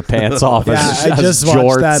cutting your pants off. Yeah, as, I as just watched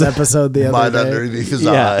jorts. that episode the Mud other day. underneath his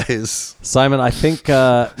Yeah. eyes. Simon, I think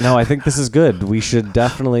no, I think this is good. We should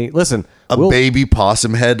definitely listen. A We'll, baby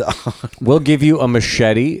possum head on. we'll give you a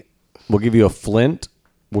machete. We'll give you a flint.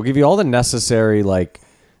 We'll give you all the necessary like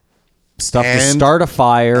stuff to And- start a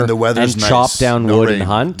fire And the weather's and nice. chop down No wood rain. and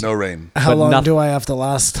hunt. No rain. How but long noth- do I have to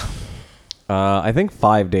last? I think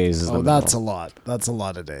 5 days is the Oh, that's a minimum. lot. That's a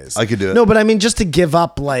lot of days. I could do it. No, but I mean, just to give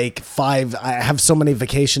up like 5. I have so many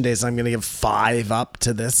vacation days. I'm going to give 5 up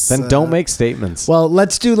to this. Then don't make statements. Well,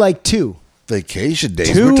 let's do like 2. Vacation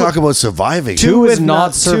days. Two- We're talking about surviving. two with is not no- two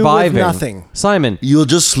with surviving. nothing. Simon, You'll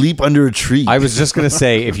just sleep under a tree. I was just gonna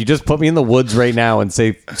say, if you just put me in the woods right now and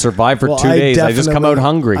say survive for Well, 2 days, I just come out definitely-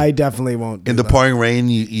 hungry. I definitely won't. Do in the that. pouring rain,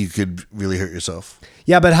 you could really hurt yourself.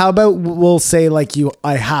 Yeah, but how about we'll say like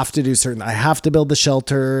I have to do certain. I have to build a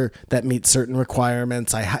shelter that meets certain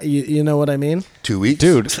requirements. You know what I mean? 2 weeks,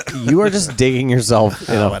 Dude, you are just digging yourself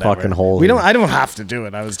in a Whatever. fucking hole. We here. don't. I don't have to do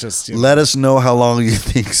it. I was just. You know. Let us know how long you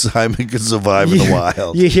think Simon could survive in the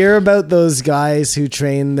wild. You hear about those guys who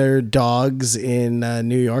train their dogs in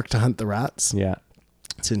New York to hunt the rats? Yeah.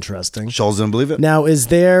 It's interesting. Charles didn't believe it. Now,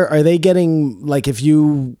 are they getting, like, if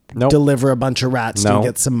you Nope. deliver a bunch of rats, do No. you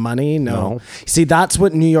get some money? No. No. See, that's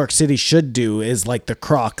what New York City should do is like the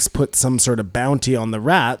Crocs put some sort of bounty on the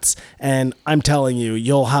rats. And I'm telling you,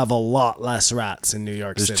 you'll have a lot less rats in New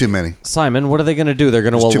York There's City. too many. Simon, what are they going to do? They're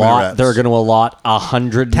going to There's too many allot. rats. They're going to allot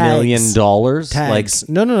 $100 million. Tags. Like,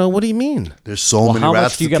 No. What do you mean? There's so well, many how rats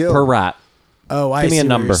much do you to get kill. per rat? Oh, I Give me see a what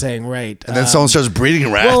number. you're saying. Right. And then someone starts breeding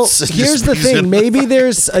rats. Well, and just here's the brings thing. in- Maybe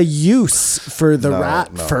there's a use for the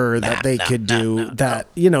rat no. fur that they could do. That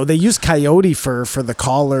they use coyote fur for the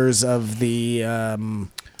collars of the.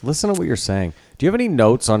 Listen to what you're saying. Do you have any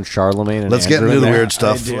notes on Charlemagne and Let's get Andrew into in the there? weird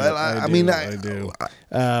stuff. do, Well, I I do, mean, I do.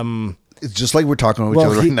 it's just like we're talking about each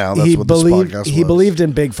other right now. That's he what believed, this podcast He was. believed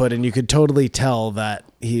in Bigfoot, and you could totally tell that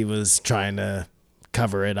he was trying to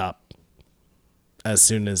cover it up as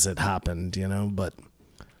soon as it happened. But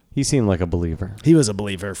He seemed like a believer. he was a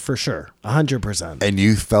believer for sure, 100%. And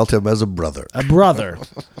you felt him as a brother. A brother,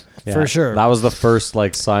 Yeah, for sure. That was the first,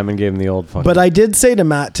 like, Simon gave him the old fucking. But I did say to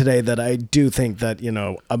Matt today that I do think that,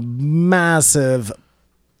 a massive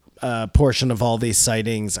portion of all these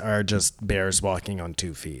sightings are just bears walking on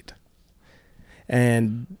 2 feet.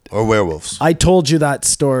 And Or werewolves. I told you that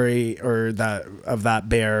story of that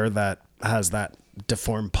bear that has that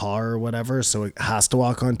deformed paw or whatever. So it has to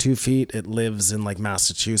walk on 2 feet. It lives in like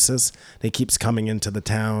Massachusetts. It keeps coming into the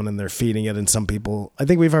town and they're feeding it. And some people, I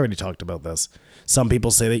think we've already talked about this. Some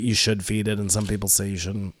people say that you should feed it and some people say you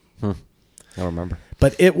shouldn't. I don't remember.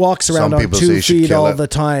 But it walks around Some on people say 2 you should feet kill all it. the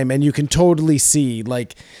time, and you can totally see,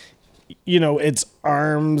 like, its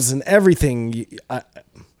arms and everything.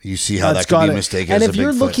 You see how that That's could be gotta- mistaken And as if a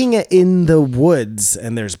you're Bigfoot. looking at in the woods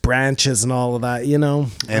and there's branches and all of that, And I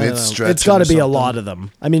don't it's know. stretching It's got to or be a something. lot of them.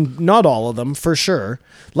 I mean, not all of them for sure.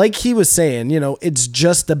 Like he was saying, it's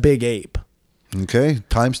just a big ape. Okay,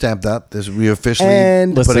 timestamp that. We officially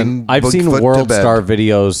And- Listen, putting I've seen Bigfoot to World bed. Star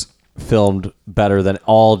videos filmed better than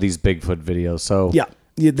all these Bigfoot videos. So Yeah.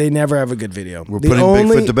 They never have a good video. We're putting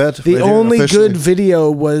Bigfoot to bed The right here, only officially. good video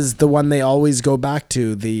was the one they always go back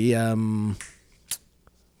to. The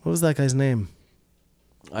what was that guy's name?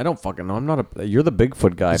 I don't fucking know. I'm not a. You're the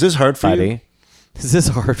Bigfoot guy. Is this hard for you? Fatty. Is this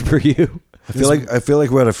hard for you? I feel like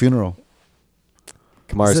we're at a funeral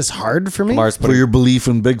Kamar's, Is this hard for me? Kamar's for putting, your belief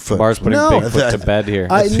in Bigfoot. Kamar's putting No. Bigfoot to bed here.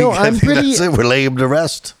 I know. I I'm think pretty. that's it. We're laying him to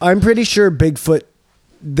rest. I'm pretty sure Bigfoot.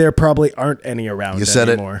 There probably aren't any around You said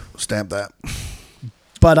anymore. it. Stamp that.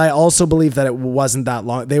 But I also believe that it wasn't that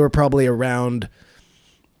long. They were probably around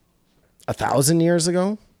 1,000 years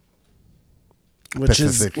ago, which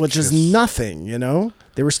Pacific, is yes. nothing.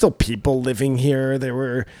 There were still people living here. There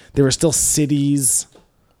were still cities.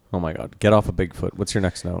 Oh my god! Get off of Bigfoot. What's your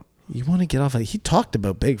next note? You want to get off? He talked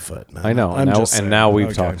about Bigfoot, man. I know. I'm just saying. Now we've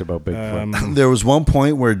Okay. talked about Bigfoot. There was one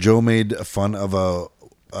point where Joe made fun of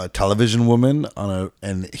a television woman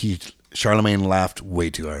and Charlemagne laughed way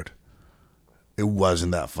too hard. It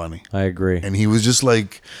wasn't that funny, I agree. and he was just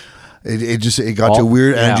like, it got to a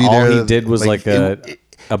weird energy all there. he did was like it,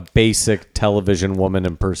 a basic television woman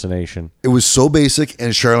impersonation. it was so basic,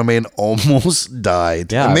 and Charlemagne almost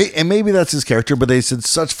died. Yeah. And maybe that's his character, but they said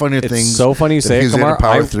such funnier It's things. so funny you that say he it, was able Kamar. to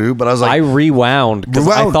power through. But I was like, I rewound because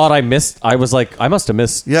I Rewound. thought I missed. I was like, I must have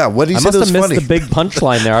missed. Yeah, what he I said must was have missed funny. the big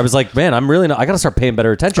punchline there. I was like, man, I'm really not. I got to start paying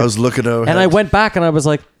better attention. I was looking at and I went back and I was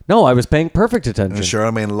like, no, I was paying perfect attention. and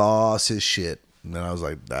Charlemagne lost his shit. And then I was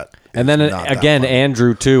like, that. And then is not that again, funny.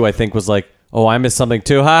 Andrew too, I think was like, oh, I missed something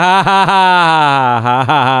too. Ha ha ha ha ha ha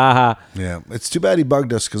ha ha. Yeah, it's too bad he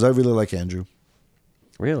bugged us because I really like Andrew.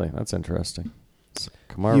 Really, that's interesting.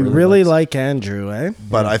 Kamar You really likes- like Andrew, eh?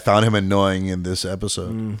 But I found him annoying in this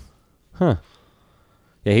episode.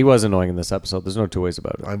 Yeah, he was annoying in this episode. There's no two ways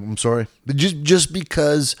about it. I'm sorry, but just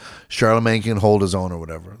because Charlemagne can hold his own or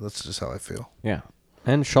whatever. That's just how I feel. Yeah.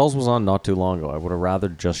 And Schulz was on not too long ago. I would have rather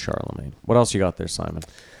just Charlemagne. What else you got there, Simon?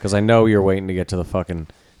 Because I know you're waiting to get to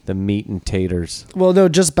the meat and taters. Well, no,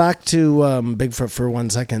 just back to Bigfoot for 1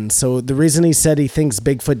 second. So the reason he said he thinks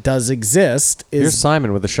Bigfoot does exist Here's is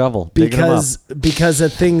Simon with a shovel. digging 'em up. because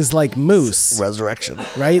of things like moose, Resurrection.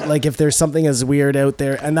 right? Like if there's something as weird out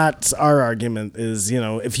there, and that's our argument is,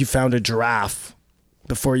 if you found a giraffe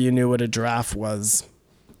before you knew what a giraffe was,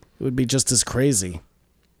 it would be just as crazy.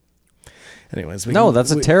 Anyways,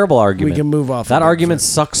 That's a terrible argument. We can move off. That of argument Bigfoot.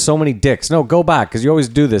 sucks so many dicks. No, go back because you always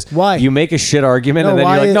do this. Why? You make a shit argument and then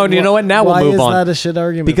why you're like, is- no, you know what? Now we'll why move is on. that a shit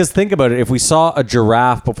argument? Because think about it. If we saw a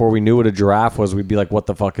giraffe before we knew what a giraffe was, we'd be like, what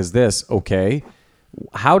the fuck is this? Okay.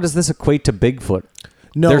 How does this equate to Bigfoot?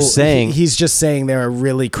 no, they're saying he's just saying there are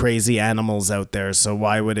really crazy animals out there. So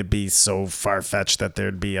why would it be so far fetched that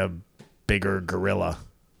there'd be a bigger gorilla?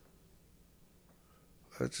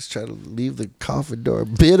 I just try to leave the coffin door a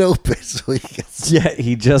bit open so he gets. yeah,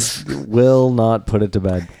 he just will not put it to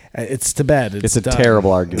bed. It's to bed. It's a done.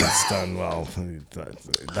 terrible argument. It's done well.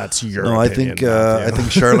 That's your. No, I opinion, think Matthew. I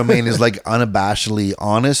think Charlemagne is like unabashedly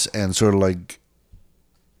honest and sort of like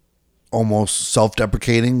almost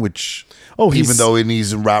self-deprecating, which even though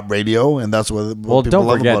he's in rap radio and that's what Well, people don't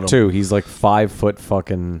love forget about him. too. He's like 5 foot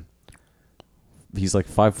fucking. He's like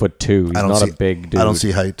 5'2". He's not a big dude. I don't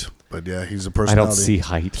see height, but yeah, he's a I personality. don't see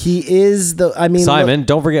height. He is the. I mean, Simon,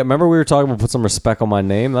 don't forget. Remember we were talking about put some respect on my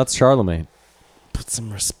name. That's Charlemagne. put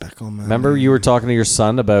some respect on that. Remember you were talking to your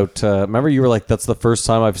son about. Remember you were like, "That's the first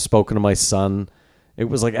time I've spoken to my son." It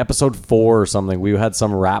was like episode 4 or something. We had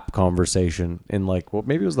some rap conversation in like, well,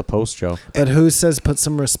 maybe it was the post show. But who says put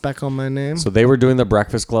some respect on my name? So they were doing the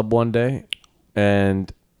Breakfast Club one day,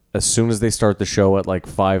 and as soon as they start the show at like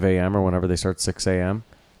 5 a.m. or whenever they start 6 a.m.,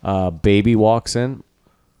 Baby walks in,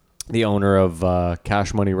 the owner of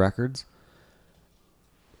Cash Money Records,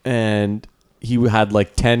 and he had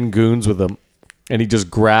like 10 goons with him, and he just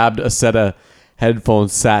grabbed a set of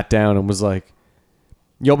headphones, sat down, and was like,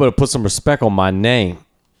 "Yo, better put some respect on my name."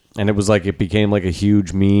 And it was like, it became like a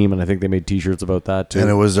huge meme, and I think they made t-shirts about that too. And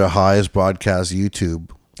it was their highest broadcast YouTube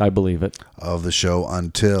I believe it. of the show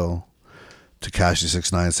until Tekashi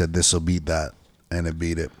 6ix9ine said this will beat that, and it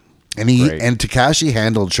beat it. And Great. Tekashi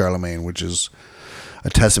handled Charlemagne, which is a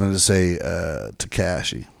testament to say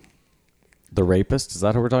Tekashi. The rapist? Is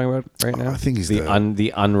that who we're talking about right now? I think he's the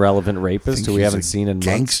the- unrelevant rapist who we He's haven't a seen in months.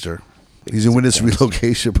 gangster. He's in Witness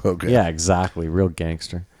Relocation Program. Yeah, exactly. Real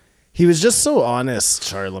gangster. He was just so honest,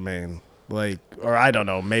 Charlemagne. Like, or I don't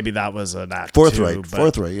know, maybe that was an act. Forthright, too, but,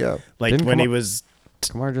 forthright, yeah. Like Didn't when come he up- was.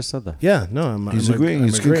 Kamar just said that. Yeah, no, He's agreeing.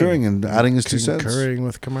 He's concurring and adding his 2 cents. Concurring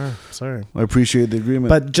with Kamar. Sorry. I appreciate the agreement.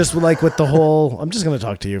 But just like with the whole, I'm just going to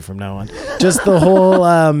talk to you from now on. Just the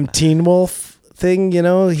whole Teen Wolf thing,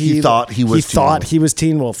 He thought he was Teen Wolf. he was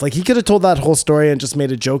Teen Wolf. Like he could have told that whole story and just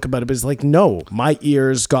made a joke about it. But it's like, no, my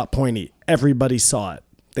ears got pointy. Everybody saw it.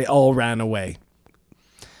 They all ran away.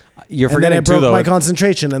 You're And then forgetting it too, broke though. my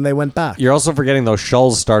concentration and they went back. You're also forgetting, though,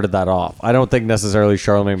 Schulz started that off. I don't think necessarily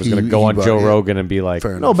Charlemagne was going to go He on brought Joe it. Rogan and be like,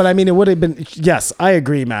 Fair enough. No, but I mean, it would have been, yes, I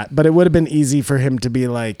agree, Matt, but it would have been easy for him to be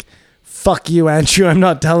like, fuck you, Andrew, I'm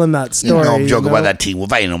not telling that story. I'm joking you know? about that Teen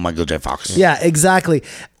Wolf. I ain't no Michael J. Fox. Yeah, exactly.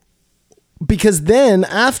 Because then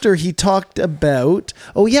after he talked about,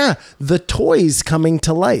 the toys coming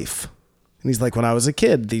to life. And he's like, when I was a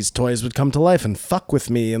kid, these toys would come to life and fuck with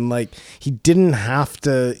me. And like, he didn't have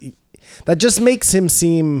to. That just makes him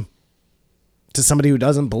seem, to somebody who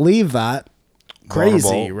doesn't believe that, crazy,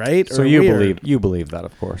 Vulnerable. right? so Or you weird. believe that,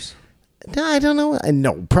 of course. I don't know.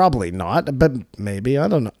 No, probably not, but maybe. I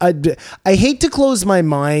don't know. I hate to close my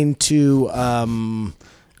mind to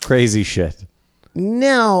Crazy shit.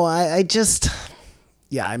 no, I just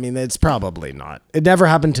yeah, I mean it's probably not. It never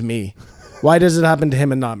happened to me. Why does it happen to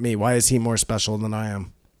him and not me? Why is he more special than I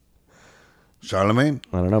am? Charlemagne?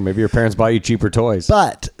 I don't know. Maybe your parents bought you cheaper toys.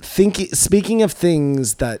 But speaking of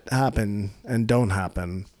things that happen and don't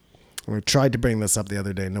happen, we tried to bring this up the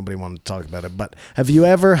other day. Nobody wanted to talk about it. But have you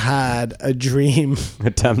ever had a dream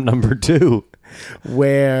Attempt number 2.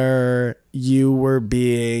 where you were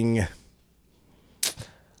being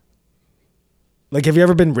like, have you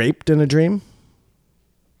ever been raped in a dream?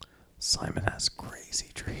 Simon has crazy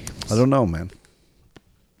dreams. I don't know, man.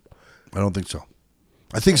 I don't think so.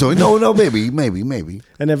 I think so. No, maybe.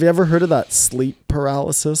 And have you ever heard of that sleep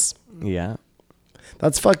paralysis? Yeah.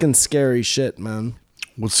 That's fucking scary shit, man.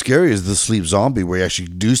 What's scary is the sleep zombie where you actually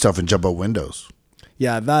do stuff and jump out windows.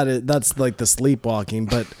 Yeah, that's like the sleepwalking,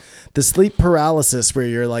 but the sleep paralysis where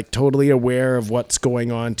you're like totally aware of what's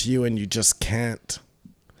going on to you and you just can't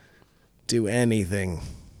do anything.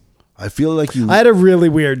 I feel like you... I had a really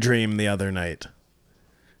weird dream the other night.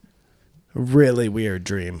 Really weird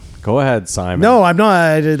dream. Go ahead, Simon. No, I'm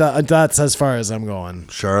not. That's as far as I'm going.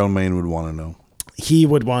 Charlemagne would want to know. He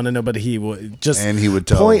would want to know, but he would just... And he would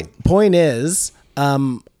tell. Point is,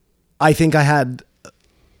 I think I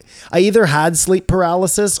either had sleep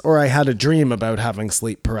paralysis or I had a dream about having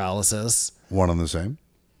sleep paralysis. One and the same?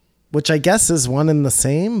 Which I guess is one and the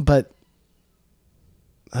same, but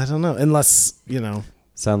I don't know. Unless,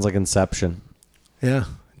 Sounds like Inception. Yeah,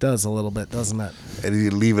 it does a little bit, doesn't it? And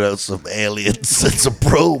you leave it out some aliens and some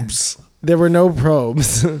probes. There were no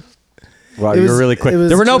probes. Wow, you were really quick.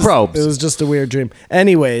 There were no probes. It was just a weird dream.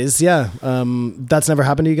 Anyways, yeah. That's never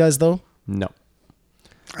happened to you guys, though? No.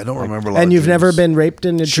 I don't remember a lot And of you've dreams. never been raped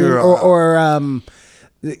in a Sure, dream? Or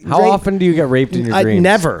How often do you get raped in your dreams?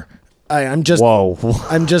 Never. I'm just... Whoa.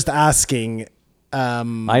 I'm just asking...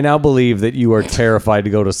 I now believe that you are terrified to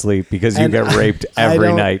go to sleep because you and get raped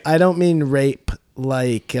every night. I don't mean rape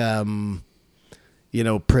like,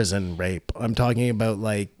 prison rape. I'm talking about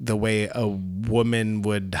like the way a woman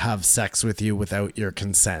would have sex with you without your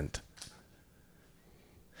consent.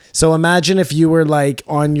 So imagine if you were like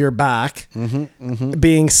on your back,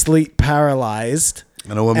 being sleep paralyzed.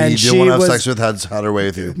 And a woman you didn't want to have sex with had her way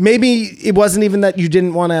with you. Maybe it wasn't even that you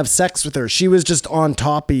didn't want to have sex with her. She was just on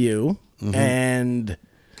top of you. And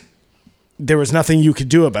there was nothing you could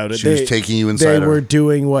do about it. She was taking you inside They her. were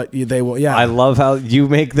doing what they were. Yeah. I love how you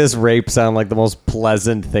make this rape sound like the most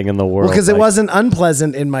pleasant thing in the world. Because it Like, wasn't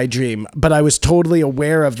unpleasant in my dream, but I was totally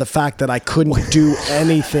aware of the fact that I couldn't do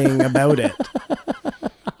anything about it.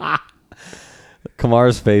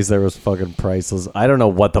 Kamar's face there was fucking priceless. I don't know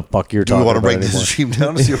what the fuck you're Do you talking want to about break anymore. this dream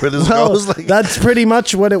down to see where this Well, goes? Like, that's pretty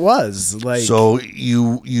much what it was. Like, so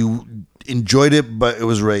you enjoyed it, but it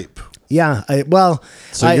was rape. yeah.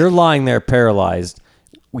 So you're lying there paralyzed,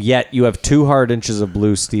 yet you have 2 hard inches of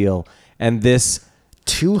blue steel, and this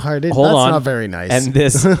too hard. hold That's on, not very nice. And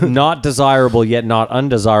this not desirable yet not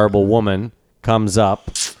undesirable woman comes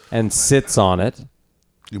up and sits on it.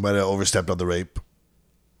 You might have overstepped on the rape.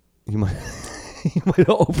 You might have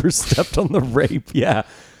overstepped on the rape. Yeah.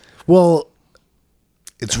 well,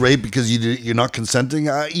 It's rape because you're not consenting.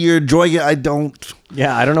 You're enjoying it. I don't.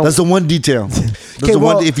 Yeah, I don't know. That's the one detail. That's Okay, the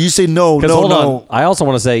well- one. If you say no, Because hold no. on, I also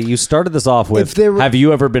want to say you started this off with, If there were- have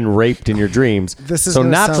you ever been raped in your dreams? This is so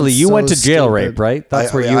gonna naturally sound you so went to jail stupid. rape, right?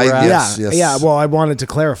 That's I- where I- you were at. yes. yeah. Well, I wanted to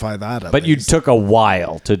clarify that. at But you least. took a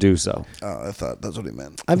while to do so. I thought that's what he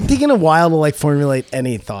meant. I'm taking a while to like formulate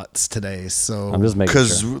any thoughts today, so I'm just making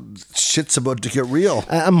Because sure. shit's about to get real.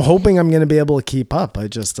 I'm hoping I'm going to be able to keep up. I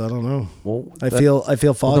don't know. Well, I feel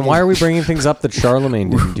Well, foggy. then why are we bringing things up that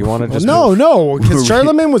Charlemagne didn't? Do you want to just No, because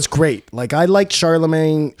Charlemagne was great. Like I liked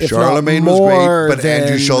Charlemagne. If Charlemagne not was great, more but Andrew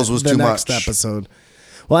than Schulz was the too next much. episode.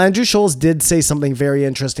 Well, Andrew Schulz did say something very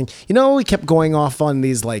interesting. We kept going off on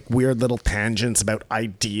these like weird little tangents about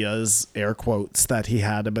ideas, air quotes, that he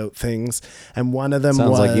had about things, and one of them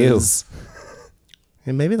Sounds was like you.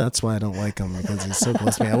 And maybe that's why I don't like him because he's so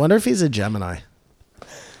close to me. I wonder if he's a Gemini.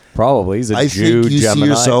 Probably. He's a I Jew think you Gemini. see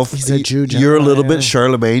yourself. He's a Jew You're a Gemini, little yeah. bit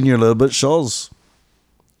Charlemagne. You're a little bit Schulz.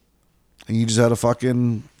 And you just had a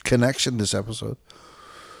fucking connection this episode.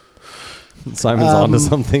 Simon's onto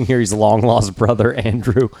something here. He's long lost brother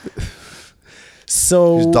Andrew.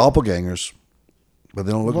 So He's doppelgangers, but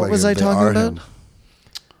they don't look What like was him. I They talking are about?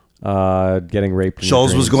 him. Getting raped. In your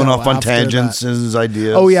Schulz was dreams. going No, off on after tangents and his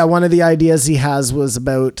ideas. Oh yeah, one of the ideas he has was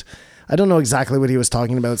about, I don't know exactly what he was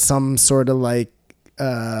talking about, some sort of like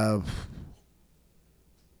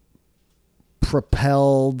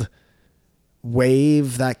propelled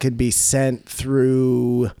wave that could be sent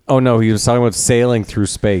through Oh no, he was talking about sailing through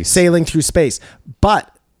space. sailing through space.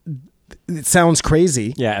 But it sounds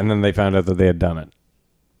crazy. Yeah, and then they found out that they had done it,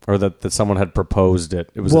 or that someone had proposed it.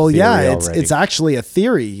 It was Well, a theory yeah, already. it's actually a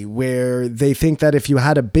theory where they think that if you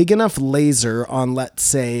had a big enough laser on, let's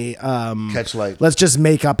say, Catch light. let's just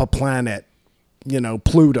make up a planet,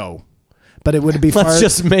 Pluto. But it would be Let's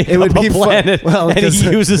just make it would up a be planet, and 'cause- he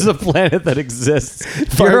uses a planet that exists.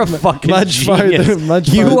 Far- You're a fucking much farther- genius. much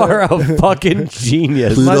You farther. are a fucking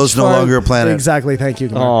genius. Pluto's no far- longer a planet. Exactly. Thank you.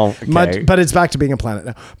 Kumar. Oh, okay. But it's back to being a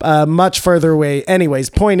planet now. Much further away. Anyways,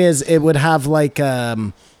 point is, it would have like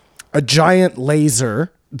a giant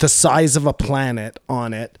laser the size of a planet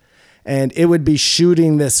on it, and it would be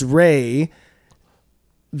shooting this ray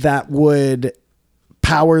that would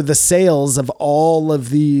power the sails of all of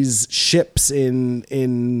these ships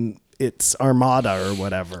in its armada or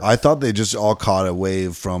whatever. I thought they just all caught a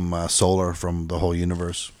wave from solar from the whole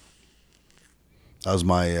universe. That was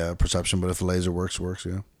my perception. But if the laser works,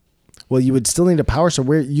 yeah. Well, you would still need a power. So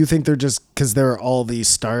where you think they're just because there are all these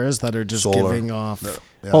stars that are just Solar. giving off.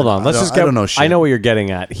 Yeah, Hold on, let's just get. I don't know shit. I know what you're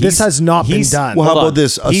getting at. This has not been done. Well, how hold about on.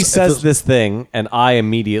 this? He If says it- this thing, and I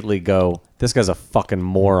immediately go, "This guy's a fucking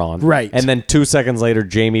moron." Right. And then 2 seconds later,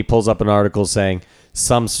 Jamie pulls up an article saying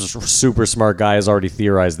some super smart guy has already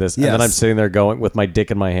theorized this, and then Yes. I'm sitting there going with my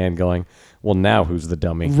dick in my hand, going, "Well, now who's the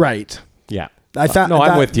dummy?" Right. Yeah. I found no,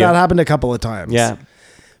 I'm with you. That happened a couple of times. Yeah.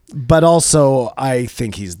 But also, I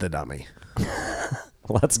think he's the dummy.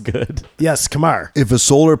 Well, that's good. Yes, Kamar. if a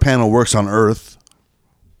solar panel works on Earth,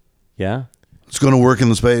 Yeah. it's going to work in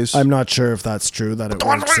the space. I'm not sure if that's true that it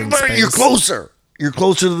works in space. You're closer. You're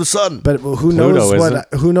closer to the sun. But who Pluto, knows isn't what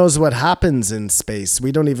who knows what happens in space?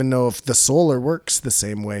 We don't even know if the solar works the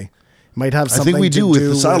same way. Might have I something. think we to do with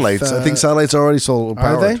the satellites. I think satellites are already solar are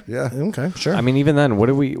powered. they? Yeah. Okay, sure. I mean, even then, what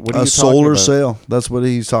are you A talking solar about? sail. That's what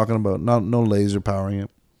he's talking about. Not no laser powering it.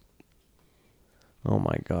 Oh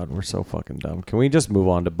my God, we're so fucking dumb. Can we just move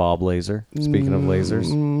on to Bob Laser? Speaking of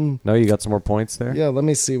lasers. No, you got some more points there? yeah, let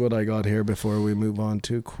me see what I got here before we move on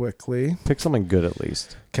too quickly. Pick something good at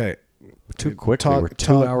least. Okay. Too quickly. We're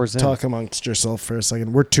 2 hours in. Talk amongst yourself for a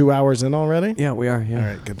second. We're 2 hours in already? Yeah, we are. Yeah. All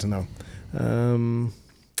right, good to know.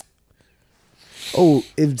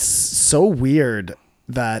 It's so weird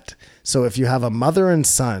that if you have a mother and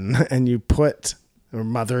son and you put or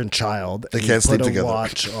mother and child, They and can't you sleep put a together.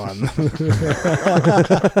 watch on.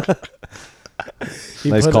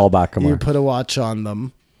 Nice callback, Kamar. You put a watch on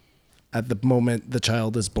them at the moment the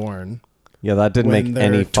child is born. Yeah, that didn't When make they're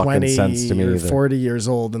any fucking 20 sense to me or either. 40 years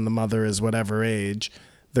old and the mother is whatever age,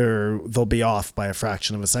 they'll be off by a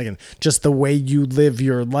fraction of a second. Just the way you live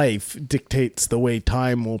your life dictates the way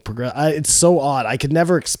time will progress. It's so odd. I could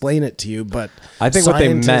never explain it to you, but I think what they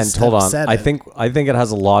meant. scientists Hold have on. said I it. think it has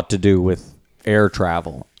a lot to do with air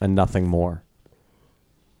travel and nothing more.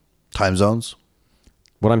 Time zones.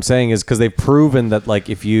 What I'm saying is because they've proven that, like,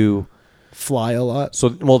 if you fly a lot.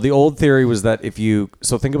 the old theory was that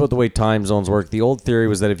think about the way time zones work. The old theory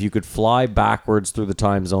was that if you could fly backwards through the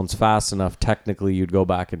time zones fast enough, technically you'd go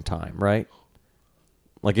back in time, right?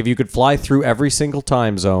 Like if you could fly through every single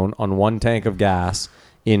time zone on one tank of gas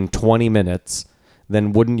in 20 minutes,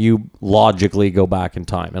 then wouldn't you logically go back in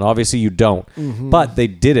time? And obviously you don't. But they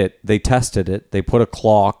did it. They tested it. They put a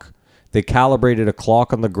clock. They calibrated a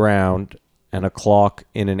clock on the ground and a clock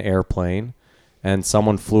in an airplane. And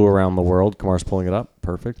someone flew around the world. Kamar's pulling it up.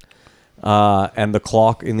 Perfect. And the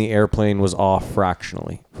clock in the airplane was off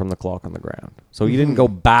fractionally from the clock on the ground. So you didn't go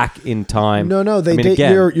back in time. No, they I mean, did.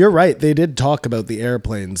 again, You're right. They did talk about the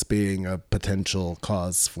airplanes being a potential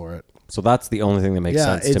cause for it. so that's the only thing that makes Yeah,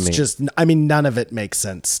 sense to it's me. just. I mean, none of it makes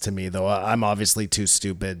sense to me, though. I'm obviously too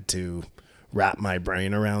stupid to wrap my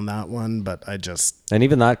brain around that one. But I just. And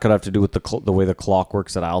even that could have to do with the way the clock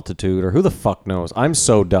works at altitude, or who the fuck knows. I'm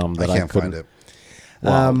so dumb that I I can't couldn't. find it.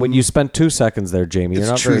 Wow. When you spent 2 seconds there, Jamie, you're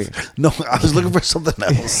not It's very. truth. No, I was looking for something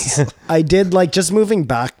else. I did like just moving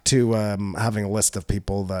back to having a list of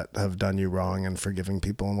people that have done you wrong and forgiving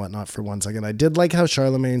people and whatnot for 1 second. I did like how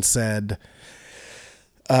Charlemagne said,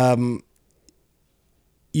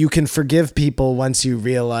 you can forgive people once you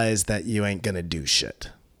realize that you ain't going to do shit.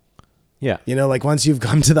 Yeah. You know, like once you've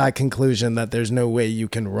come to that conclusion that there's no way you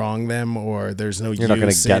can wrong them or there's no You're not gonna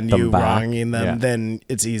use get in them you back. wronging them, Yeah. then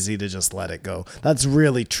it's easy to just let it go. That's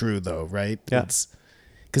really true though, right? Yeah.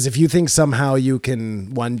 Because if you think somehow you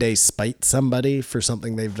can one day spite somebody for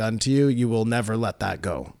something they've done to you, you will never let that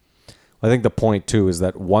go. I think the point too is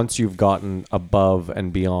that once you've gotten above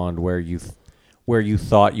and beyond where you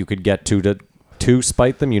thought you could get to to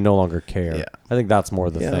spite them, you no longer care. Yeah. I think that's more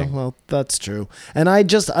the Yeah, thing. well, that's true. And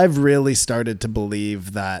I've really started to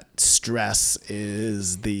believe that stress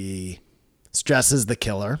is the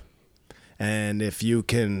killer. And if you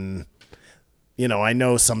can, I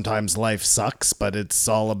know sometimes life sucks, but it's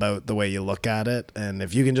all about the way you look at it. And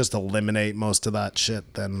if you can just eliminate most of that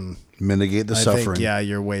shit, then Mitigate the I suffering. think,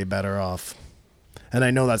 you're way better off. And I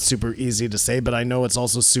know that's super easy to say, but I know it's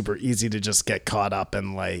also super easy to just get caught up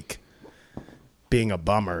in like being a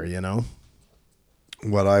bummer,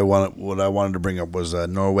 What I wanted to bring up was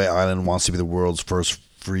Norway Island wants to be the world's first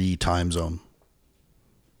free time zone.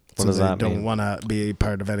 What does that They mean? don't want to be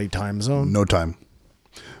part of any time zone. No time,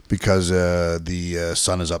 because the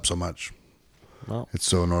sun is up so much. Well, It's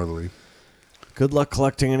so northerly. good luck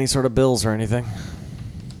collecting any sort of bills or anything.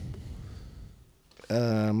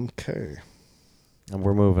 Okay. And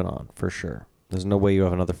we're moving on for sure. There's no way you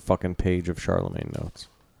have another fucking page of Charlemagne notes.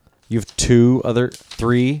 You have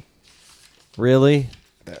 3? Really?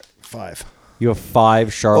 5. You have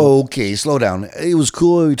 5 Charlemagne Okay, slow down. It was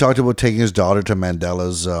cool. We talked about taking his daughter to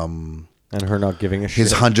Mandela's and her not giving a shit.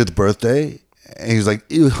 his 100th birthday. And he was like,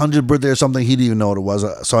 it was 100th birthday or something. He didn't even know what it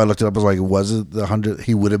was. So I looked it up. I was like, was it the 100?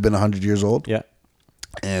 He would have been 100 years old. Yeah.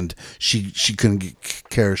 And she couldn't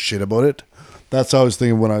care shit about it. That's how I was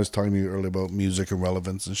thinking when I was talking to you earlier about music and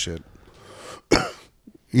relevance and shit.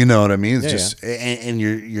 You know what I mean? It's Yeah, just, and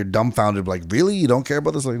you're dumbfounded. Like, really? You don't care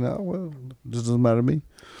about this? Like, no, well, this doesn't matter to me.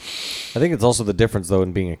 I think it's also the difference, though,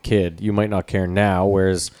 in being a kid. You might not care now,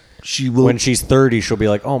 whereas She will. when she's 30, she'll be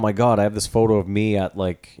like, oh my God, I have this photo of me at,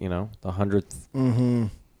 like, the 100th. Mm-hmm.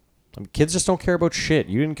 Kids just don't care about shit.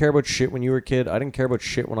 You didn't care about shit when you were a kid. I didn't care about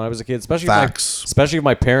shit when I was a kid. Especially Facts. Especially if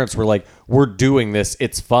my parents were like, we're doing this.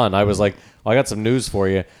 It's fun. I was like, I got some news for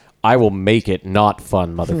you. I will make it not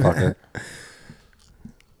fun, motherfucker.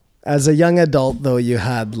 As a young adult, though, you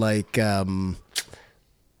had like,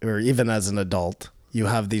 or even as an adult, you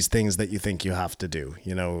have these things that you think you have to do.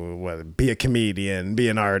 Be a comedian, be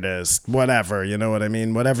an artist, whatever. You know what I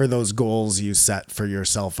mean? Whatever those goals you set for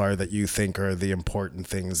yourself are that you think are the important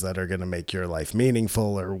things that are going to make your life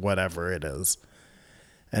meaningful or whatever it is.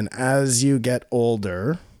 And as you get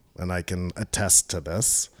older, and I can attest to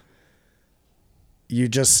this, you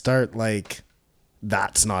just start like,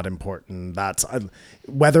 that's not important. That's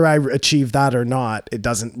whether I achieve that or not, it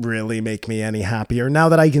doesn't really make me any happier. Now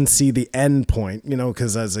that I can see the end point,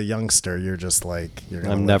 because as a youngster, you're just like,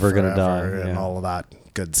 I'm never gonna die, and yeah. all of that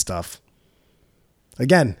good stuff.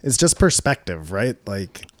 Again, it's just perspective, right?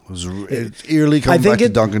 Like, It's eerily coming back to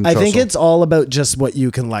Duncan I think Trussell. it's all about just what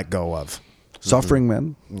you can let go of. Suffering,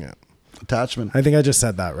 man. Yeah. Attachment. I think I just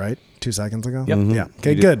said that, right? 2 seconds ago? Yep. Yeah.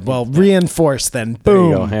 Okay, You did. good. Well, reinforce then. There you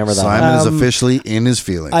Boom. go. Hammer that. Simon is officially in his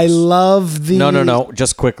feelings. I love the... No.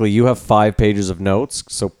 Just quickly. You have 5 pages of notes,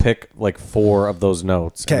 so pick like 4 of those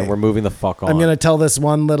notes. Okay. And then we're moving the fuck on. I'm going to tell this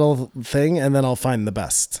one little thing and then I'll find the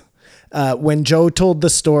best. When Joe told the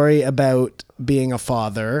story about being a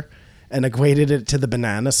father and equated it to the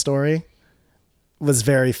banana story, was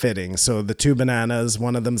very fitting. So the 2 bananas,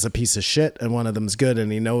 one of them's a piece of shit and one of them's good,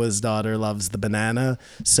 and he knows his daughter loves the banana,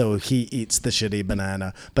 so he eats the shitty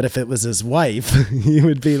banana. But if it was his wife, he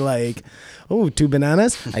would be like, oh, 2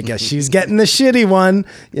 bananas? I guess she's getting the shitty one.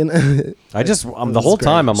 I just, the was whole great.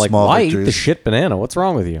 time, I'm like, Small why eat victories. the shit banana? What's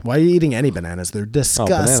wrong with you? Why are you eating any bananas? They're Oh,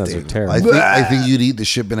 disgusting. bananas are terrible. I think you'd eat the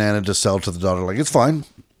shit banana to sell to the daughter. Like, it's fine.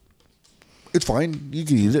 It's fine. You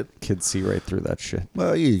can eat it. Kids see right through that shit.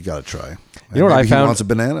 Well, you got to try. You know what I Maybe found? He wants a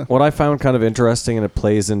banana. What I found kind of interesting, and it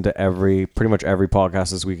plays into pretty much every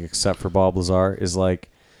podcast this week except for Bob Lazar, is like,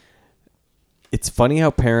 it's funny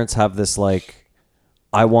how parents have this like,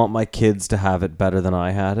 I want my kids to have it better than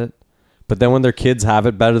I had it, but then when their kids have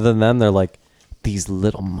it better than them, they're like, these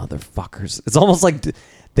little motherfuckers. It's almost like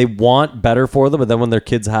they want better for them, but then when their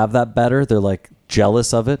kids have that better, they're like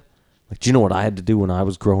jealous of it. Like, do you know what I had to do when I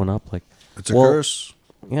was growing up? Like, It's a curse.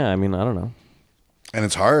 Yeah, I mean, I don't know. And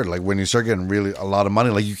it's hard. Like, when you start getting really a lot of money,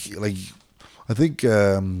 I think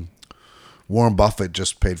Warren Buffett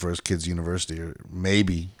just paid for his kids' university, or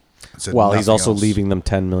maybe. Said Well, he's nothing also else. leaving them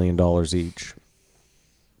 $10 million each.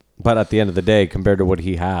 But at the end of the day, compared to what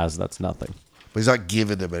he has, that's nothing. But he's not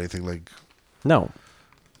giving them anything. Like, No.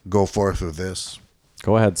 go forth with this.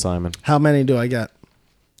 Go ahead, Simon. How many do I get?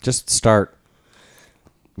 Just start.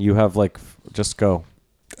 You have just go.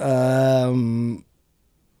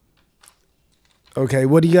 Okay,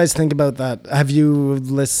 what do you guys think about that? Have you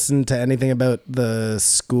listened to anything about the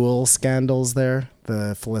school scandals there?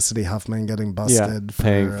 The Felicity Huffman getting busted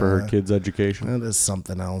paying for her kids' education. That is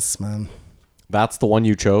something else, man. That's the one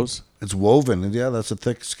you chose? It's woven. And yeah, that's a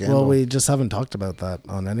thick scandal. Well, we just haven't talked about that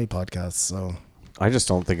on any podcast, so I just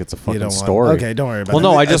don't think it's a You fucking don't want- story. okay, don't worry about Well, it.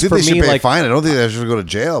 no, I I just think for they should me pay a like fine. I don't think they should go to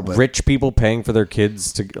jail, but rich people paying for their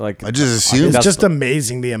kids to like. I just assume- think It's that's just the-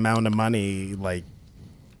 amazing the amount of money, like,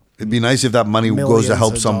 it'd be nice if that money goes Millions to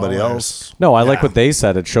help of somebody dollars. else. No, I like Yeah. what they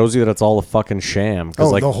said. It shows you that it's all a fucking sham. 'Cause,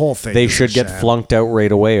 Oh, like, the whole thing They is a should get sham. flunked out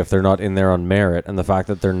right away if they're not in there on merit, and the fact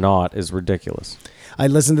that they're not is ridiculous. I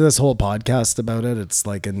listened to this whole podcast about it. It's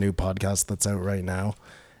like a new podcast that's out right now,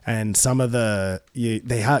 and some of they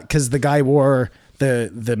had because the guy wore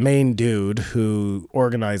the main dude who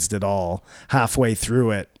organized it all. Halfway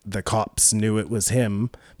through it, the cops knew it was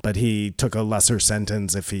him, but he took a lesser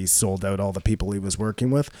sentence if he sold out all the people he was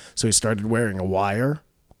working with. So he started wearing a wire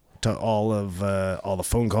to all the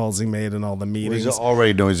phone calls he made and all the Well, meetings. he's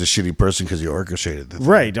already know he's a shitty person because he orchestrated the thing.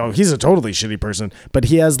 Right. Oh, he's a totally shitty person. But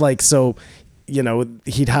he has like, so, you know,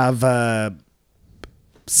 he'd have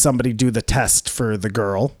somebody do the test for the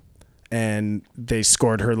girl, and they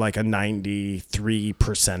scored her like a 93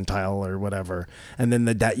 percentile or whatever. And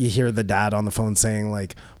then you hear the dad on the phone saying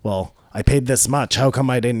like, well, I paid this much. How come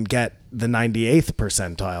I didn't get the 98th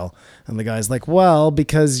percentile? And the guy's like, well,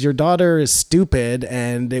 because your daughter is stupid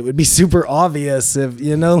and it would be super obvious if,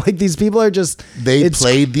 you know, like these people are just, They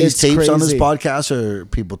played these it's tapes on this crazy. podcast, or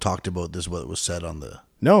people talked about this, what was said on the...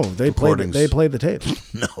 No, they played recordings. they played the tape.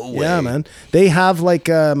 No way. Yeah, man. They have like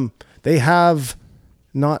they have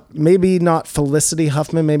not Felicity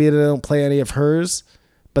Huffman, maybe they don't play any of hers,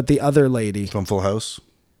 but the other lady. From Full House.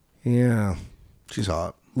 Yeah. She's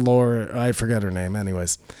hot. Laura, I forget her name.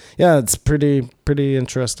 Anyways. Yeah, it's pretty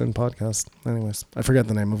interesting podcast. Anyways, I forget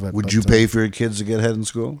the name of it. Would but, you pay for your kids to get ahead in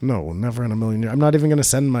school? No, never in a million years. I'm not even going to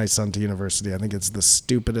send my son to university. I think it's the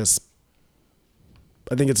stupidest.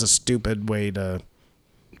 I think it's a stupid way to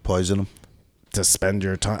Poison them? spend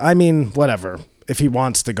your time. I mean, whatever. If he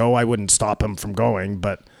wants to go, I wouldn't stop him from going,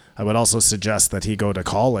 but I would also suggest that he go to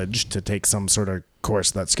college to take some sort of course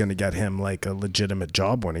that's going to get him like a legitimate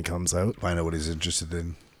job when he comes out, Find out what he's interested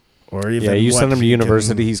in. or even Yeah, you what send him to he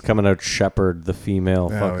university. can- He's coming out shepherd the female.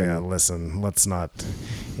 Oh fucking. yeah, listen, let's not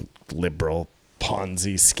liberal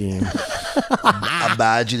Ponzi scheme.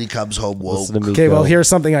 Imagine he comes home woke. Listen to me Okay, well, go. here's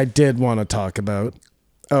something I did want to talk about.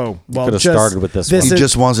 Oh, well, could've just- started with this this one. He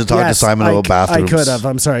just wants to talk to Simon about bathrooms. I could have.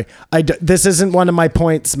 I'm sorry. This isn't one of my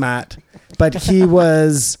points, Matt. But he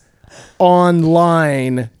was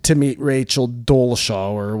online to meet Rachel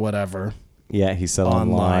Dolezal or whatever. Yeah, he said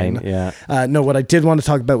online. Yeah. No, what I did want to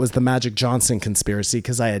talk about was the Magic Johnson conspiracy,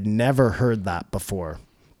 because I had never heard that before.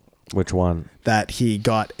 Which one? That he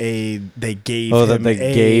got they gave Oh, him that they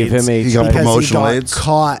AIDS gave him AIDS. He got because promotional he got AIDS?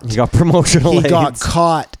 caught. He got promotional He AIDS. got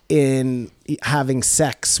caught in having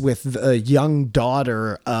sex with a young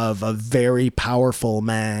daughter of a very powerful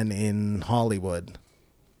man in Hollywood.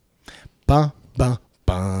 Ba, ba,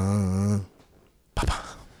 ba.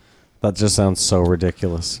 That just sounds so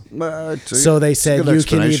ridiculous. So they It's a said good you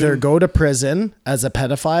can explanation. either go to prison as a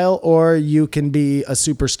pedophile or you can be a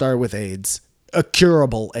superstar with AIDS, a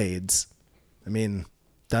curable AIDS. I mean,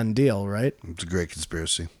 done deal, right? It's a great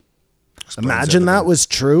conspiracy. Explains Imagine that everything. was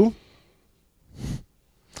true.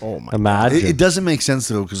 Oh my! Imagine. It doesn't make sense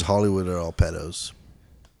though, because Hollywood are all pedos.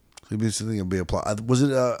 Maybe something will be a plot. Was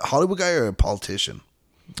it a Hollywood guy or a politician?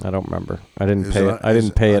 I don't remember. I didn't Is pay it- it. I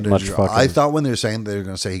didn't pay it underage much girl? fucking. I thought when they were saying they were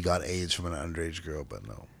going to say he got AIDS from an underage girl, but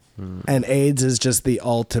no. And AIDS is just the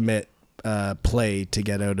ultimate play to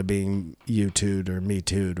get out of being you-too'd or me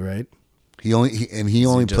too'd, right? He only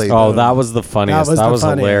just- played. Oh, that was the funniest. was That the was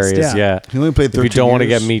funniest, hilarious. yeah. Yeah. He only played If you 13 don't want to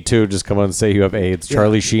years. get me too, just come on and say you have AIDS.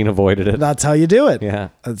 Charlie Sheen avoided it. That's how you do it. Yeah.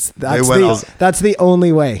 That's went off. that's the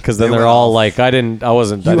only way. Because then They they're went all off. like, I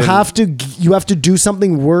wasn't. I You didn't- have to do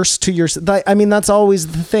something worse to yourself. I mean, that's always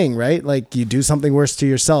the thing, right? Like you do something worse to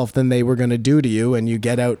yourself than they were going to do to you, and you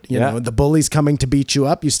get out. You Yeah. know, the bully's coming to beat you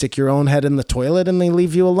up. You stick your own head in the toilet, and they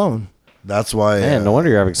leave you alone. That's why. Man, no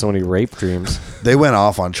wonder you're having so many rape dreams. They went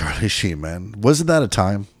off on Charlie Sheen, man. Wasn't that a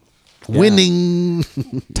time? Winning.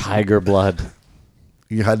 Tiger blood.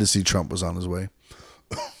 You had to see Trump was on his way.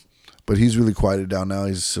 But he's really quieted down now.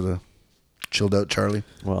 He's sort of chilled out, Charlie.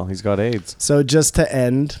 Well, he's got AIDS. So just to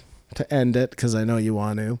end it, because I know you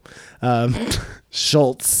want to,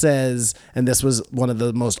 Schultz says, and this was one of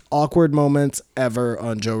the most awkward moments ever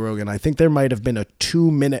on Joe Rogan. I think there might have been a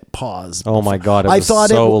 2-minute pause. Oh my God, it was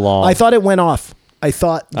so long. I thought it went off. I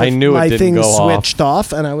thought I knew it my didn't thing go off. switched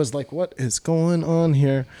off, and I was like, "What is going on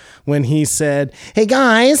here?" When he said, "Hey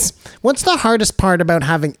guys, what's the hardest part about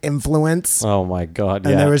having influence?" Oh my God.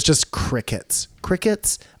 And Yeah. there was just crickets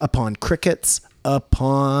upon crickets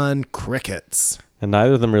upon crickets. And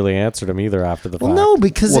neither of them really answered him either after the fact. Well, no,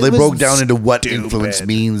 because Well, it they was broke down into what influence stupid.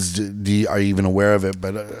 means. Are you even aware of it?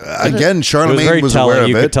 But again, It was Charlemagne very was telling. aware of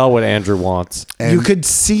You it. could tell what Andrew wants. And You could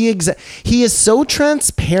see he is so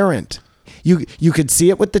transparent. You could see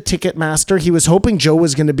it with the Ticketmaster. He was hoping Joe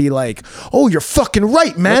was going to be like, "Oh, you're fucking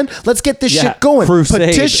right, man. Let's get this Yeah, shit going.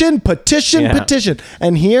 crusade. Petition. Yeah.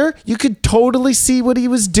 And here, you could totally see what he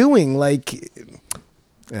was doing. Like,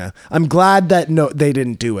 yeah, I'm glad that they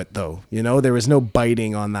didn't do it though. You know, there was no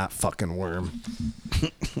biting on that fucking worm.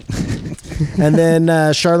 And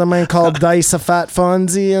then Charlemagne called Dice a fat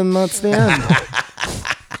Fonzie, and that's the end.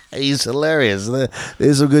 he's hilarious.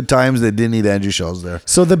 There's some good times they didn't need Andrew Schulz there.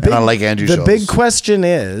 So And I like Andrew The Schulz. big question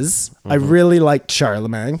is, I really liked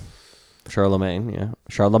Charlemagne. Charlemagne, yeah.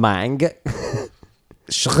 Charlemagne.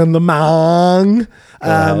 Charlemagne.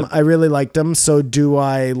 ahead. I really liked him. So do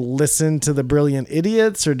I listen to the Brilliant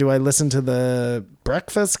Idiots, or do I listen to the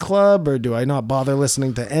Breakfast Club, or do I not bother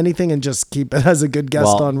listening to anything and just keep it as a good guest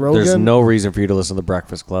Well, on Rogan? there's no reason for you to listen to the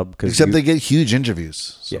Breakfast Club because Except they get huge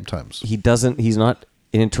interviews sometimes. he's not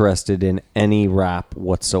interested in any rap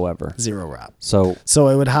whatsoever. Zero rap. So So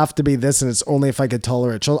it would have to be this, and it's only if I could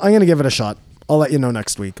tolerate. I'm going to give it a shot. I'll let you know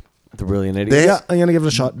next week. the Brilliant Idiot. They- Yeah, I'm going to give it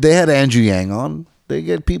a shot. They had Andrew Yang on. They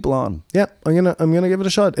get people on. Yeah, I'm gonna give it a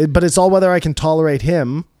shot. But it's all whether I can tolerate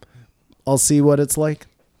him. I'll see what it's like.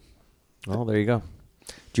 Oh, there you go.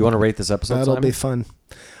 Do you want to rate this episode? That'll Simon? be fun.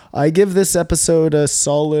 I give this episode a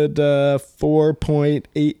solid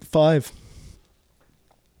 4.85.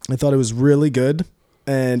 I thought it was really good.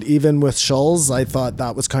 And even with Schulz, I thought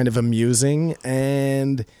that was kind of amusing.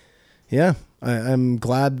 And yeah, I'm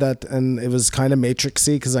glad that, and it was kind of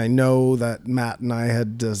matrixy because I know that Matt and I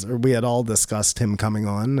we had all discussed him coming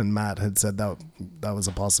on, and Matt had said that was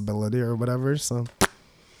a possibility or whatever. So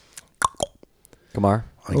Kamar.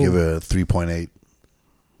 I give it a 3.8.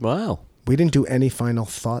 Wow. we didn't do any final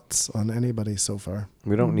thoughts on anybody so far.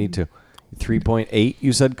 We don't need to. 3.8,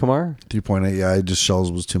 you said, Kamar? 3.8. Yeah, just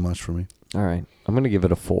Schulz was too much for me. All right. I'm going to give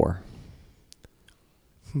it a 4.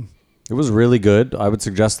 It was really good. I would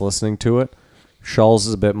suggest listening to it. Schulz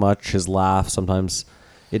is a bit much. His laugh sometimes.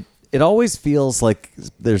 It always feels like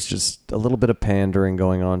there's just a little bit of pandering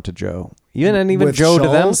going on to Joe. Even With Joe to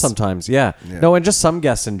them Schulz? sometimes. Yeah. No, and just some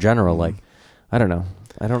guests in general. Like, I don't know.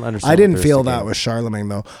 I don't understand. I didn't what they're feel sticking. that with Charlemagne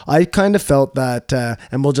though. I kind of felt that,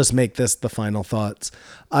 and we'll just make this the final thoughts.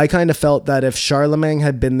 I kind of felt that if Charlemagne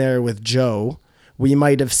had been there with Joe, we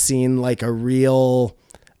might have seen like a real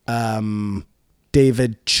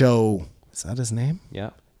David Cho. Is that his name?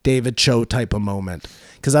 Yeah. David Cho type of moment.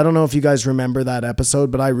 Because I don't know if you guys remember that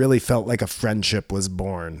episode, but I really felt like a friendship was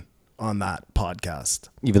born on that podcast.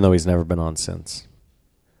 Even though he's never been on since.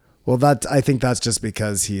 Well, I think that's just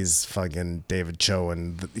because he's fucking David Cho,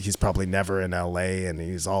 and he's probably never in LA, and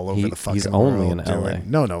he's all over the fucking He's only world in LA.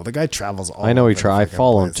 No, the guy travels all I know over he the try. I fucking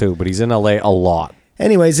follow him place. too, but he's in LA a lot.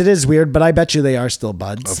 Anyways, it is weird, but I bet you they are still A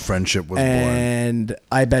buds. friendship was born. And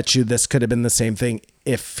I bet you this could have been the same thing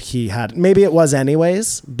if he had. Maybe it was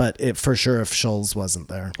anyways, but it for sure if Schulz wasn't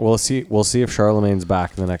there. We'll see if Charlemagne's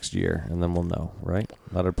back in the next year, and then we'll know, right?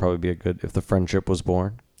 That'd probably be a good if the friendship was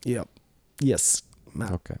born. Yep. Yes.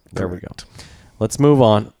 Matt. Okay, there Correct. we go. Let's move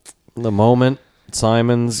on. The moment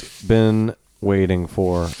Simon's been waiting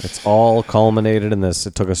for. It's all culminated in this.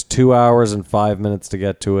 It took us 2 hours and 5 minutes to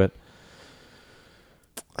get to it.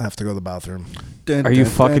 I have to go to the bathroom. Are you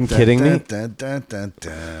fucking kidding me? It's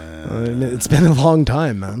been a long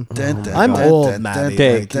time, man. I'm old, Matty.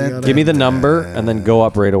 Okay, Like, you gotta- give me the number and then go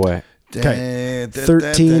up right away. Okay.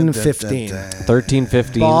 13:15.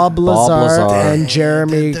 13:15. Bob Lazar and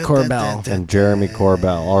Jeremy Corbell. and Jeremy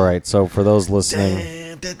Corbell. All right. So for those listening,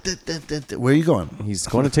 Where are you going? he's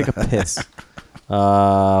going to take a piss.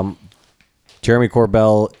 Jeremy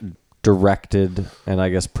Corbell directed and I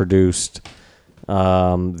guess produced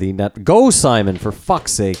Go Simon, for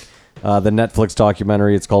fuck's sake. The Netflix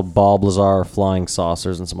documentary. It's called Bob Lazar, Flying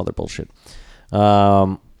Saucers, and some other bullshit.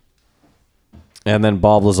 And then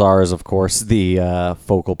Bob Lazar is, of course, the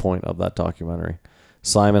focal point of that documentary.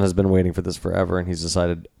 Simon has been waiting for this forever, and he's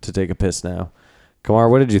decided to take a piss now. Kamar,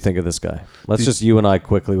 what did you think of this guy? Let's just you and I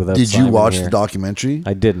quickly without Did you Simon watch here. the documentary?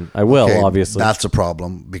 I didn't. I will, Okay, obviously. That's a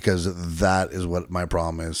problem because that is what my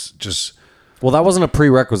problem is. Just, Well, that wasn't a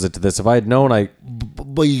prerequisite to this. If I had known,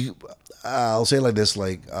 but I'll say it like this: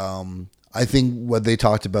 I think what they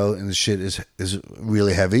talked about in the shit is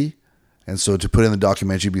really heavy, and so to put in the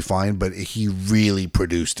documentary would be fine. But he really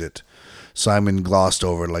produced it. Simon glossed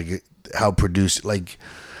over how produced the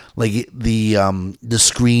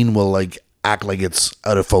screen will act like it's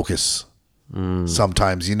out of focus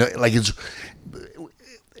sometimes, it's,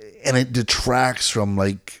 and it detracts from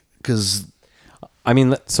because I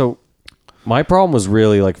mean, so my problem was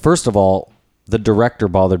really like, first of all, the director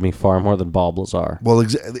bothered me far more than Bob Lazar. Well,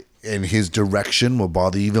 exactly. And his direction will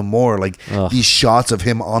bother you even more. Like these shots of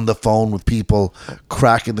him on the phone with people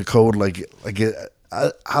cracking the code,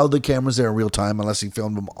 how the camera's there in real time, unless he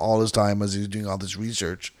filmed them all his time as he was doing all this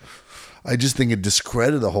research. I just think it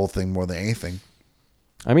discredited the whole thing more than anything.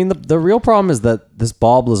 I mean, the real problem is that this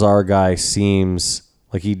Bob Lazar guy seems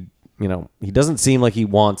like he doesn't seem like he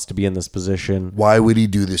wants to be in this position. Why would he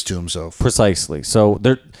do this to himself? Precisely. So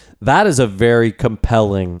that is a very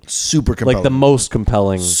compelling, super compelling, like the most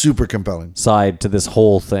compelling, super compelling side to this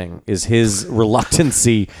whole thing is his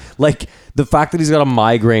reluctancy. Like the fact that he's got a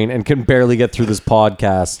migraine and can barely get through this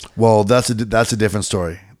podcast. Well, that's a different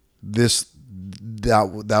story.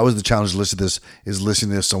 That was the challenge.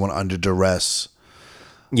 Listening to someone under duress.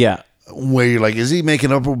 Yeah. Where you're like, is he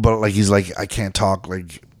making up? But like, he's like, I can't talk.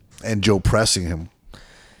 Like, and Joe pressing him.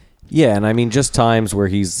 Yeah. And I mean, just times where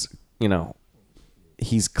he's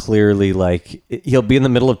clearly like, he'll be in the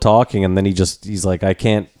middle of talking and then he's like, I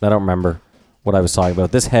don't remember what I was talking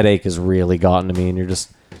about. This headache has really gotten to me. And you're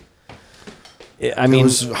just, I mean, it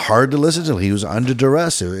was hard to listen to. He was under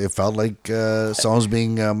duress. It felt like someone's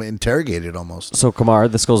being interrogated almost. So, Kumar,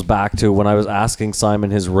 this goes back to when I was asking Simon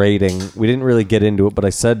his rating. We didn't really get into it, but I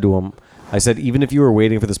said to him, even if you were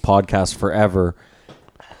waiting for this podcast forever,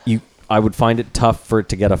 I would find it tough for it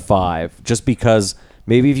to get a 5. Just because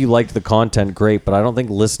maybe if you liked the content, great, but I don't think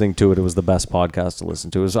listening to it was the best podcast to listen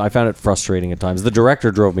to. I found it frustrating at times. The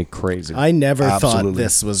director drove me crazy. I never thought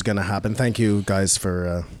this was going to happen. Thank you guys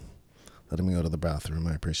for... letting me go to the bathroom.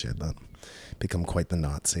 I appreciate that. Become quite the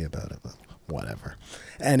Nazi about it, but whatever.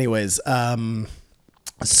 Anyways,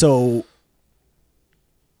 so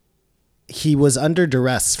he was under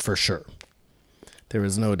duress for sure. There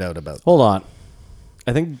was no doubt about that. Hold on.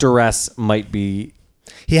 I think duress might be...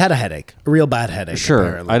 He had a headache, a real bad headache. Sure.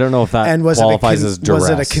 Apparently. I don't know if that qualifies as duress. Was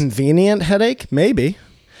it a convenient headache? Maybe.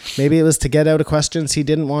 Maybe it was to get out of questions he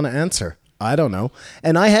didn't want to answer. I don't know.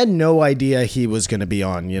 And I had no idea he was going to be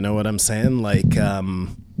on. You know what I'm saying? Like,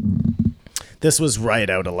 this was right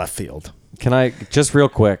out of left field. Can I, just real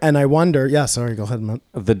quick. And I wonder, yeah, sorry, go ahead, Matt.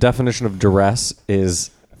 The definition of duress is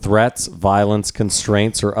threats, violence,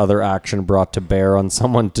 constraints, or other action brought to bear on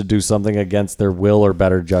someone to do something against their will or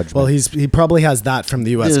better judgment. Well, he probably has that from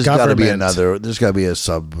the U.S. There's government. There's got to be a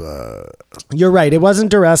sub... You're right. It wasn't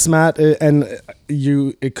duress, Matt, and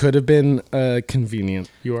it could have been convenient.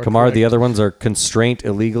 You are Kumar, correct. the other ones are constraint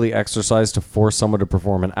illegally exercised to force someone to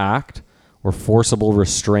perform an act, or forcible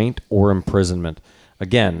restraint or imprisonment.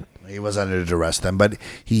 Again... He was under duress then, but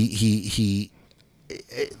he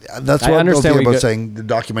that's what I I'm understand about saying the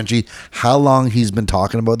documentary, how long he's been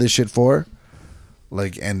talking about this shit for.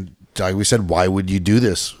 Like, and like we said, why would you do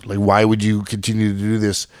this? Like, why would you continue to do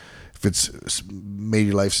this if it's made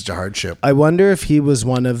your life such a hardship? I wonder if he was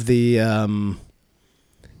one of the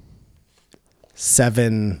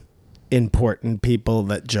 7 important people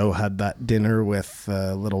that Joe had that dinner with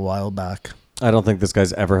a little while back. I don't think this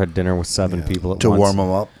guy's ever had dinner with 7 people at to once. warm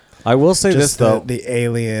him up. I will say this, though. The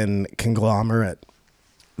alien conglomerate.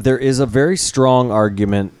 There is a very strong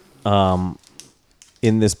argument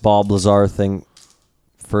in this Bob Lazar thing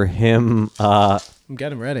for him. I'm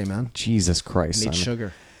getting ready, man. Jesus Christ. Need Simon.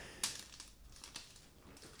 sugar.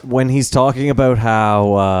 When he's talking about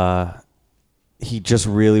how he just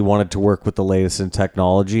really wanted to work with the latest in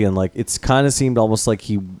technology, and like it's kind of seemed almost like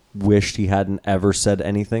he wished he hadn't ever said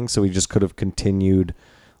anything, so he just could have continued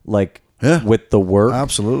like with the work.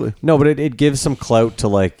 Absolutely. No, but it gives some clout to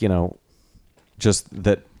like, just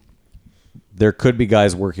that there could be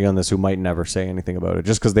guys working on this who might never say anything about it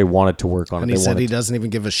just because they wanted to work on it. And he said he doesn't even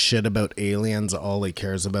give a shit about aliens. All he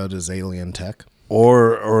cares about is alien tech.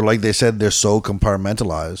 Or like they said, they're so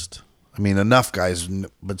compartmentalized. I mean, enough guys,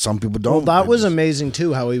 but some people don't. Well, that was amazing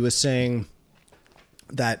too, how he was saying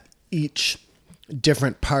that each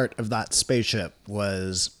different part of that spaceship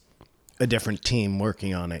was a different team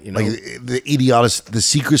working on it. Like the idiotic, the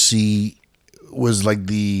secrecy was like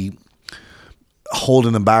the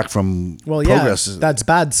holding them back from progress. Yeah, that's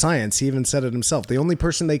bad science. He even said it himself. The only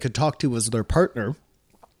person they could talk to was their partner.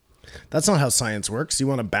 That's not how science works. You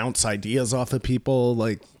want to bounce ideas off of people.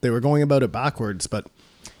 Like they were going about it backwards, but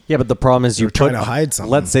yeah, but the problem is you trying to hide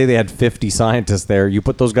something. Let's say they had 50 scientists there. You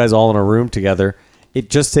put those guys all in a room together. It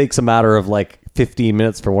just takes a matter of like 15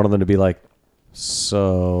 minutes for one of them to be like,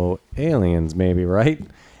 so aliens maybe, right?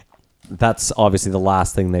 That's obviously the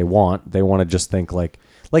last thing they want. They want to just think like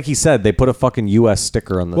he said, they put a fucking US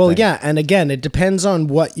sticker on the thing. Yeah, and again, it depends on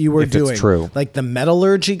what you were doing. It's true. Like the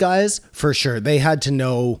metallurgy guys, for sure, they had to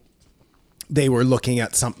know they were looking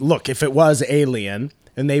at some. Look, if it was alien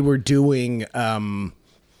and they were doing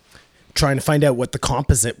trying to find out what the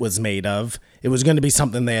composite was made of, it was going to be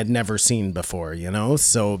something they had never seen before, you know?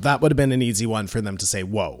 So that would have been an easy one for them to say,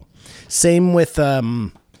 whoa. Same with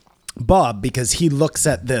Bob, because he looks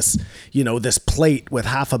at this, you know, this plate with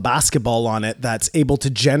half a basketball on it that's able to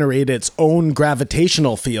generate its own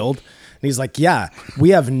gravitational field. And he's like, yeah, we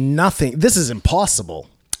have nothing. This is impossible.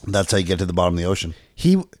 That's how you get to the bottom of the ocean.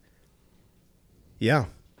 Yeah.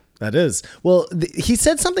 That is. Well, he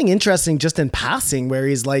said something interesting just in passing where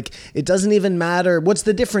he's like, it doesn't even matter. What's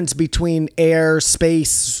the difference between air,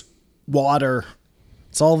 space, water?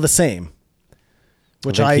 It's all the same.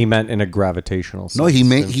 Which he meant in a gravitational sense. No,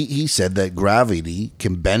 he said that gravity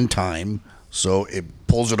can bend time, so it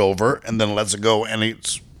pulls it over and then lets it go, and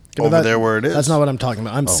it's there where it is. That's not what I'm talking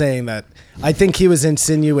about. I'm saying that I think he was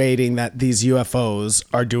insinuating that these UFOs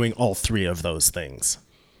are doing all three of those things.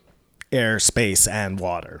 Air, space, and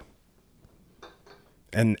water.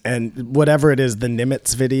 And whatever it is, the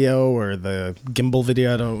Nimitz video or the gimbal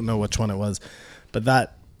video, I don't know which one it was, but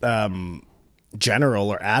that general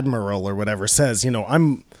or admiral or whatever says, you know,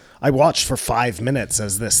 I watched for 5 minutes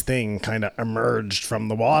as this thing kind of emerged from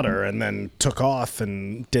the water and then took off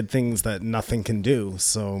and did things that nothing can do.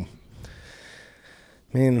 So,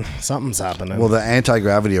 I mean, something's happening. Well, the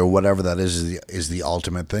anti-gravity or whatever that is the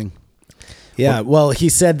ultimate thing. Yeah, well, he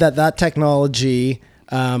said that technology,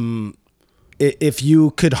 if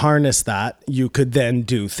you could harness that, you could then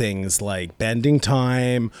do things like bending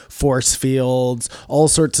time, force fields, all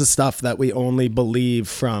sorts of stuff that we only believe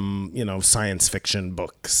from, you know, science fiction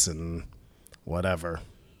books and whatever.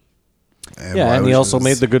 And he also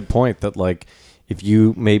made the good point that, like, if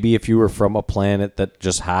you were from a planet that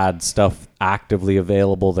just had stuff actively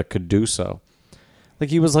available that could do so.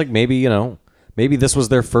 Like, he was like, maybe this was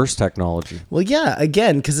their first technology. Well, yeah,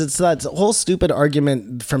 again, because it's that whole stupid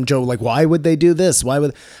argument from Joe, like, why would they do this?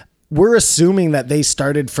 We're assuming that they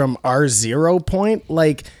started from our 0 point.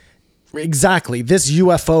 Like, exactly, this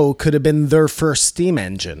UFO could have been their first steam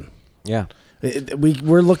engine. Yeah. We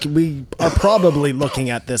are probably looking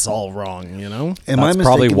at this all wrong, you know? That's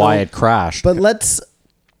probably why it crashed. But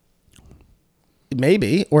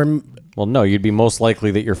Well, no, you'd be most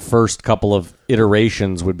likely that your first couple of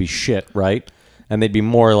iterations would be shit, right? And they'd be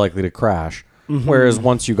more likely to crash. Mm-hmm. Whereas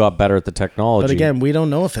once you got better at the technology. But again, we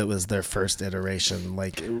don't know if it was their first iteration.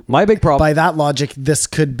 Like, my big problem, by that logic, this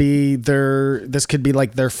could be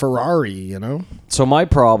like their Ferrari, you know? So my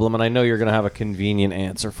problem, and I know you're going to have a convenient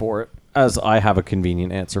answer for it, as I have a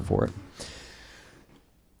convenient answer for it.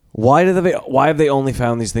 Why have they only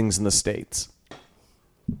found these things in the States?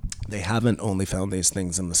 They haven't only found these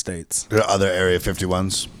things in the States. There are other Area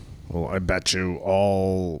 51s. Well, I bet you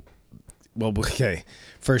all... Well, okay.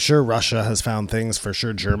 For sure, Russia has found things. For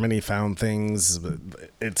sure, Germany found things.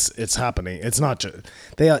 It's happening. It's not...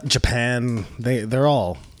 Japan, they're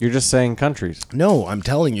all... You're just saying countries. No, I'm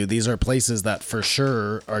telling you, these are places that for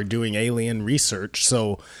sure are doing alien research.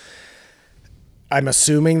 So... I'm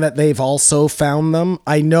assuming that they've also found them.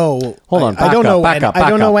 I know. Hold on. I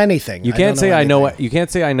don't know anything. You can't say I know. You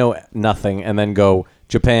can't say I know nothing and then go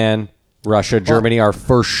Japan, Russia, Germany are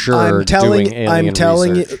for sure doing alien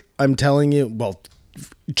research. I'm telling you. Well,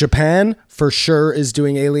 Japan for sure is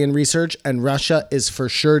doing alien research, and Russia is for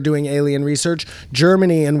sure doing alien research.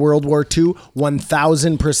 Germany in World War II,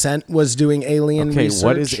 1000% was doing alien research. Okay,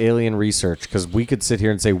 what is alien research? Because we could sit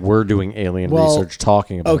here and say we're doing alien research,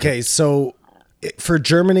 talking about. Okay, so. For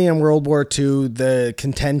Germany in World War II, the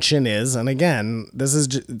contention is, and again,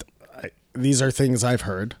 these are things I've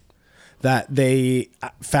heard, that they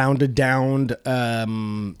found a downed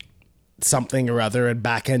something or other and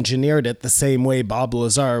back engineered it the same way Bob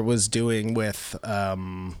Lazar was doing with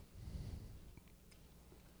the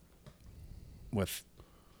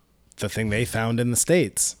thing they found in the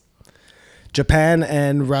States. Japan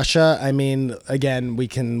and Russia, I mean, again,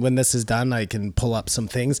 when this is done, I can pull up some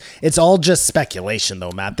things. It's all just speculation,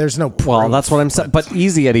 though, Matt. There's no proof. Well, that's what I'm saying. But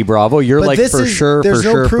easy, Eddie Bravo. You're like, for sure, there's for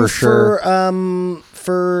no sure, proof for sure.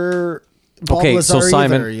 For Bob okay, Lazar so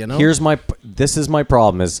Simon, either, you know? This is my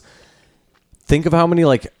problem is, think of how many,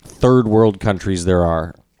 like, third world countries there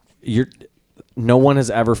are. No one has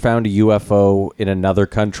ever found a UFO in another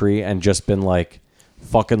country and just been like,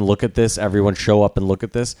 fucking look at this, everyone show up and look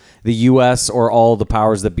at this. The US or all the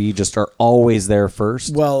powers that be just are always there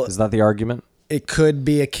first. Well, is that the argument? It could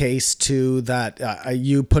be a case too that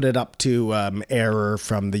you put it up to error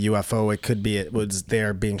from the UFO. It could be it was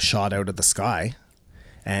there being shot out of the sky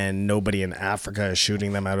and nobody in Africa is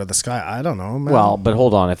shooting them out of the sky. I don't know, man. Well, but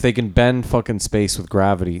hold on. If they can bend fucking space with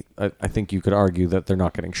gravity, I think you could argue that they're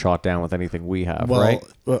not getting shot down with anything we have, right?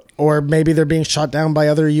 Or maybe they're being shot down by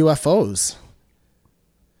other UFOs.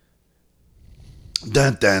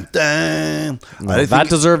 Dun, dun, dun. No, that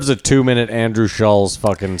deserves a 2-minute Andrew Schulz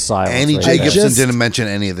fucking silence. Annie right there. Jacobson didn't mention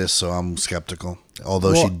any of this, so I'm skeptical.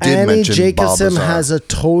 Although she did Annie mention Jacobson Bob Lazar. has a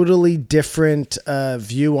totally different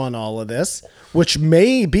view on all of this, which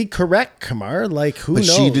may be correct, Kamar. Like, who But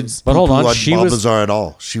knows? she did. But hold on, Bob she was- Lazar at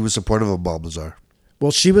all. She was supportive of Bob Lazar.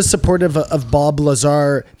 Well, she was supportive of Bob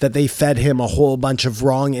Lazar, that they fed him a whole bunch of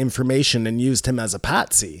wrong information and used him as a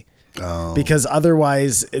patsy. Oh. Because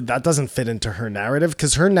otherwise, that doesn't fit into her narrative.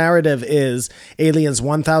 Because her narrative is aliens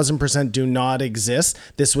 1000% do not exist.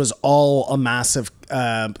 This was all a massive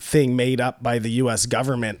thing made up by the U.S.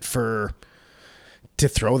 government to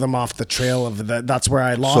throw them off the trail of the. That's where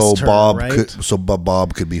I lost her. Right?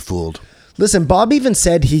 Bob could be fooled. Listen, Bob even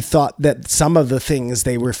said he thought that some of the things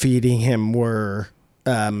they were feeding him were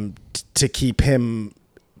to keep him.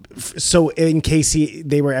 So in case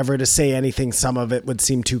they were ever to say anything, some of it would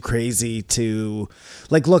seem too crazy to,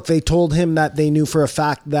 like, look, they told him that they knew for a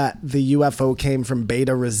fact that the UFO came from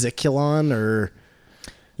Beta Resiculon or.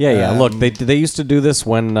 Yeah. Look, they used to do this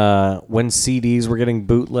when CDs were getting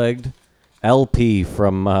bootlegged. LP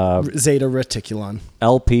from Zeta Reticulon.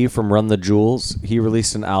 Run the Jewels. He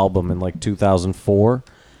released an album in like 2004,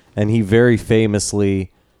 and he very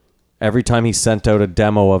famously, every time he sent out a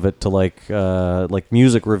demo of it to like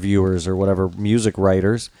music reviewers or whatever, music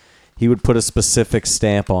writers, he would put a specific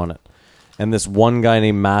stamp on it. And this one guy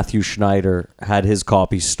named Matthew Schneider had his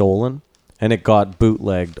copy stolen, and it got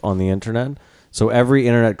bootlegged on the internet. So every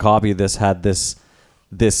internet copy of this had this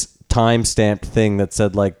time-stamped thing that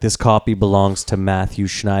said, like, this copy belongs to Matthew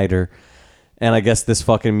Schneider. And I guess this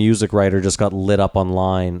fucking music writer just got lit up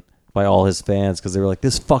online by all his fans because they were like,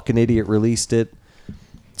 this fucking idiot released it.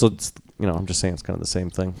 So, it's, I'm just saying it's kind of the same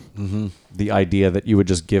thing. Mm-hmm. The idea that you would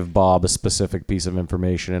just give Bob a specific piece of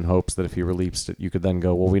information in hopes that if he released it, you could then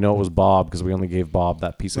go, well, we know it was Bob because we only gave Bob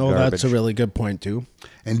that piece of garbage. That's a really good point, too.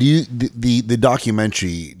 And the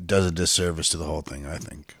documentary does a disservice to the whole thing, I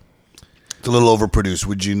think. It's a little overproduced.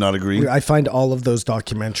 Would you not agree? I find all of those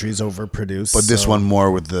documentaries overproduced. But this one more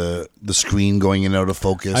with the screen going in and out of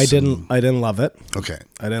focus. I didn't love it. Okay.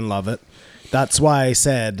 I didn't love it. That's why I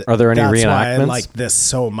said. Are there any that's why I reenactments? liked this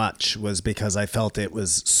so much, was because I felt it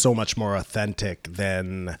was so much more authentic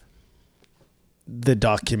than the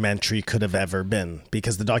documentary could have ever been.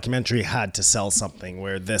 Because the documentary had to sell something,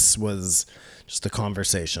 where this was just a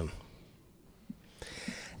conversation.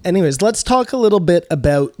 Anyways, let's talk a little bit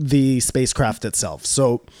about the spacecraft itself.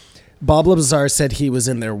 So, Bob Lazar said he was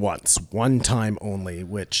in there one time only,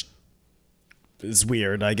 which is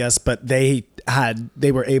weird, I guess. But they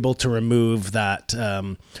were able to remove that.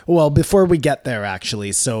 Well, before we get there,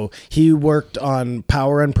 actually, so he worked on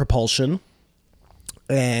power and propulsion,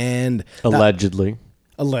 and Allegedly,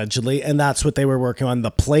 and that's what they were working on. The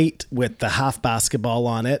plate with the half basketball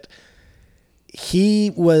on it.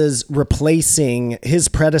 He was replacing his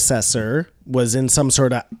predecessor, was in some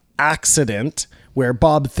sort of accident where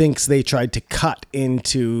Bob thinks they tried to cut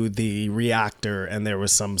into the reactor and there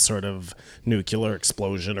was some sort of nuclear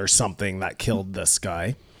explosion or something that killed this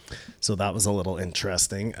guy. So that was a little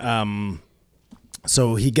interesting.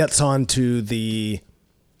 So he gets onto the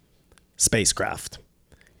spacecraft.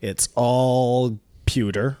 It's all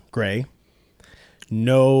pewter, gray.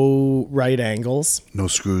 No right angles. No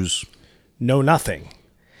screws. No nothing.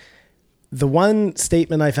 The one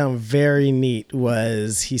statement I found very neat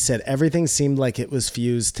was he said everything seemed like it was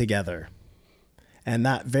fused together. And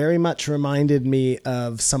that very much reminded me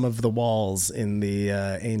of some of the walls in the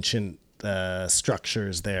ancient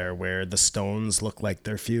structures there where the stones look like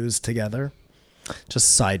they're fused together.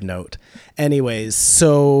 Just side note. Anyways,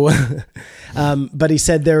 so, but he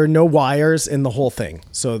said there are no wires in the whole thing.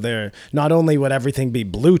 So there, not only would everything be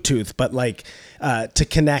Bluetooth, but like to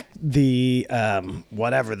connect the,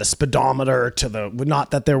 the speedometer to not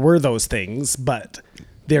that there were those things, but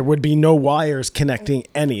there would be no wires connecting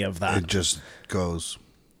any of that. It just goes.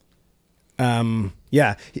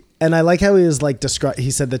 Yeah. And I like how he was like, he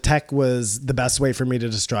said the tech was, the best way for me to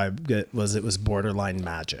describe it was borderline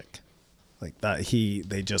magic. Like that,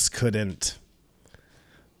 they just couldn't.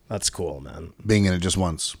 That's cool, man. Being in it just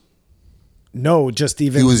once. No, just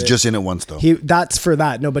even. He was just in it once, though. That's for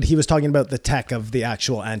that. No, but he was talking about the tech of the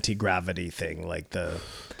actual anti-gravity thing, like the.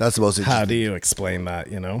 That's the most interesting. How do you explain that?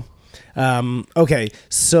 Okay,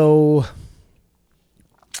 so.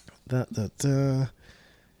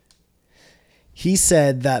 He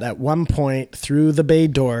said that at one point through the bay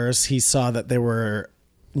doors, he saw that there were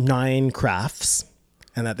 9 crafts.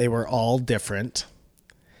 And that they were all different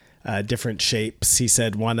shapes. He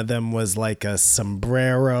said one of them was like a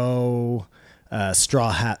sombrero.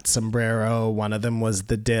 straw hat sombrero. One of them was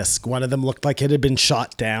the disc. One of them looked like it had been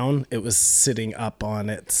shot down. It was sitting up on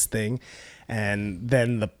its thing. And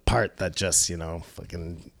then the part that just,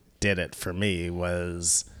 fucking did it for me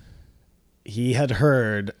was he had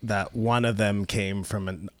heard that one or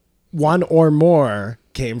more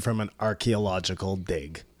came from an archaeological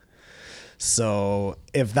dig. So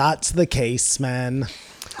if that's the case, man.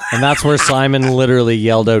 And that's where Simon literally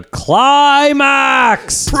yelled out,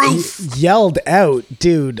 "Climax!" Proof! Yelled out,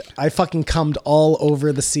 dude. I fucking cummed all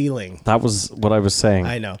over the ceiling. That was what I was saying.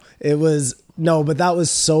 I know. It was, no, but that was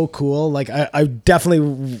so cool. Like, I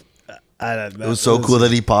definitely... It was so cool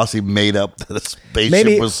that he possibly made up that a spaceship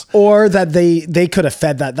maybe, was... or that they could have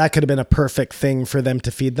fed that. That could have been a perfect thing for them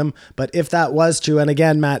to feed them. But if that was true, and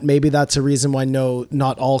again, Matt, maybe that's a reason why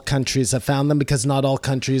not all countries have found them, because not all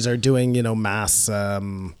countries are doing, mass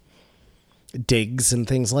digs and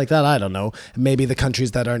things like that. I don't know. Maybe the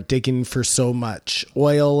countries that aren't digging for so much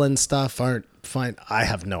oil and stuff aren't fine. I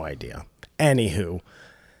have no idea. Anywho,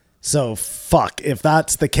 so fuck. If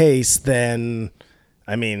that's the case, then...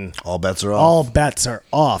 I mean, all bets are off. All bets are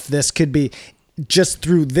off. This could be just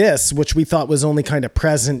through this, which we thought was only kind of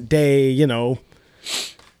present day,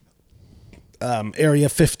 Area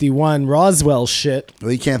 51 Roswell shit.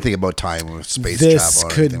 Well, you can't think about time with space travel.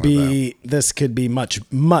 This could be much,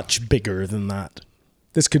 much bigger than that.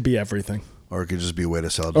 This could be everything. Or it could just be a way to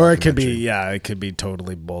sell a Or it could be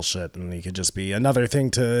totally bullshit, and it could just be another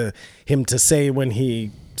thing to him to say when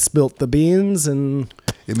he spilt the beans, and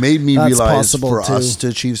it made me realize for too. us to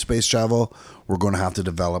achieve space travel, we're going to have to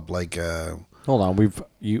develop like Hold on,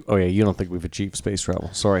 you don't think we've achieved space travel?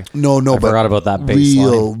 Sorry, no, I forgot about that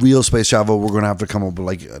baseline. Real space travel. We're going to have to come up with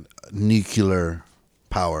like a nuclear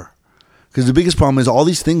power, because the biggest problem is all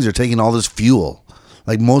these things are taking all this fuel.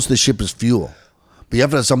 Like most of the ship is fuel. But you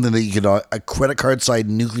have to have something that you could, a credit card sized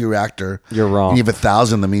nuclear reactor. You're wrong. And you have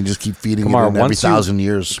 1,000 of them, and you just keep feeding it in every 1,000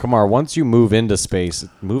 years. Kamar, once you move into space,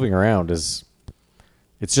 moving around it's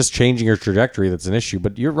just changing your trajectory that's an issue.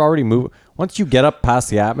 But you're already moving. Once you get up past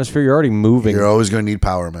the atmosphere, you're already moving. You're always going to need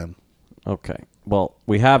power, man. Okay. Well,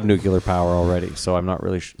 we have nuclear power already, so I'm not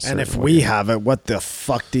really certain. And if we have it, what the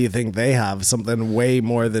fuck do you think they have? Something way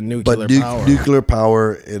more than nuclear power. Nuclear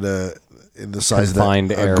power in the size confined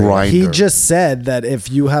of that, area. a grinder. He just said that if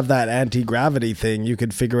you have that anti-gravity thing, you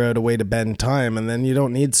could figure out a way to bend time, and then you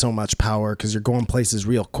don't need so much power because you're going places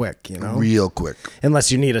real quick, Real quick.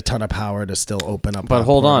 Unless you need a ton of power to still open up. But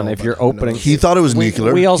hold on, if you're opening... He thought it was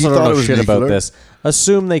nuclear. We also don't know shit nuclear. about this.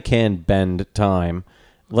 Assume they can bend time.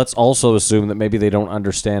 Let's also assume that maybe they don't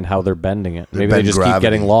understand how they're bending it. Maybe they just keep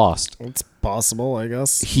getting lost. It's possible, I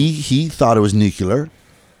guess. He thought it was nuclear.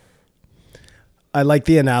 I like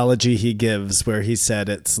the analogy he gives where he said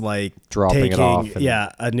it's like dropping it off.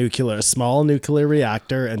 A small nuclear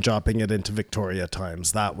reactor and dropping it into Victoria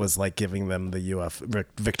times. That was like giving them the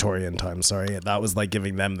Victorian time. Sorry, that was like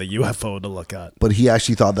giving them the UFO to look at. But he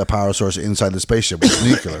actually thought the power source inside the spaceship was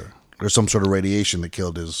nuclear. There's some sort of radiation that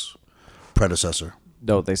killed his predecessor.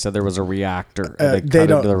 No, they said there was a reactor. They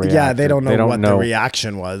don't know what the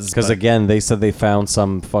reaction was. Because again, they said they found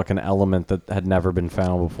some fucking element that had never been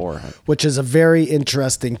found before. Which is a very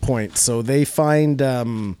interesting point. So they find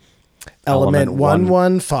element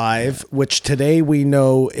 115, which today we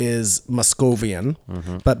know is Moscovian.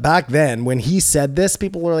 Mm-hmm. But back then, when he said this,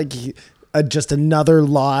 people were like, just another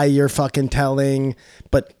lie you're fucking telling.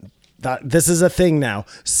 But this is a thing now.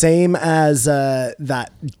 Same as that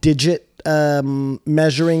digit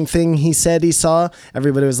measuring thing he said he saw.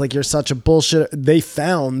 Everybody was like, you're such a bullshit. They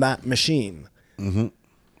found that machine. Mm-hmm.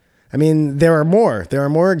 I mean, there are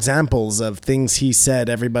more examples of things he said.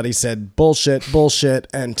 Everybody said bullshit,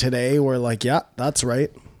 and today we're like, yeah, that's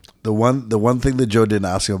right. The one thing that Joe didn't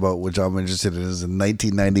ask him about, which I'm interested in, is in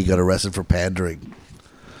 1990 he got arrested for pandering.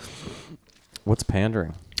 What's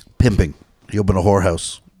pandering? Pimping. He opened a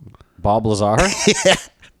whorehouse. Bob Lazar? Yeah.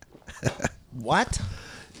 What?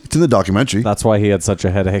 It's in the documentary. That's why he had such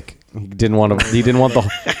a headache. He didn't want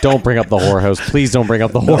the. Don't bring up the whorehouse. Please don't bring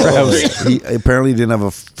up the whorehouse. He apparently didn't have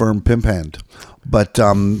a firm pimp hand. But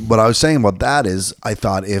what I was saying about that is, I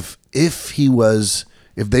thought if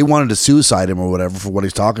they wanted to suicide him or whatever for what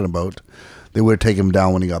he's talking about, they would have taken him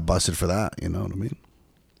down when he got busted for that. You know what I mean?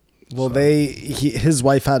 Well, his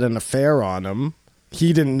wife had an affair on him.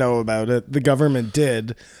 He didn't know about it. The government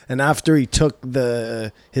did. And after he took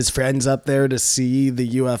his friends up there to see the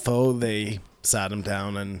UFO, they sat him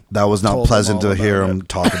down and that was not pleasant to hear him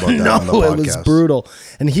talk about that on the podcast. It was brutal.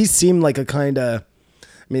 And he seemed like a kind of, I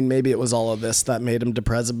mean, maybe it was all of this that made him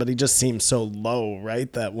depressed, but he just seemed so low,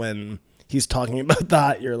 right? That when he's talking about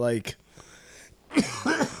that, you're like...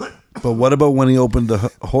 But what about when he opened the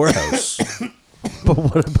whorehouse? But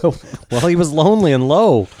what about? Well, he was lonely and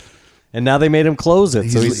low, and now they made him close it,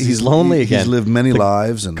 so he's lonely again. He's lived many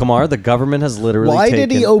lives. And Kamar, the government has literally. Why taken,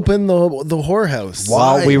 did he open the whorehouse?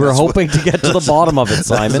 Why? Well, we were That's hoping to get to the bottom of it,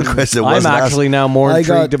 Simon. the question. It I'm wasn't actually now more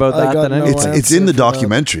intrigued about that than anything. It's in the answer for that.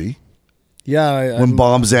 documentary. Yeah, When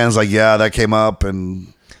Bob Zan's like, yeah, that came up,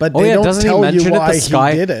 and but Oh they yeah, don't doesn't he tell mention you it? why The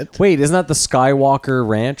Sky. he did it. Wait, isn't that the Skywalker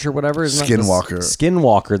Ranch or whatever? Isn't that the Skinwalker.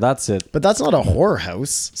 Skinwalker. That's it. But that's not a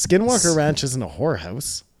whorehouse. Skinwalker Ranch isn't a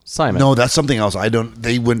whorehouse. Simon. no, that's something else.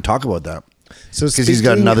 They wouldn't talk about that. So 'Cause he's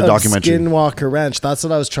got speaking another of documentary. Skinwalker Ranch. That's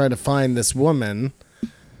what I was trying to find. This woman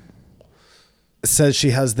says she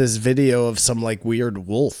has this video of some like weird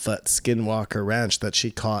wolf at Skinwalker Ranch that she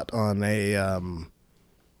caught on a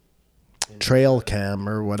trail cam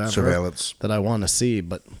or whatever Surveillance. that I want to see,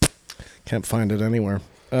 but can't find it anywhere.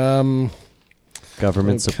 Government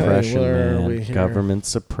Okay, suppression, where are man. we here? Government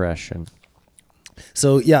suppression.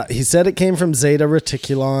 So yeah, he said it came from Zeta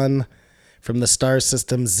Reticulon, from the star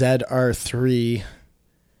system ZR3.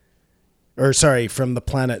 Or sorry, from the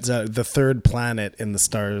planet the third planet in the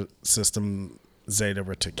star system Zeta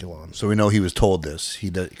Reticulon. So we know he was told this. He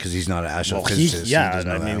does because he's not an astrophysicist. He doesn't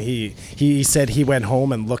know that. he said he went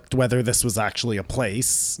home and looked whether this was actually a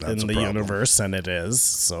place That's in a the problem. universe, and it is.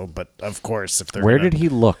 So, but of course, if they're Where did he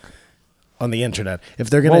look? on the internet, if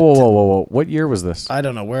they're Whoa, gonna, whoa. What year was this? I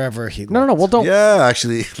don't know, wherever he. No. Well, don't. Yeah,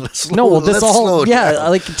 actually, let's No, well, let's this all. slow it Yeah, down.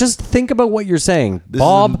 like just think about what you're saying. This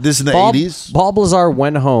is in the Bob, 80s? Bob Lazar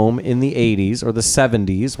went home in the 80s or the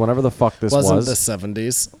 70s, whenever the fuck this wasn't was. the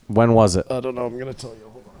 70s. When was it? I don't know. I'm gonna tell you.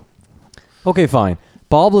 Hold on. Okay, fine.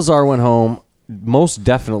 Bob Lazar went home, most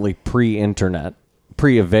definitely pre-internet,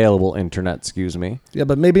 pre-available internet. Excuse me. Yeah,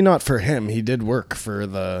 but maybe not for him. He did work for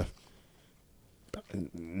the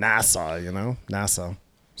NASA, NASA,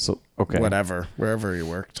 So okay. whatever, wherever he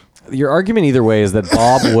worked. Your argument either way is that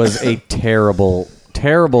Bob was a terrible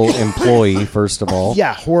employee. First of all,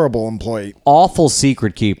 Yeah, horrible employee. awful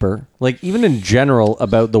secret keeper. Like even in general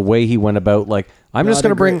about the way he went about. Like I'm just Not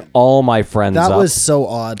gonna agree. bring all my friends That up. was so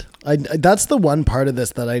odd. That's the one part of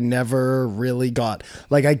this that I never really got.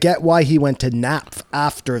 Like, I get why he went to nap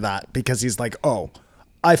after that, because he's like, oh,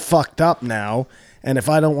 I fucked up now. And if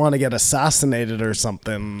I don't want to get assassinated or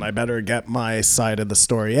something, I better get my side of the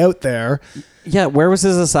story out there. Yeah, where was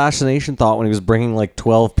his assassination thought when he was bringing like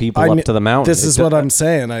 12 people up to the mountain? This is what I'm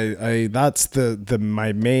saying. I that's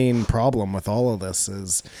my main problem with all of this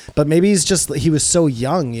is, but maybe he was so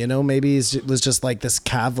young, maybe was just like this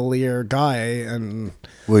cavalier guy, and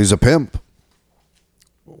Well, he's a pimp.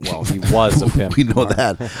 Well, he was a pimp. We know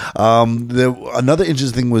that. Another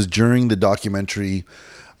interesting thing was during the documentary,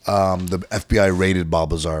 the FBI raided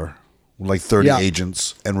Bob Lazar, like 30 Yeah.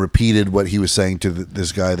 agents, and repeated what he was saying to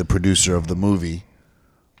this guy, the producer of the movie,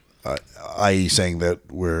 i.e. saying that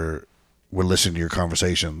we're listening to your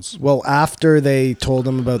conversations. well, after they told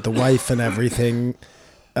him about the wife and everything,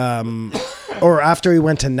 or after he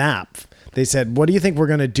went to nap, they said, "What do you think we're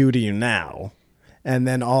going to do to you now?" And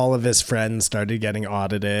then all of his friends started getting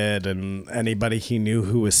audited, and anybody he knew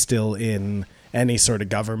who was still in any sort of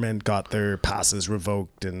government got their passes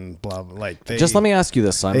revoked and blah, blah. Like Just let me ask you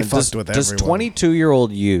this, Simon. they fucked with does everyone.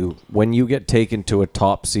 22-year-old you, when you get taken to a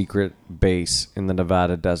top secret base in the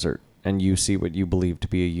Nevada desert and you see what you believe to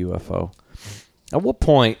be a UFO, at what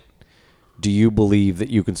point do you believe that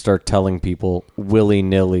you can start telling people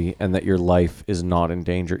willy-nilly and that your life is not in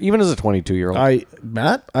danger, even as a 22-year-old?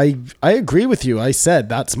 Matt, I agree with you. I said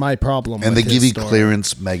that's my problem. And with they give his you story.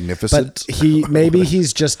 clearance magnificent. But maybe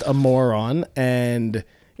he's just a moron, and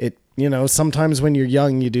sometimes when you're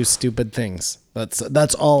young you do stupid things.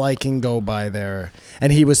 That's all I can go by there.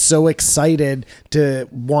 And he was so excited to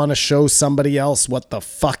want to show somebody else what the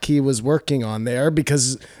fuck he was working on there,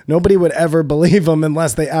 because nobody would ever believe him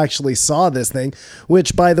unless they actually saw this thing,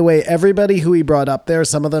 which, by the way, everybody who he brought up there,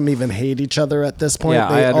 some of them even hate each other at this point. Yeah,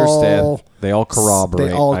 I understand. They all corroborate.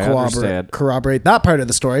 They all I understand. corroborate that part of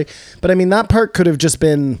the story. But I mean, that part could have just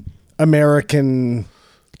been American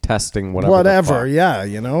Testing, whatever. the fuck.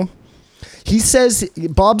 yeah, He says,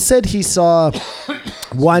 Bob said he saw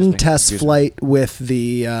one test flight with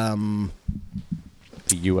the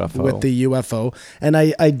UFO. And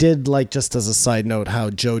I did, like, just as a side note, how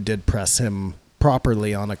Joe did press him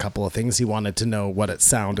properly on a couple of things. He wanted to know what it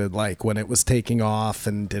sounded like when it was taking off,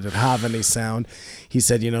 and did it have any sound. He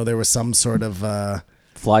said, there was some sort of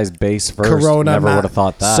Flies base first. Corona. Never would have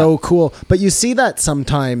thought that. So cool. But you see that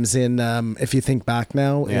sometimes in, if you think back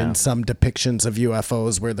now, Yeah. in some depictions of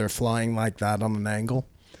UFOs where they're flying like that on an angle.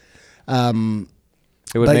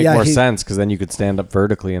 It would But make yeah, more he- sense because then you could stand up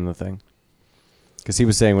vertically in the thing. Because he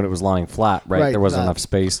was saying when it was lying flat, right? Right, There wasn't that- enough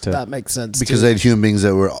space to. That makes sense. because too. they had human beings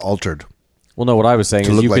that were altered. Well, no, what I was saying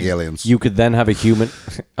To is look you like could aliens. you could then have a human.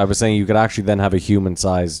 I was saying you could actually then have a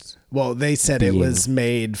human-sized. Well, they said it Being. was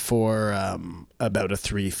made for about a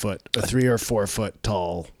 3 or 4 foot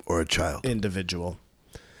tall Or a child. individual.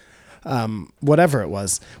 Whatever it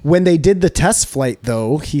was. When they did the test flight,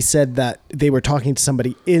 though, he said that they were talking to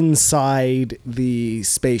somebody inside the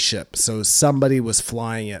spaceship. So somebody was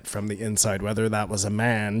flying it from the inside, whether that was a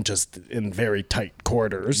man just in very tight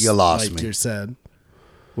quarters. You lost like me. you said.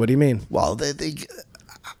 What do you mean? Well,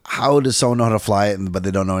 how does someone know how to fly it, but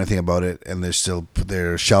they don't know anything about it, and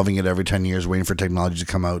they're shelving it every 10 years, waiting for technology to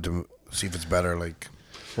come out to see if it's better? Like,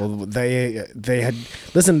 Well, they had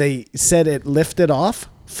listen. They said it lifted off,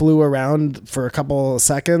 flew around for a couple of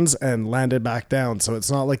seconds, and landed back down. So it's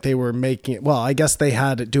not like they were making it. Well, I guess they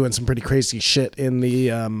had it doing some pretty crazy shit in the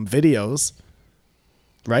videos,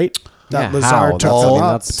 right? That Yeah, Lazar how? took That's- them I mean,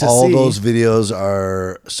 up that's- to all see. those videos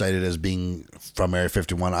are cited as being from Area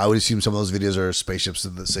 51. I would assume some of those videos are spaceships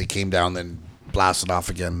that say came down, then blasted off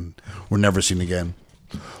again, were never seen again.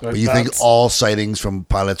 But you think That's- all sightings from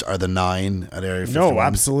pilots are the 9 at Area 51? No,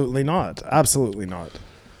 absolutely not. Absolutely not.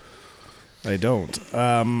 I don't.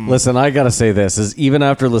 Listen, I gotta say this is even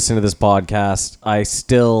after listening to this podcast,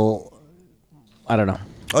 I don't know.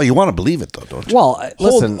 Oh, you want to believe it, though, don't you? Well,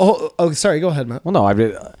 listen. Sorry. Go ahead, Matt. Well, no,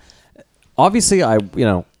 obviously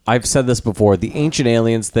I've said this before. The ancient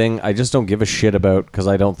aliens thing, I just don't give a shit about because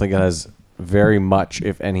I don't think it has very much,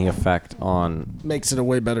 if any, effect on Makes it a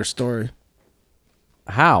way better story.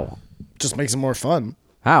 how. Just makes it more fun.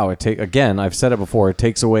 How again? I've said it before. It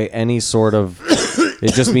takes away any sort of.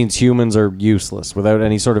 It just means humans are useless. Without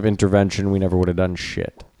any sort of intervention, we never would have done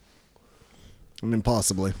shit. I mean,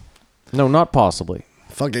 possibly. No, not possibly.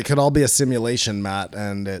 Fuck, it could all be a simulation, Matt,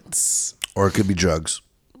 and it's... Or it could be drugs.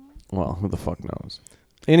 Well, who the fuck knows?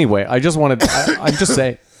 Anyway, I just wanted. I'm just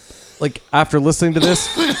saying, like after listening to this,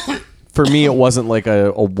 for me it wasn't like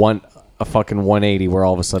a fucking 180 where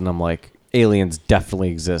all of a sudden I'm like, aliens definitely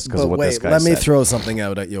exist because of what this guy let me said. throw something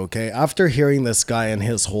out at you, okay? After hearing this guy and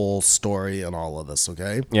his whole story and all of this,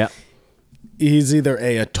 okay? Yeah. He's either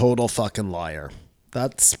a total fucking liar.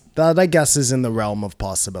 That I guess is in the realm of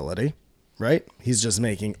possibility, right? He's just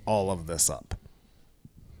making all of this up.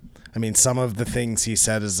 I mean, some of the things he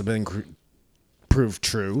said has been proved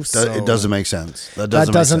true. So It doesn't make sense. That That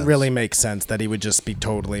doesn't, make sense. really make sense that he would just be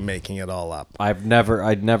totally making it all up. I'd never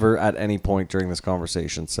at any point during this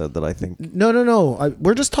conversation said that I think. No.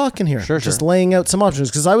 We're just talking here. Sure. Just laying out some options.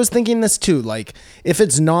 Because I was thinking this too. Like, if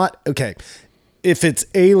it's not, okay, if it's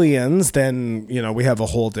aliens, then, we have a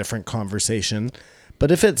whole different conversation. But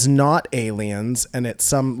if it's not aliens and it's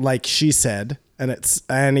some, like she said, and it's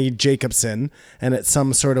Annie Jacobson, and it's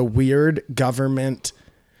some sort of weird government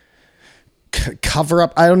cover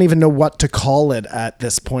up, I don't even know what to call it at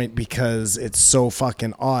this point because it's so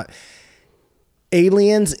fucking odd.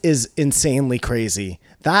 Aliens is insanely crazy.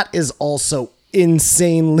 That is also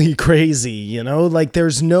insanely crazy, Like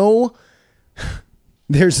there's no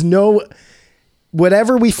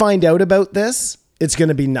whatever we find out about this, it's going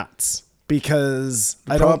to be nuts because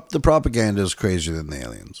The propaganda is crazier than the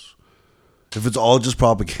aliens. If it's all just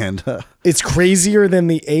propaganda, it's crazier than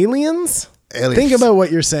the aliens. Aliens. Think about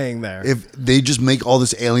what you're saying there. if they just make all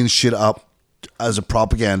this alien shit up as a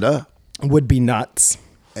propaganda, Would be nuts.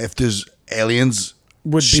 if there's aliens,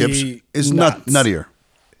 Would ships be is nuts. nuttier.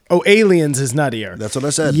 Oh, aliens is nuttier. That's what I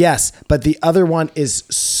said. Yes, but the other one is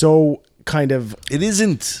so kind of It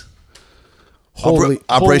isn't. holy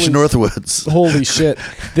Operation holy- Northwoods. Holy shit!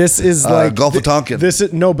 This is like Gulf of Tonkin. This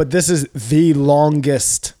is no, but this is the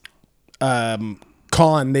longest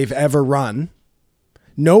con they've ever run.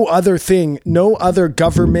 No other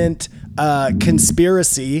government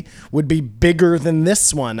conspiracy would be bigger than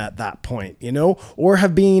this one at that point, or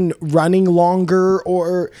have been running longer,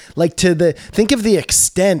 or like think of the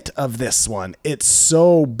extent of this one. It's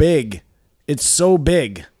so big. It's so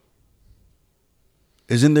big.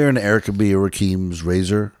 Isn't there an Erica B. Rakim's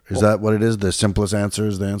razor? Is that what it is? The simplest answer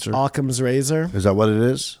is the answer? Occam's razor. Is that what it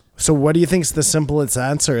is? So what do you think is the simplest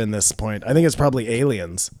answer in this point? I think it's probably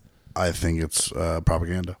aliens. I think it's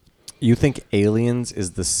propaganda. You think aliens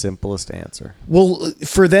is the simplest answer? Well,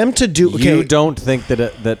 for them to do okay, You don't think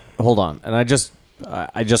that hold on, and I just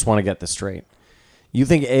want to get this straight. You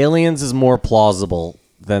think aliens is more plausible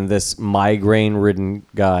than this migraine-ridden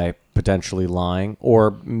guy potentially lying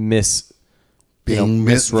or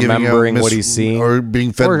misremembering what he's seeing or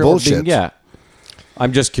being fed Or bullshit. yeah,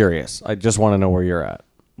 I'm just curious. I just want to know where you're at.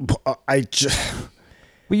 Well,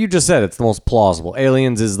 you just said it's the most plausible.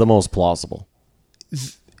 Aliens is the most plausible.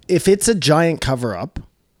 if it's a giant cover up,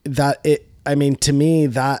 that I mean, to me,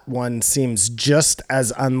 that one seems just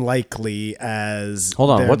as unlikely as. Hold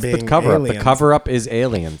on, there what's the being cover up? The aliens. cover up is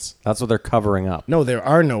aliens. That's what they're covering up. No, there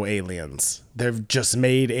are no aliens. They've just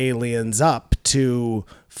made aliens up to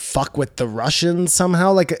fuck with the Russians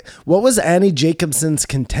somehow. Like, what was Annie Jacobson's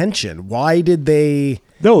contention? Why did they?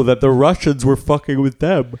 No, that the Russians were fucking with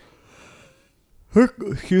them.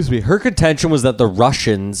 Her contention was that the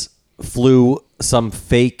Russians flew some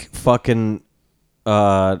fake fucking,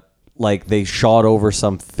 like they shot over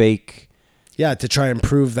some fake. Yeah, to try and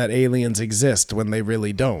prove that aliens exist when they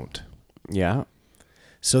really don't. Yeah.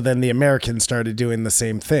 So then the Americans started doing the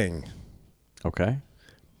same thing. Okay.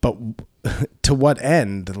 But to what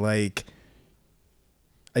end? Like,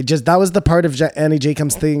 that was the part of Annie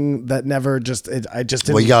Jacobs thing that never I just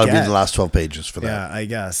didn't Well, you got to get. read the last 12 pages for that. Yeah, I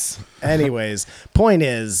guess. Anyways, point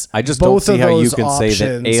is, I just don't both see of how you those can say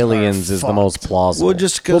that options aliens are is the most fucked. plausible. Well,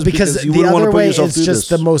 just Well, because you the wouldn't want to other put way yourself is through just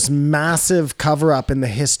this. the most massive cover up in the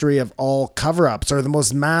history of all cover ups, or the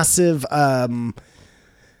most massive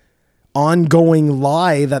ongoing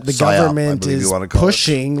lie that the Psyop, I government believe you is wanna call it.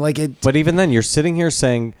 pushing. Like it. But even then, you're sitting here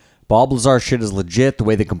saying Bob Lazar shit is legit. The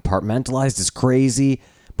way they compartmentalized is crazy.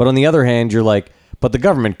 But on the other hand, you're like, but the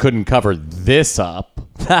government couldn't cover this up.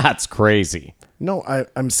 That's crazy. No,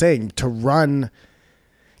 I'm saying to run.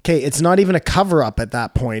 Okay, it's not even a cover up at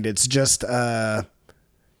that point. It's just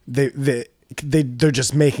they're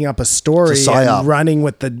just making up a story It's a psyop. and running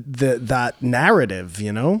with that narrative,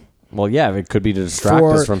 you know. Well, yeah, it could be to distract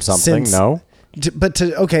us from something. No.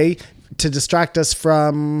 To distract us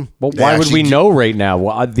from. But They why would we actually know right now?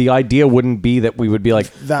 Well, the idea wouldn't be that we would be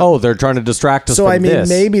like, That- oh, they're trying to distract us So from I mean, this.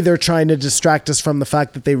 maybe they're trying to distract us from the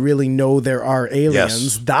fact that they really know there are aliens.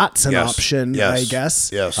 Yes. That's an Yes. option, Yes. I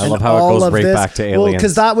guess. Yes. I And love how it all goes of right this- back to Well, aliens.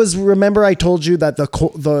 because that was. Remember, I told you that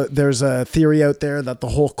there's a theory out there that the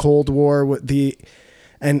whole Cold War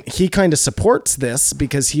and he kind of supports this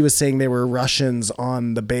because he was saying they were Russians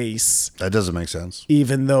on the base, That doesn't make sense.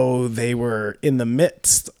 even though they were in the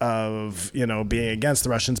midst of, being against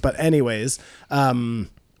the Russians. But anyways, but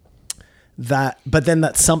then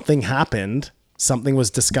that something happened. Something was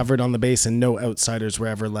discovered on the base and no outsiders were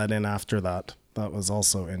ever let in after that. That was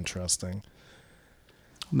also interesting.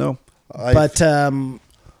 No. I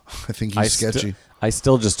think he's sketchy. I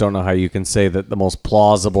still just don't know how you can say that the most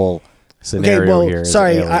plausible scenario here is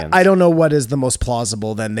sorry, aliens. I don't know what is the most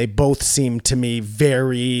plausible then. They both seem to me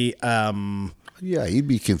very Yeah, he'd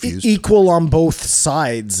be confused. equal on both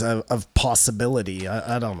sides of possibility.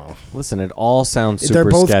 I don't know. Listen, it all sounds super They're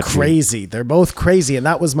both sketchy. crazy. They're both crazy, and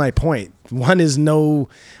that was my point. One is one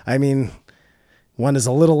is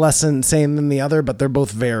a little less insane than the other, but they're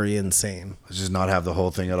both very insane. Let's just not have the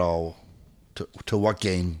whole thing at all. To what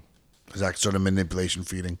gain is that sort of manipulation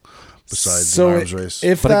feeding besides the arms race?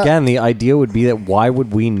 But again, the idea would be that why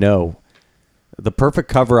would we know? The perfect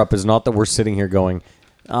cover-up is not that we're sitting here going,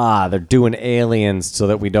 they're doing aliens so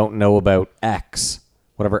that we don't know about X,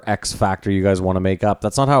 whatever X factor you guys want to make up.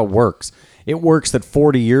 That's not how it works. It works that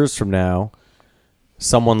 40 years from now,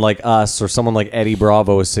 someone like us or someone like Eddie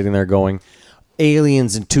Bravo is sitting there going,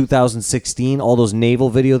 aliens in 2016, all those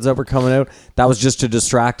naval videos that were coming out, that was just to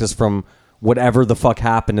distract us from whatever the fuck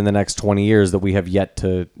happened in the next 20 years that we have yet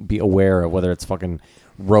to be aware of, whether it's fucking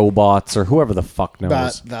robots or whoever the fuck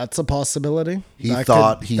knows. That's a possibility. He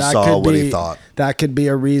thought he saw what he thought. That could be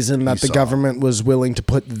a reason that the saw. government was willing to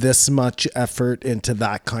put this much effort into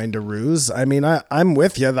that kind of ruse. I mean, I'm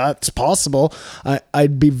with you. That's possible.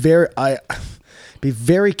 I'd be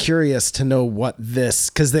very curious to know what this,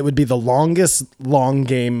 because it would be the longest long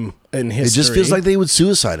game in history. It just feels like they would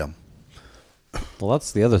suicide him. Well,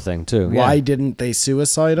 that's the other thing, too. Why Yeah. didn't they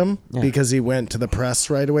suicide him? Yeah. Because he went to the press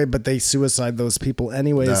right away, but they suicide those people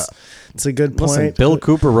anyways. Yeah. It's a good point. Listen, Bill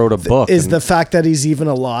Cooper wrote a book. Is and- the fact that he's even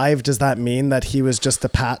alive, does that mean that he was just a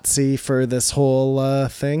patsy for this whole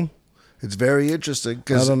thing? It's very interesting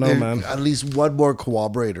because I don't know, man. At least one more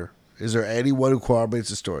corroborator. Is there anyone who corroborates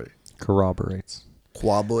the story? corroborates.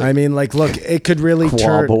 Quabble. I mean, like, look, it could really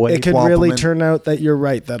turn. Quabbling. It could really Quabblement. turn out that you're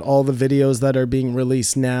right. That all the videos that are being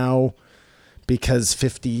released now, because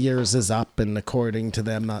 50 years is up, and according to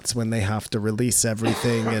them, that's when they have to release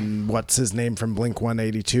everything. And what's his name from Blink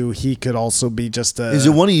 182? He could also be just a. Is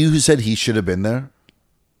it one of you who said he should have been there?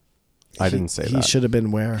 I didn't say He that. should have been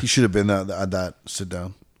where? He should have been at that sit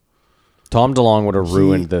down. Tom DeLonge would have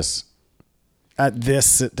ruined this. At this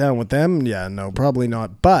sit down with them? Yeah, no, probably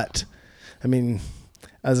not. But I mean,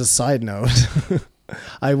 as a side note,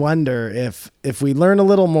 I wonder if we learn a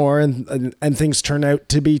little more and things turn out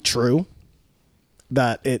to be true,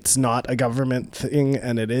 that it's not a government thing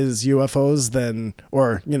and it is UFOs, then,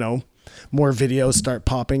 or, you know, more videos start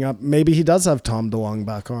popping up. Maybe he does have Tom DeLonge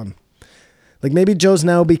back on. Like maybe Joe's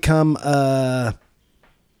now become a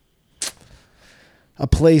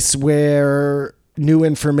place where new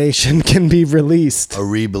information can be released. A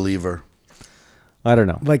re-believer. I don't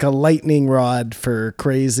know. Like a lightning rod for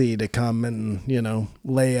Crazy to come and,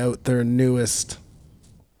 lay out their newest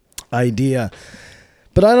idea.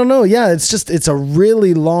 But I don't know. Yeah, it's a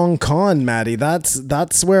really long con, Maddie.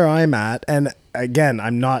 That's where I'm at. And again,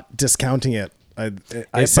 I'm not discounting it. I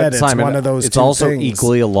said it's Simon, one of those it's two also things.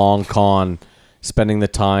 equally a long con spending the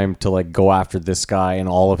time to like go after this guy and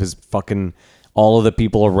all of the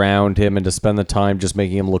people around him, and to spend the time just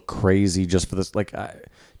making him look crazy just for this. Like,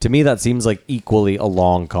 to me, that seems like equally a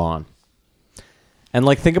long con. And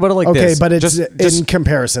like, think about it like this. Okay, but it's in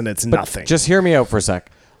comparison, it's nothing. Just hear me out for a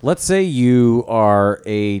sec. Let's say you are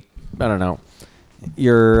you're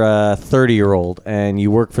a 30-year-old and you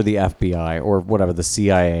work for the FBI or whatever, the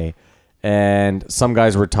CIA, and some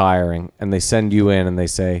guy's retiring, and they send you in and they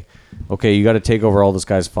say, okay, you got to take over all this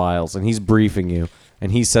guy's files, and he's briefing you,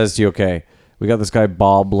 and he says to you, okay, we got this guy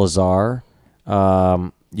Bob Lazar,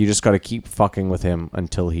 you just got to keep fucking with him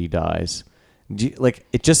until he dies.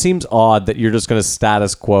 It just seems odd that you're just going to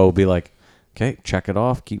status quo, be like, okay, check it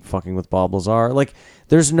off, keep fucking with Bob Lazar. Like,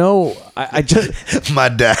 there's no, I just... My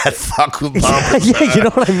dad fuck with Bob Lazar. Yeah, you know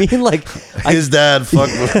what I mean? Like, His dad fuck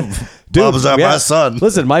with Bob Lazar, yeah. my son.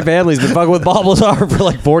 Listen, my family's been fucking with Bob Lazar for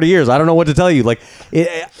like 40 years. I don't know what to tell you. Like,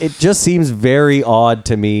 it just seems very odd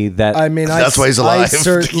to me that... I mean, That's why he's alive,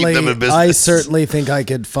 to keep them in business. I certainly think I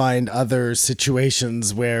could find other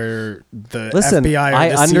situations where the Listen, FBI or I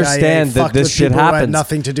the understand CIA that fucked this with shit people who had happens.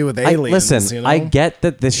 nothing to do with aliens. I get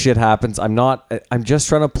that this shit happens. I'm just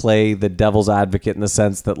trying to play the devil's advocate in the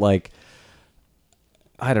sense that, like,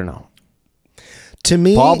 I don't know. To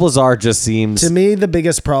me, Bob Lazar just seems... To me, the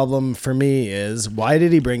biggest problem for me is, why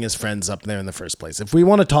did he bring his friends up there in the first place? If we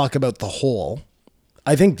want to talk about the whole,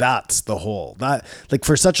 I think that's the whole. That, like,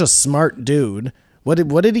 for such a smart dude, what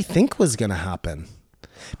did he think was going to happen?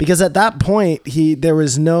 Because at that point, there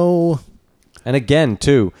was no... And again,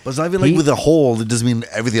 too... But it's not even like with a whole, it doesn't mean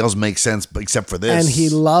everything else makes sense except for this. And he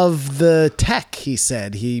loved the tech, he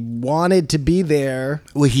said. He wanted to be there.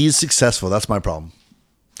 Well, he's successful. That's my problem.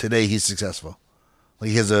 Today, he's successful. Like,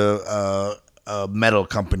 he has a metal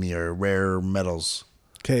company or rare metals.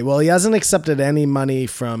 Okay, well, he hasn't accepted any money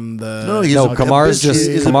from the... Kamar's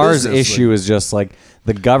business, issue is just like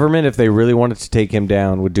the government, if they really wanted to take him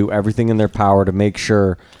down, would do everything in their power to make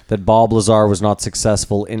sure that Bob Lazar was not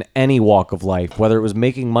successful in any walk of life, whether it was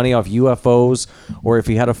making money off UFOs or if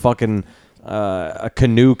he had a fucking a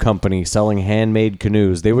canoe company selling handmade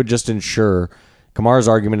canoes. They would just ensure... Kamar's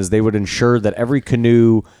argument is they would ensure that every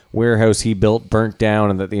canoe warehouse he built burnt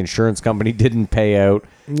down and that the insurance company didn't pay out.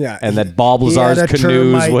 Yeah, and that Bob Lazar's he had a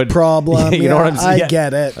canoes termite would problem. You know what I'm saying? I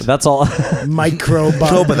get it. That's all. Microbe.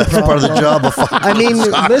 No, but that's part of the job of fucking I mean,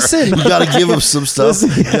 Lazar. listen. You got to give him some stuff.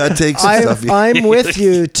 You got to take some stuff. I'm with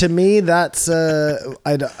you. To me, that's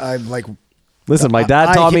I'm like. Listen, my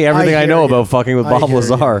dad taught me everything I know about fucking with Bob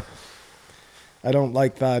Lazar. I don't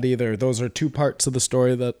like that either. Those are two parts of the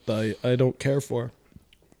story that I don't care for.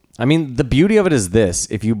 I mean, the beauty of it is this.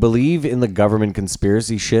 If you believe in the government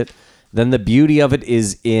conspiracy shit, then the beauty of it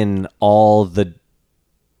is in all the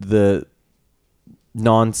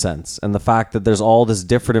nonsense and the fact that there's all this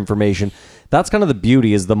different information. That's kind of the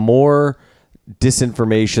beauty, is the more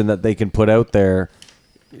disinformation that they can put out there,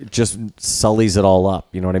 it just sullies it all up.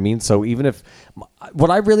 You know what I mean? So even if... What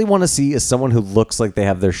I really want to see is someone who looks like they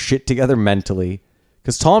have their shit together mentally.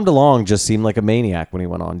 Because Tom DeLonge just seemed like a maniac when he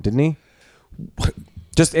went on, didn't he?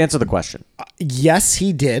 Just answer the question. Yes,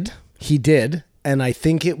 he did. He did. And I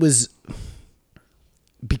think it was...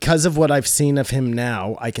 Because of what I've seen of him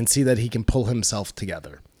now, I can see that he can pull himself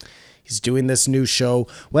together. He's doing this new show.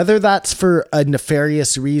 Whether that's for a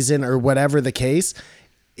nefarious reason or whatever the case...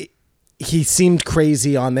 He seemed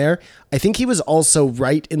crazy on there. I think he was also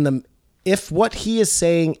right in the... If what he is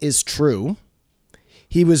saying is true,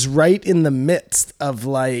 he was right in the midst of,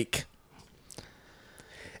 like...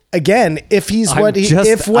 Again, if he's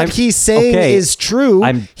he's saying is true,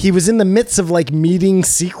 he was in the midst of, like, meeting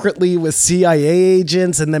secretly with CIA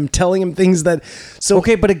agents and them telling him things that... So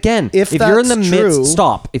okay, but again, if you're in the midst...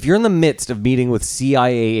 Stop. If you're in the midst of meeting with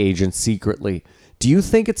CIA agents secretly... Do you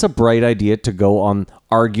think it's a bright idea to go on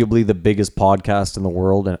arguably the biggest podcast in the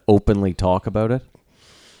world and openly talk about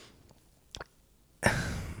it?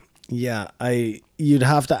 Yeah, you'd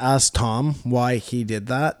have to ask Tom why he did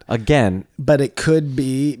that. Again. But it could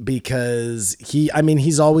be because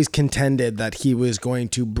he's always contended that he was going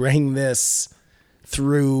to bring this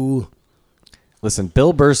through Listen,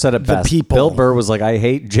 Bill Burr said it best. people. Bill Burr was like, I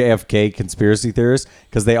hate JFK conspiracy theorists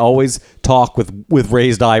because they always talk with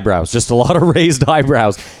raised eyebrows, just a lot of raised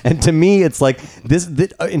eyebrows. And to me, it's like this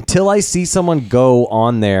until I see someone go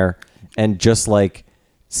on there and just like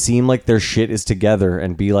seem like their shit is together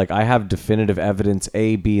and be like, I have definitive evidence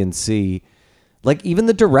A, B, and C. Like even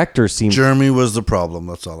the director seemed... Jeremy was the problem.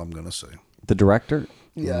 That's all I'm going to say. The director?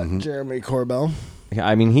 Yeah, Jeremy Corbell. Yeah,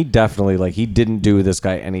 I mean, he definitely, like, he didn't do this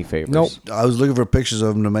guy any favors. Nope. I was looking for pictures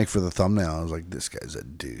of him to make for the thumbnail. I was like, this guy's a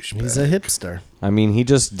douche. He's a hipster. I mean, he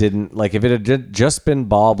just didn't, like, if it had just been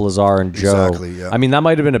Bob Lazar and Joe, Exactly, yeah. I mean, that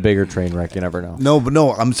might have been a bigger train wreck. You never know.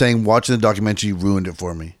 No, I'm saying watching the documentary ruined it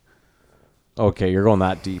for me. Okay, you're going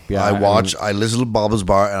that deep. Yeah, I listened to Bob's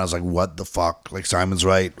Bar and I was like, what the fuck? Like, Simon's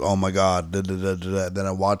right. Oh my God. Then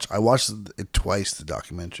I watched it twice, the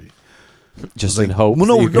documentary. Just in hope. Well,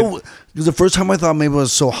 no. Because the first time I thought maybe it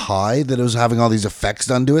was so high that it was having all these effects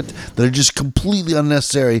done to it that are just completely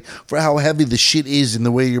unnecessary for how heavy the shit is in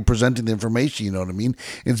the way you're presenting the information. You know what I mean?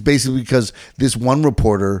 It's basically because this one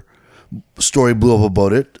reporter story blew up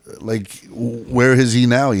about it. Like, where is he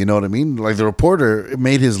now? You know what I mean? Like, the reporter, it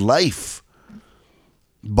made his life.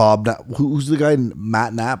 Bob, who's the guy?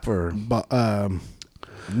 Matt Knapp or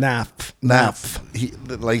Knapp.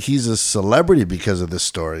 He's a celebrity because of this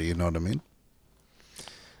story. You know what I mean?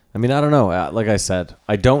 I mean, I don't know. Like I said,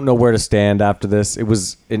 I don't know where to stand after this. It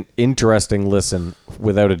was an interesting listen,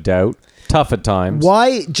 without a doubt. Tough at times.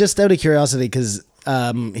 Why, just out of curiosity, because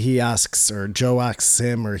he asks, or Joe asks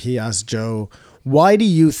him, or he asks Joe, why do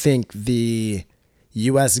you think the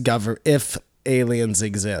U.S. government, if aliens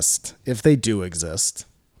exist, if they do exist,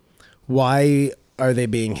 why are they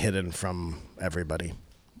being hidden from everybody?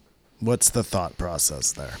 What's the thought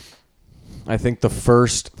process there? I think the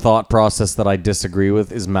first thought process that I disagree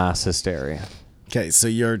with is mass hysteria. Okay, so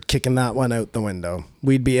you're kicking that one out the window.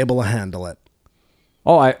 We'd be able to handle it.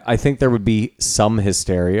 Oh, I think there would be some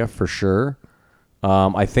hysteria for sure.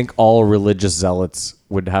 I think all religious zealots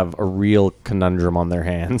would have a real conundrum on their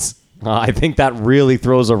hands. I think that really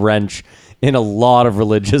throws a wrench in a lot of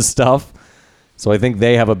religious stuff. So I think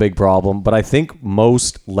they have a big problem. But I think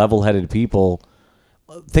most level-headed people,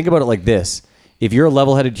 think about it like this. If you're a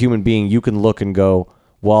level-headed human being, you can look and go,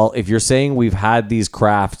 well, if you're saying we've had these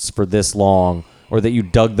crafts for this long, or that you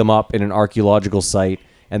dug them up in an archaeological site,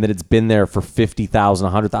 and that it's been there for 50,000,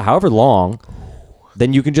 100,000, however long,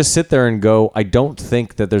 then you can just sit there and go, I don't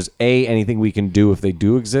think that there's A, anything we can do if they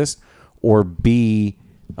do exist, or B,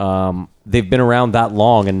 they've been around that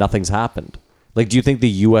long and nothing's happened. Like, do you think the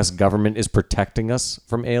U.S. government is protecting us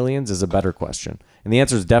from aliens is a better question. And the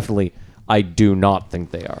answer is definitely, I do not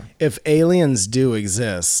think they are. If aliens do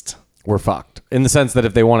exist, we're fucked. In the sense that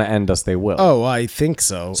if they want to end us, they will. Oh, I think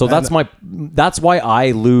so. So that's why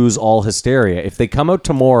I lose all hysteria. If they come out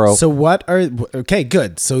tomorrow. So okay,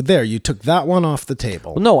 good. So there, you took that one off the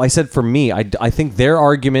table. Well, no, I said for me, I think their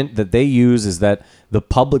argument that they use is that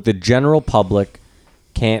the general public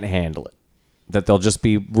can't handle it. That they'll just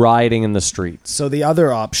be rioting in the streets. So the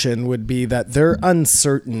other option would be that they're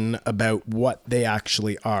uncertain about what they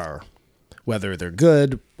actually are. Whether they're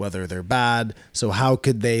good, whether they're bad. So how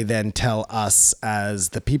could they then tell us as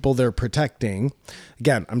the people they're protecting?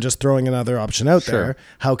 Again, I'm just throwing another option out there.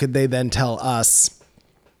 How could they then tell us,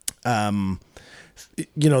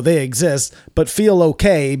 they exist, but feel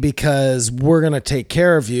okay because we're going to take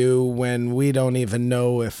care of you when we don't even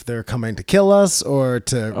know if they're coming to kill us or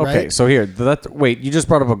to, okay, right? so here, wait, you just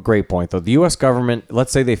brought up a great point, though. The U.S. government,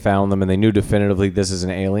 let's say they found them and they knew definitively this is an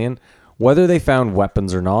alien. Whether they found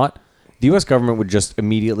weapons or not, the U.S. government would just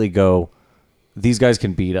immediately go, these guys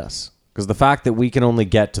can beat us. Because the fact that we can only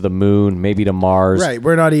get to the moon, maybe to Mars. Right,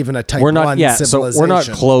 we're not even a type 1 civilization. So we're not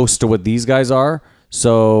close to what these guys are.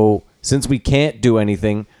 So since we can't do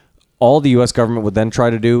anything, all the U.S. government would then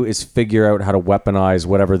try to do is figure out how to weaponize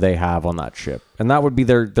whatever they have on that ship. And that would be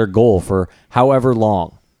their goal for however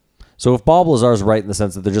long. So if Bob Lazar's right in the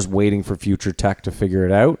sense that they're just waiting for future tech to figure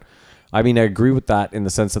it out, I mean, I agree with that in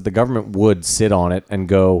the sense that the government would sit on it and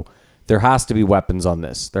go, there has to be weapons on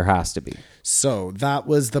this. There has to be. So that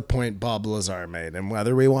was the point Bob Lazar made. And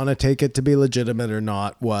whether we want to take it to be legitimate or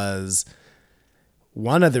not was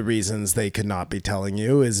one of the reasons they could not be telling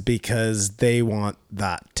you is because they want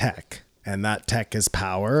that tech. And that tech is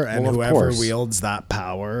power. And whoever wields that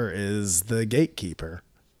power is the gatekeeper.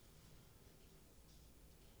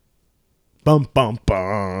 Bum, bum,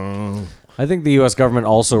 bum. I think the U.S. government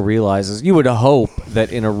also realizes, you would hope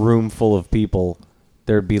that in a room full of people,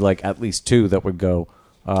 there'd be like at least two that would go,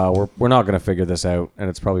 we're not going to figure this out, and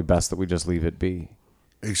it's probably best that we just leave it be.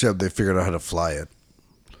 Except they figured out how to fly it.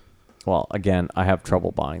 Well, again, I have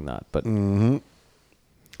trouble buying that, but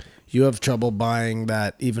You have trouble buying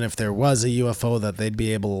that even if there was a UFO, that they'd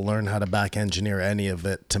be able to learn how to back engineer any of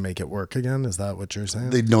it to make it work again? Is that what you're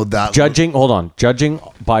saying? They'd know that. Judging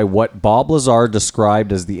by what Bob Lazar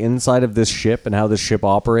described as the inside of this ship and how this ship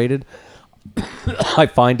operated, I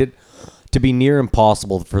find it to be near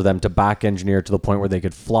impossible for them to back engineer to the point where they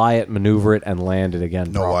could fly it, maneuver it, and land it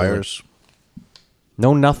again. No properly. wires.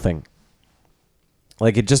 No, nothing.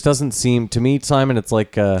 Like, it just doesn't seem to me, Simon. It's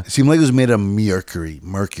like It seemed like it was made of mercury.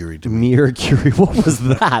 Mercury to me. Mercury. What was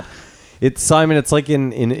that? It's Simon. It's like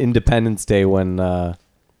in Independence Day when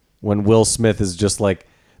Will Smith is just like,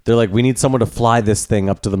 they're like, we need someone to fly this thing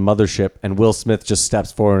up to the mothership, and Will Smith just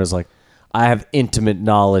steps forward and is like, I have intimate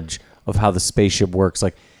knowledge of how the spaceship works.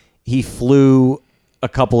 Like, he flew a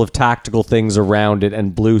couple of tactical things around it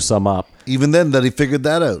and blew some up. Even then, that he figured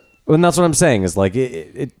that out. And that's what I'm saying is like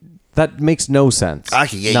it that makes no sense. I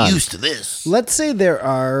can get None. used to this. Let's say there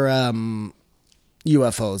are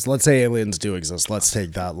UFOs. Let's say aliens do exist. Let's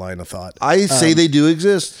take that line of thought. I say they do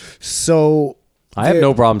exist. So I have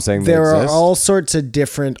no problem saying they there exist. are all sorts of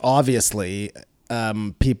different. Obviously,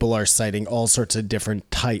 people are citing all sorts of different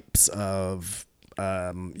types of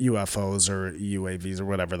UFOs or UAVs or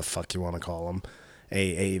whatever the fuck you want to call them,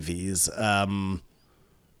 AAVs.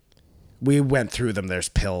 We went through them. There's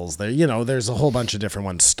pills. There's a whole bunch of different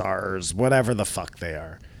ones. Stars, whatever the fuck they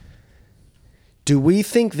are. Do we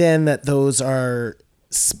think then that those are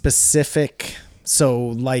specific? So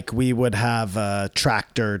like we would have a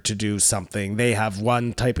tractor to do something. They have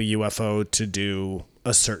one type of UFO to do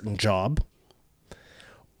a certain job.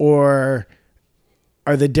 Or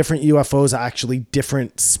are the different UFOs actually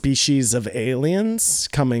different species of aliens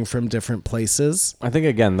coming from different places? I think,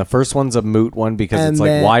 again, the first one's a moot one because And it's like,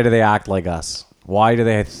 then- why do they act like us? Why do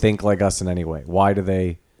they think like us in any way? Why do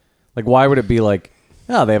they, like, why would it be like,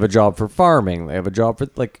 oh, they have a job for farming. They have a job for,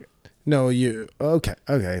 like, No,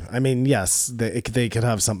 okay. I mean, yes, they could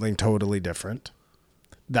have something totally different.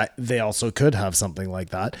 That they also could have something like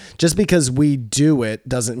that. Just because we do it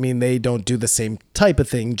doesn't mean they don't do the same type of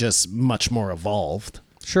thing, just much more evolved.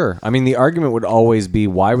 sure. I mean, the argument would always be,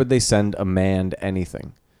 why would they send a manned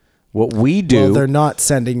anything? What we do. Well, they're not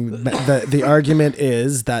sending. The argument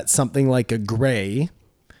is that something like a gray,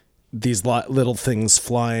 these little things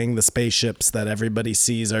flying, the spaceships that everybody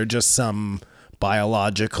sees, are just some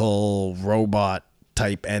biological robot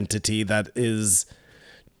type entity that is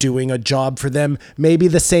doing a job for them, maybe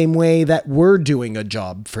the same way that we're doing a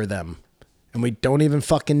job for them, and we don't even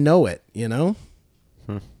fucking know it.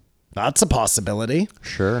 That's a possibility.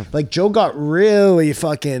 Sure. Like, Joe got really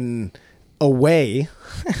fucking away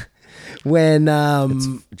when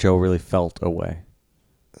Joe really felt away.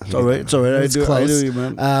 It's all right. It's all right. It's I close. do you,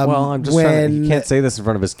 man. Well, I'm just trying to, he when- can't say this in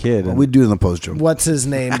front of his kid. and- we do it in the post, Joe. what's his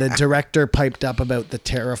name? The director piped up about the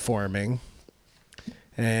terraforming.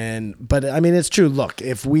 But I mean, it's true. Look,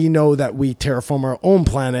 if we know that we terraform our own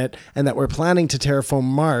planet and that we're planning to terraform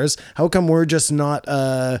Mars, how come we're just not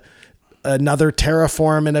another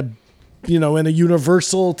terraform in a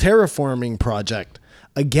universal terraforming project?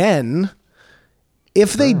 Again,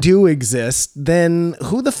 if they do exist, then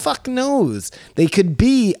who the fuck knows? They could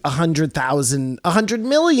be 100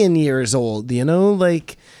 million years old,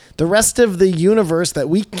 like the rest of the universe that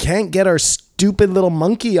we can't get our stupid little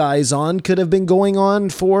monkey eyes on could have been going on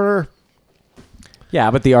for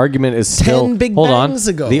Yeah, but the argument is still 10 big hold bangs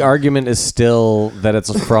on. ago. The argument is still that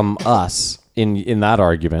it's from us in that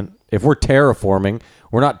argument. If we're terraforming,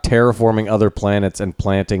 we're not terraforming other planets and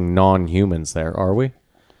planting non-humans there, are we?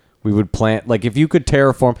 We would plant, like, if you could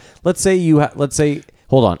terraform, let's say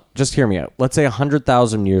hold on, just hear me out. Let's say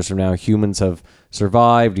 100,000 years from now, humans have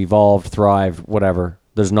survived, evolved, thrived, whatever.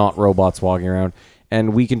 There's not robots walking around,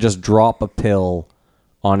 and we can just drop a pill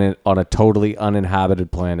on a totally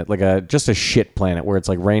uninhabited planet, like just a shit planet where it's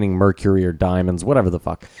like raining mercury or diamonds, whatever the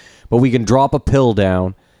fuck. But we can drop a pill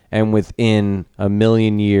down, and within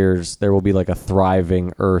 1,000,000 years, there will be like a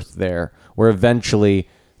thriving Earth there, where eventually,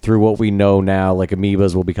 through what we know now, like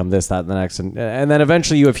amoebas will become this, that, and the next, and then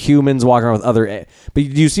eventually you have humans walking around with other. But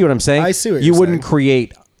do you see what I'm saying? I see what you you're wouldn't saying.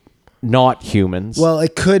 create not humans. Well,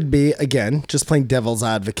 it could be, again, just playing devil's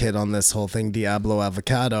advocate on this whole thing, Diablo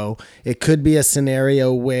Avocado. It could be a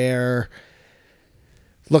scenario where,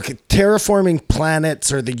 look, terraforming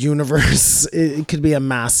planets or the universe, it could be a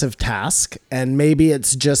massive task. And maybe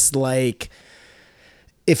it's just like,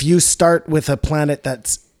 if you start with a planet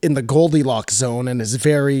that's in the Goldilocks zone and is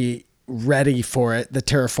very ready for it, the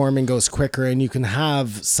terraforming goes quicker, and you can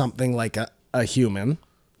have something like a human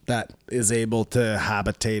that is able to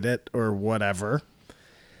habitate it or whatever.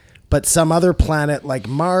 But some other planet like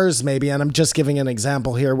Mars, maybe, and I'm just giving an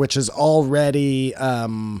example here, which is already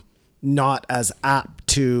not as apt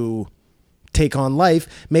to take on life.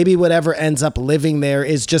 Maybe whatever ends up living there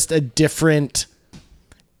is just a different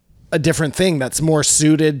thing that's more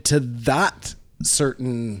suited to that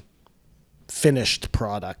certain finished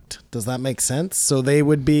product. Does that make sense? So they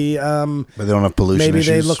would be But they don't have pollution maybe issues.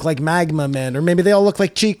 they look like Magma Men, or maybe they all look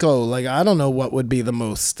like Chico. Like, I don't know what would be the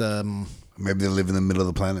most Maybe they live in the middle of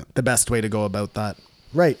the planet. the best way to go about that.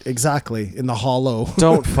 Right, exactly. In the hollow.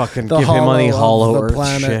 Don't fucking The give him any hollow hollow of the earth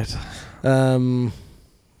planet. shit. Um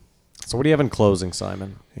So what do you have in closing,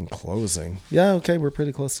 Simon? in closing. Yeah, okay, we're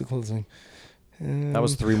pretty close to closing. That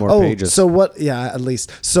was 3 more pages. So what? Yeah, at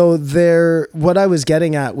least. So what I was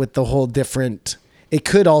getting at with the whole different, it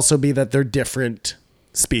could also be that they're different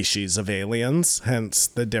species of aliens, hence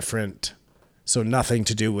the different. So nothing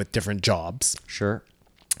to do with different jobs. Sure.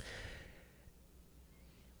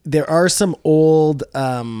 There are some old,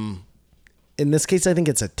 in this case, I think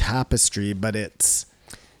it's a tapestry, but it's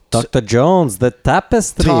Dr. Jones, the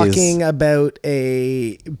tapestries. talking about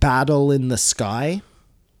a battle in the sky.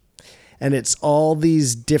 And it's all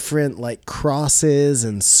these different like crosses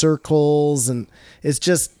and circles, and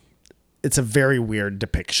it's a very weird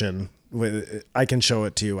depiction. I can show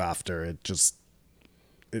it to you after.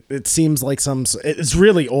 It seems like it's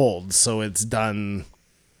really old, so it's done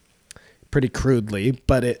pretty crudely,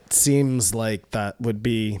 but it seems like that would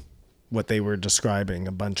be what they were describing,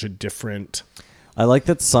 a bunch of different. I like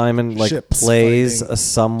that Simon Ships plays fighting. a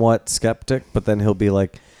somewhat skeptic, but then he'll be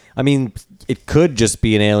like, I mean, it could just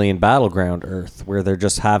be an alien battleground Earth where they're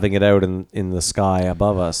just having it out in the sky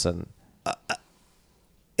above us. And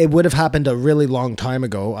It would have happened a really long time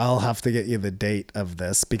ago. I'll have to get you the date of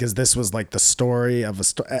this because this was like the story of a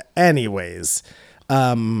story. Anyways,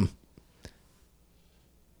 but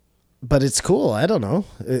it's cool. I don't know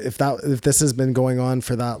if this has been going on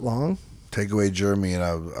for that long. Take away Jeremy, and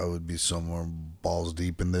I would be somewhere balls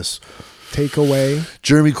deep in this. Take away.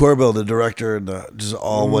 Jeremy Corbell, the director, and just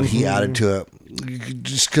all what he added to it.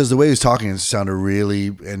 Just because the way he was talking, it sounded really.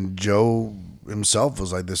 And Joe himself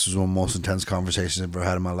was like, "This was one of the most intense conversations I've ever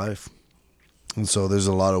had in my life." And so there's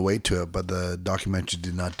a lot of weight to it, but the documentary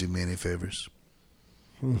did not do me any favors.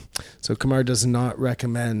 So Kumar does not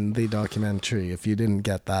recommend the documentary if you didn't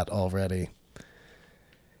get that already.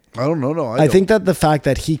 I don't know. No, I think that the fact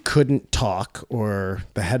that he couldn't talk or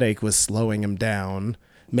the headache was slowing him down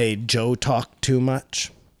made Joe talk too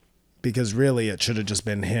much, because really it should have just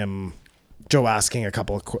been Joe asking a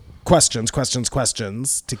couple of questions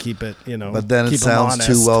to keep it, But then it keep him sounds honest.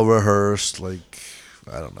 too well rehearsed. Like,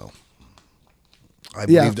 I don't know. I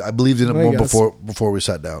Yeah. believed in it I more guess. before we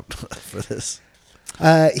sat down for this.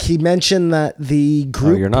 He mentioned that the oh,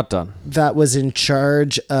 group you're not done. that was in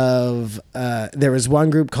charge of there was one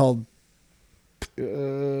group called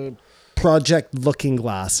Project Looking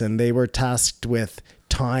Glass, and they were tasked with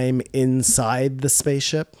time inside the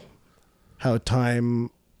spaceship,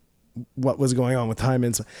 what was going on with time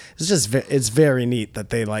inside. It's very neat that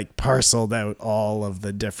they like parceled out all of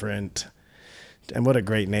the different, and what a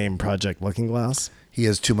great name, Project Looking Glass. He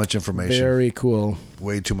has too much information. Very cool.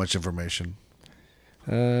 Way too much information.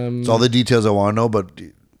 It's all the details I want to know, but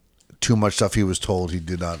too much stuff he was told he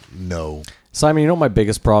did not know. Simon, you know what my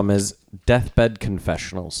biggest problem is? Deathbed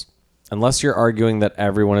confessionals. Unless you're arguing that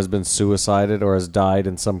everyone has been suicided or has died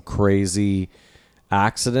in some crazy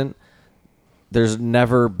accident, there's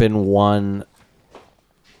never been one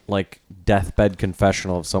like deathbed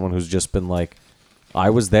confessional of someone who's just been like, I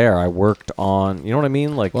was there, I worked on, you know what I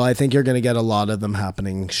mean? Like, Well, I think you're going to get a lot of them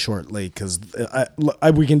happening shortly because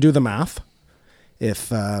we can do the math.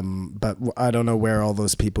 But I don't know where all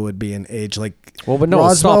those people would be in age. Like, well, but no,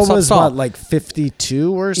 Roswell stop. was what, like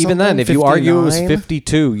 52 or something? even then, if you argue it was 59?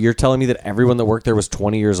 52, you're telling me that everyone that worked there was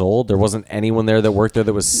 20 years old? There wasn't anyone there that worked there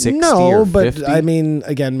that was 60 No, or but 50? I mean,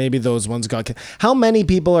 again, maybe those ones got. How many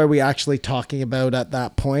people are we actually talking about at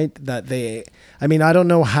that point? I don't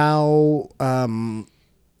know how. I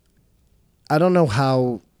don't know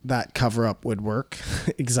how that cover up would work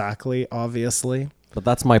exactly. Obviously. But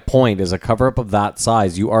that's my point, is a cover-up of that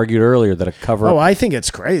size. You argued earlier that a cover-up... Oh, I think it's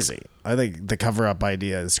crazy. I think the cover up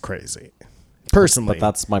idea is crazy. Personally. But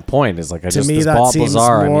that's my point, is like, to me, this that Bob seems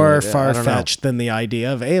Lazar, I mean, more I don't know. far-fetched than the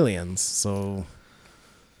idea of aliens. So,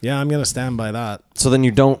 yeah, I'm going to stand by that. So then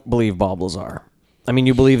you don't believe Bob Lazar. I mean,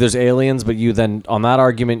 you believe there's aliens, but you then, on that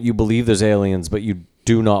argument, you believe there's aliens, but you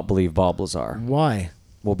do not believe Bob Lazar. Why?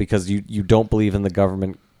 Well, because you don't believe in the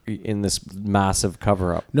government in this massive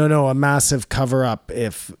cover-up. No, a massive cover-up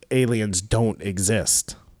if aliens don't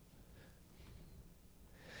exist.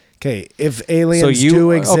 Okay, if aliens So you-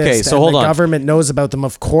 do exist okay, so and hold the on. government knows about them,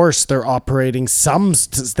 of course they're operating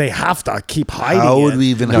they have to keep hiding How it. would we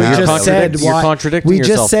even No, have you're just contradicting- said you're why, contradicting we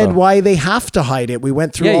yourself, just said though. why they have to hide it. We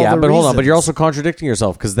went through all Yeah, the but hold on. But you're reasons. also contradicting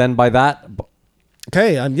yourself because then by that,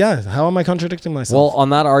 Okay, how am I contradicting myself? well,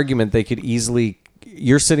 on that argument, they could easily.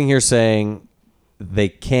 You're sitting here saying they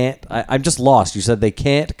can't. I'm just lost. You said they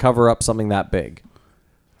can't cover up something that big.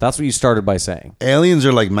 That's what you started by saying. aliens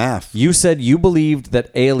are like math. You said you believed that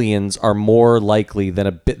aliens are more likely than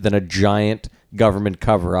a giant government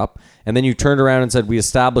cover up, and then you turned around and said we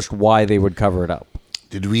established why they would cover it up.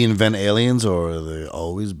 Did we invent aliens or have they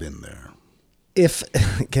always been there? if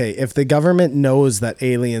the government knows that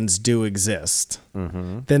aliens do exist,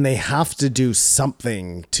 then they have to do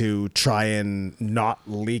something to try and not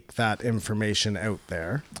leak that information out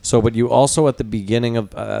there. So, but you also at the beginning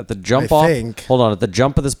of at the jump I off. think- Hold on, at the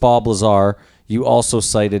jump of this Bob Lazar, you also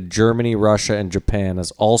cited Germany, Russia, and Japan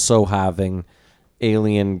as also having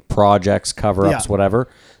alien projects, cover-ups, Yeah. whatever.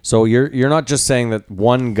 So you're not just saying that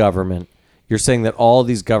one government. You're saying that all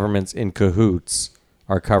these governments in cahoots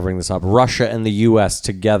are covering this up. Russia and the U.S.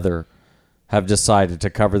 together have decided to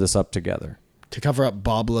cover this up together. To cover up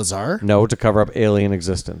Bob Lazar? No, to cover up alien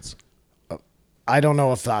existence. I don't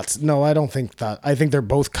know if that's... No, I don't think that... I think they're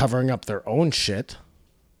both covering up their own shit.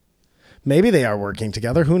 Maybe they are working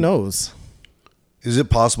together. Who knows? Is it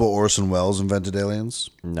possible Orson Welles invented aliens?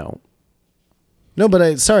 No. No,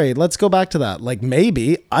 but sorry, let's go back to that. Like,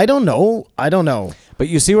 maybe. I don't know. But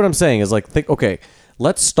you see what I'm saying is like, okay,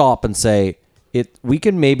 let's stop and say we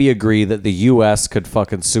can maybe agree that the U.S. could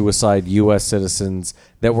fucking suicide U.S. citizens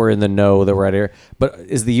that were in the know, that were out here. But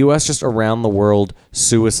is the U.S. just around the world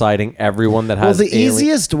suiciding everyone that Well, has the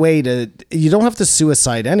easiest way to... You don't have to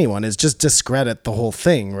suicide anyone. Is just discredit the whole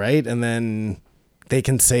thing, right? And then... They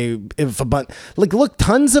can say look,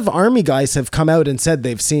 tons of army guys have come out and said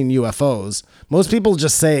they've seen UFOs. Most people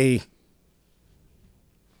just say,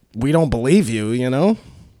 we don't believe you, you know?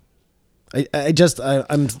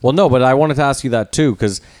 I'm Well, no, but I wanted to ask you that too,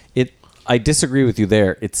 because I disagree with you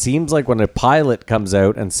there. It seems like when a pilot comes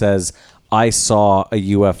out and says, I saw a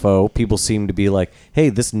UFO, people seem to be like, hey,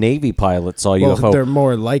 this Navy pilot saw a UFO. they're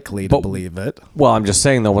more likely to But- believe it. Well, I'm just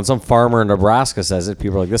saying though, when some farmer in Nebraska says it,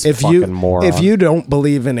 people are like, this fucking moron. If you don't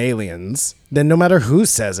believe in aliens, then no matter who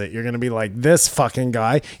says it, you're going to be like, this fucking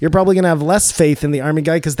guy. You're probably going to have less faith in the army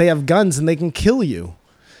guy because they have guns and they can kill you.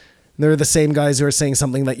 They're the same guys who are saying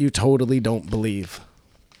something that you totally don't believe.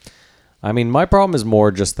 I mean, my problem is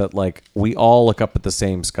more just that, like, we all look up at the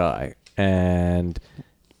same sky. And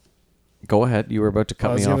go ahead. You were about to I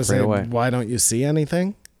cut was me going to off say, right away. why don't you see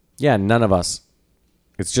anything? Yeah, none of us.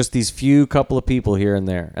 It's just these few couple of people here and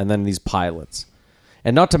there. And then these pilots.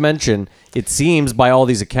 And not to mention, it seems by all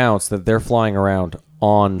these accounts that they're flying around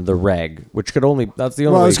on the reg, which could only... That's the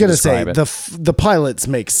only Well, way I was going going to to say say the pilots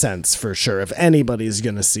make sense for sure. If anybody's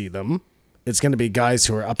going to see them, it's going to be guys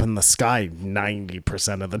who are up in the sky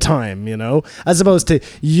 90% of the time, you know, as opposed to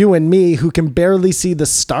you and me who can barely see the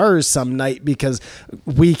stars some night because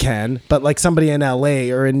we can. But like somebody in LA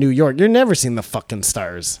or in New York, you're never seeing the fucking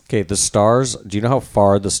stars. Okay, the stars. Do you know how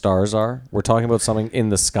far the stars are? We're talking about something in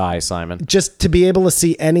the sky, Simon. Just to be able to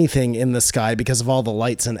see anything in the sky because of all the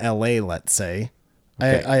lights in LA, let's say.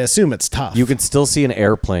 Okay. I assume it's tough. You can still see an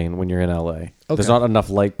airplane when you're in LA. Okay. There's not enough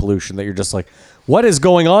light pollution that you're just like, what is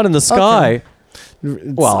going on in the sky?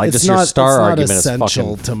 Well, your star argument is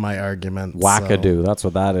essential fucking to my argument. wackadoo. That's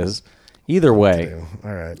what that is. Either way,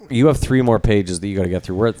 All right. you have 3 more pages that you got to get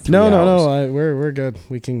through. We're at 3 No, hours. we're good.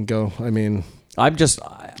 We can go. I mean, I'm just...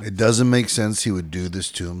 It doesn't make sense he would do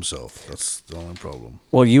this to himself. That's the only problem.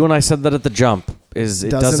 Well, you and I said that at the jump. It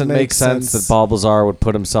doesn't make sense that Bob Lazar would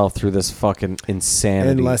put himself through this fucking insanity.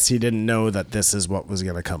 unless he didn't know that this is what was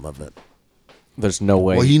going to come of it. There's no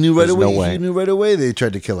way. Well, he knew right There's away. No way. He knew right away they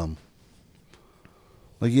tried to kill him.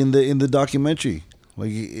 Like in the documentary,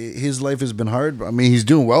 like his life has been hard. I mean, he's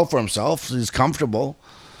doing well for himself. He's comfortable.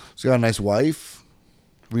 He's got a nice wife,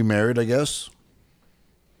 remarried, I guess.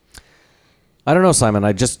 I don't know, Simon.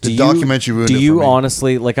 I just The documentary ruined Do it you for me.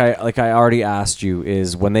 honestly, like I already asked you,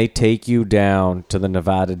 is when they take you down to the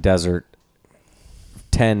Nevada desert,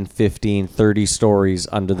 10, 15, 30 stories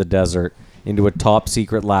under the desert into a top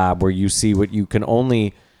secret lab where you see what you can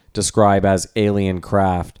only describe as alien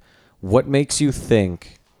craft, what makes you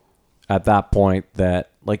think at that point that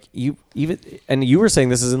like you were saying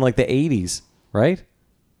this is in like the 80s, right?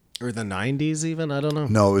 Or the 90s even? I don't know.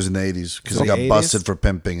 No, it was in the 80s because he Okay. got 80s? busted for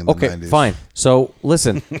pimping in the Okay, 90s. fine. So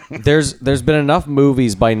listen, there's been enough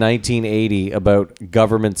movies by 1980 about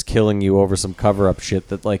governments killing you over some cover-up shit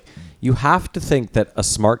that like you have to think that a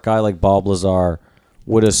smart guy like Bob Lazar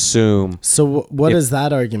would assume. So what does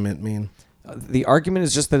that argument mean? The argument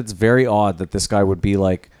is just that it's very odd that this guy would be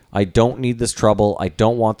like, I don't need this trouble. I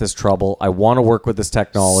don't want this trouble. I want to work with this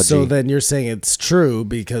technology. So then you're saying it's true,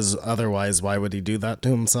 because otherwise why would he do that to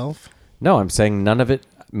himself? No, I'm saying none of it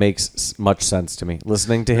makes much sense to me.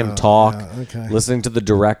 Listening to him talk, listening to the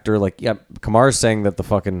director, like, yeah, Kamar's saying that the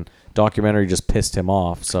fucking documentary just pissed him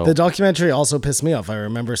off. So the documentary also pissed me off. I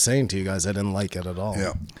remember saying to you guys I didn't like it at all.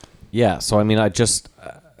 Yeah, so I mean, I just,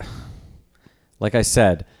 like I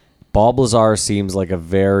said, Bob Lazar seems like a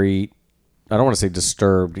very, I don't want to say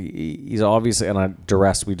disturbed. He's obviously, and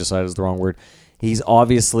duress we decided is the wrong word. He's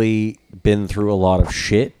obviously been through a lot of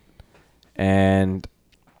shit, and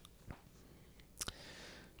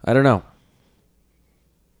I don't know.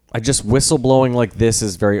 I just, whistleblowing like this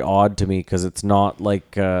is very odd to me, because it's not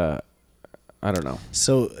like, I don't know.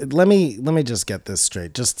 So let me just get this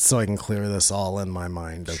straight, just so I can clear this all in my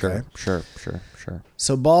mind. Okay. Sure.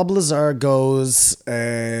 So Bob Lazar goes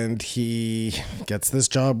and he gets this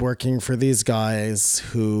job working for these guys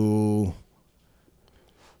who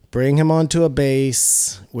bring him onto a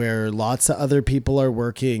base where lots of other people are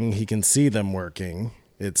working. He can see them working.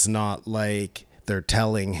 It's not like they're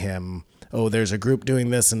telling him, oh, there's a group doing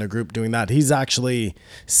this and a group doing that. He's actually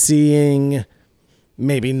seeing,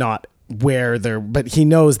 maybe not where they're, but he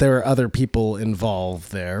knows there are other people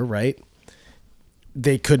involved there, right?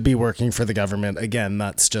 They could be working for the government. Again,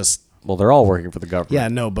 that's just... Well, they're all working for the government. Yeah,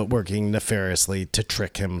 no, but working nefariously to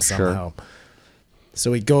trick him somehow. Sure.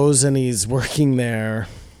 So he goes and he's working there,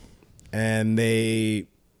 and they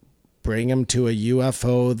bring him to a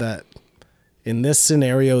UFO that, in this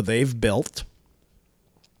scenario, they've built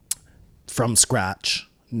from scratch.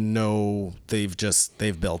 No, they've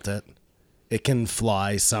built it. It can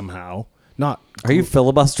fly somehow. Not. Are you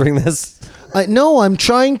filibustering this? No, I'm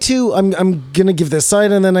trying to. I'm gonna give this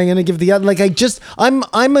side, and then I'm gonna give the other. Like I'm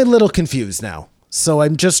a little confused now. So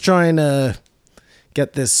I'm just trying to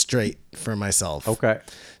get this straight for myself. Okay.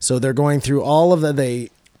 So they're going through all of that. They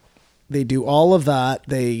do all of that.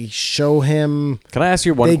 They show him. Can I ask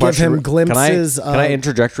you one question? They give him glimpses. Can I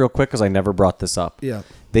interject real quick, because I never brought this up? Yeah.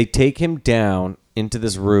 They take him down into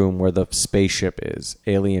this room where the spaceship is,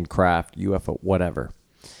 alien craft, UFO, whatever.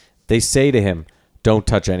 They say to him, don't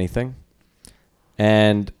touch anything.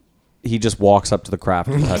 And he just walks up to the craft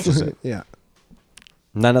and touches it. Yeah.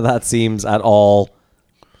 None of that seems at all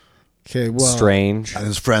strange. And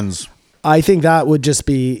his friends. I think that would just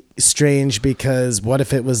be strange, because what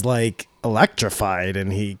if it was like electrified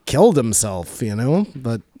and he killed himself, you know?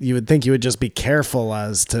 But you would think you would just be careful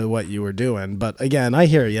as to what you were doing. But again, I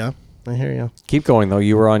hear you. Keep going, though.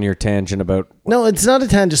 You were on your tangent about... No, it's not a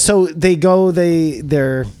tangent. So they go, they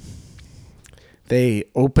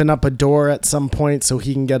open up a door at some point so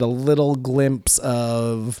he can get a little glimpse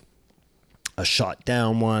of a shot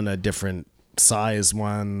down one, a different size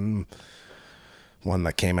one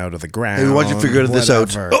that came out of the ground. Hey, why'd you figure this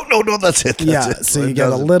out? Oh, no, that's it. So you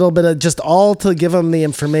get a little bit of just all to give him the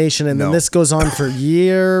information, and then this goes on for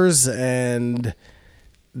years, and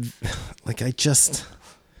like I just...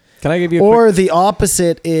 Can I give you Or the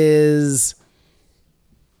opposite is...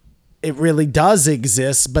 It really does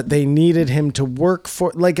exist, but they needed him to work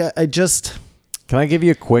for. Like I just. Can I give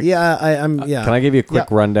you a quick? Yeah, I'm. Yeah. Can I give you a quick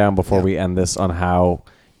rundown before we end this on how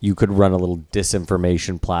you could run a little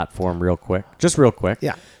disinformation platform, real quick? Just real quick.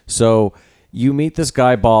 Yeah. So you meet this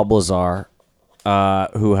guy Bob Lazar,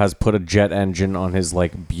 who has put a jet engine on his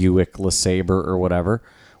like Buick LeSabre or whatever,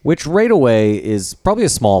 which right away is probably a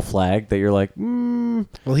small flag that you're like,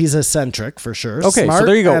 Well, he's eccentric for sure. Okay, smart so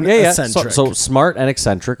there you go. Yeah. Eccentric. So smart and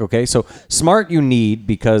eccentric. Okay, so smart you need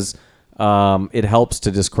because it helps to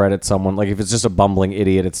discredit someone. Like if it's just a bumbling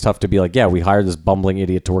idiot, it's tough to be like, yeah, we hired this bumbling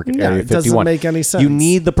idiot to work at Area 51. It doesn't make any sense. You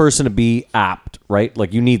need the person to be apt, right?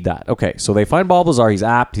 Like you need that. Okay, so they find Bob Lazar. He's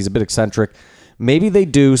apt. He's a bit eccentric. Maybe they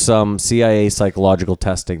do some CIA psychological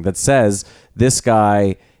testing that says this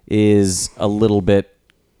guy is a little bit,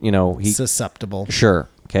 he's susceptible. Sure.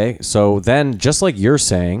 Okay. So then, just like you're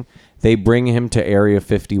saying, they bring him to Area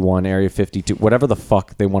 51, Area 52, whatever the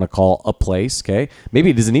fuck they want to call a place. Okay. Maybe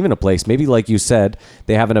it isn't even a place. Maybe, like you said,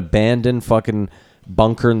 they have an abandoned fucking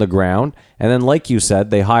bunker in the ground. And then, like you said,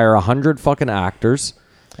 they hire 100 fucking actors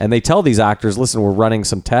and they tell these actors, listen, we're running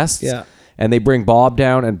some tests. Yeah. And they bring Bob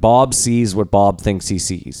down, and Bob sees what Bob thinks he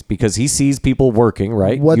sees because he sees people working,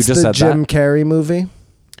 right? What's you just the said Jim that. Carrey movie?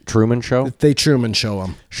 Truman Show? They Truman Show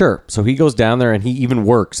him. Sure. So he goes down there and he even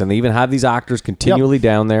works, and they even have these actors continually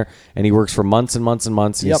down there, and he works for months and months and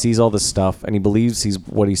months, and he sees all this stuff, and he believes he's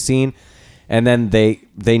what he's seen. And then they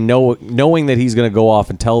knowing that he's going to go off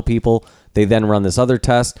and tell people, they then run this other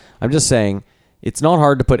test. I'm just saying, it's not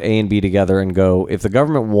hard to put A and B together and go, if the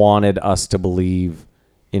government wanted us to believe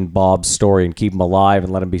in Bob's story and keep him alive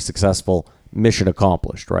and let him be successful, mission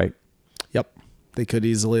accomplished, right? Yep. They could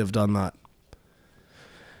easily have done that.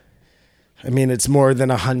 I mean, it's more than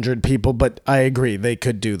 100 people, but I agree. They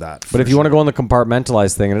could do that. But if you want to go on the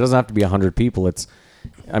compartmentalized thing, and it doesn't have to be 100 people, it's,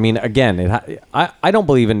 I mean, again, I don't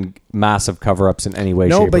believe in massive cover-ups in any way,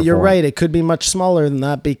 shape, or form. No, but you're right. It could be much smaller than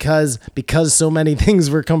that because so many things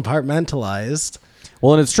were compartmentalized.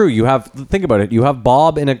 Well, and it's true. You have, think about it. You have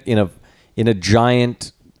Bob in a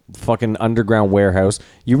giant fucking underground warehouse.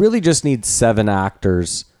 You really just need 7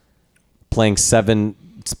 actors playing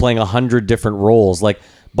 100 different roles. Like,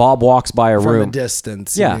 Bob walks by a room. From a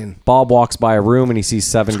distance. Yeah. I mean. Bob walks by a room and he sees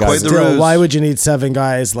 7 guys. Still, why would you need 7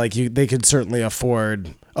 guys? Like, they could certainly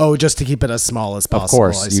afford, just to keep it as small as possible.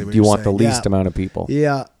 Of course. You want the least amount of people.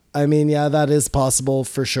 Yeah. I mean, yeah, that is possible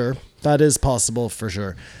for sure. I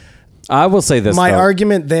will say this, My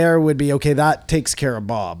argument there would be, okay, that takes care of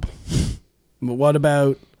Bob. But what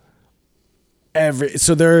about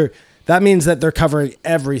that means that they're covering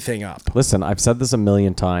everything up. Listen, I've said this a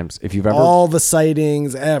million times. If you've ever... all the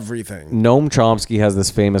sightings, everything. Noam Chomsky has this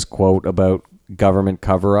famous quote about government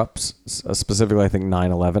cover-ups, specifically I think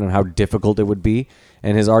 9/11, and how difficult it would be.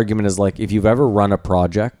 And his argument is like, if you've ever run a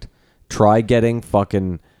project, try getting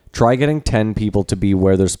 10 people to be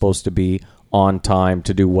where they're supposed to be on time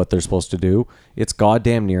to do what they're supposed to do. It's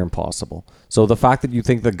goddamn near impossible. So the fact that you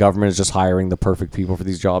think the government is just hiring the perfect people for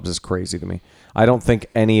these jobs is crazy to me. I don't think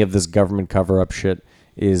any of this government cover-up shit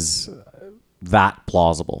is that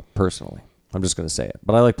plausible, personally. I'm just going to say it.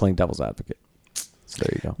 But I like playing devil's advocate. So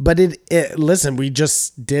there you go. But listen, we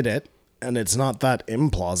just did it, and it's not that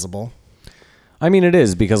implausible. I mean, it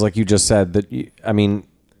is, because like you just said, the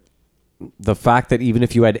fact that even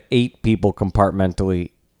if you had 8 people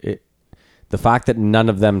compartmentally, the fact that none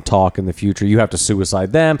of them talk in the future, you have to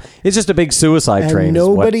suicide them. It's just a big suicide train. And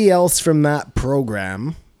nobody else from that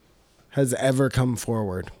program has ever come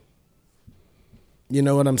forward. You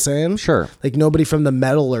know what I'm saying? Sure. Like, nobody from the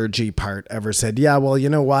metallurgy part ever said, yeah, well, you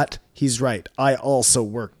know what? He's right. I also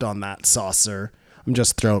worked on that saucer. I'm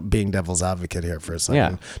just being devil's advocate here for a second.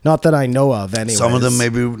 Yeah. Not that I know of anyways. Some of them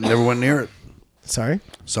maybe never went near it. Sorry?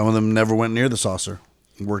 Some of them never went near the saucer.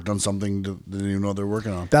 Worked on something that they didn't even know they're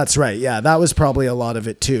working on. That's right. Yeah, that was probably a lot of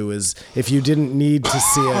it too, is if you didn't need to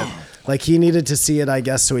see it, like he needed to see it, I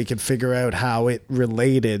guess, so he could figure out how it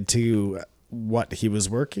related to what he was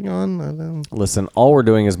working on. I don't know. Listen, all we're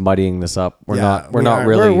doing is muddying this up. We're not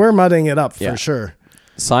really. We're muddying it up for sure.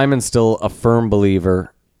 Simon's still a firm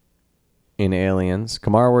believer in aliens.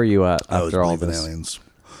 Kamar, where are you at after all this? In aliens.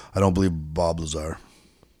 I don't believe Bob Lazar.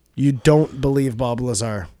 You don't believe Bob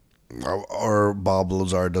Lazar? Or Bob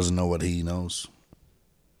Lazar doesn't know what he knows.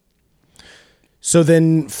 So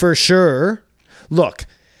then, for sure, look.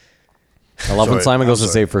 I love when Simon goes to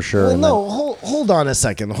say for sure. Well, no, hold on a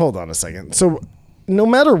second. So, no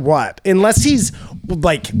matter what, unless he's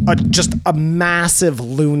like just a massive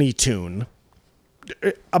Looney Tune,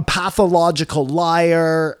 a pathological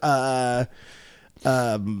liar,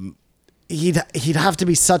 he'd have to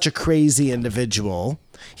be such a crazy individual.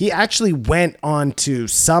 He actually went onto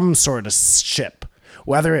some sort of ship,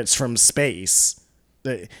 whether it's from space.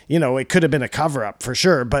 It could have been a cover-up for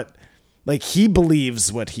sure, but like, he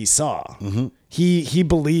believes what he saw. Mm-hmm. He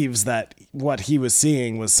believes that what he was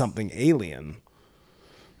seeing was something alien.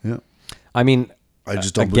 Yeah. I mean, I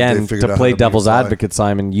just don't again, to play devil's advocate,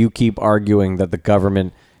 Simon, you keep arguing that the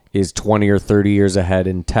government is 20 or 30 years ahead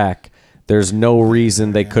in tech. There's no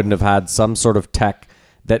reason they couldn't have had some sort of tech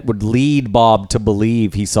that would lead Bob to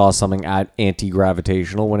believe he saw something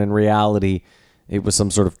anti-gravitational, when in reality it was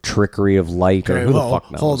some sort of trickery of light, or who the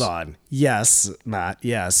fuck knows. Hold on. Yes, Matt,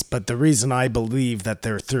 yes. But the reason I believe that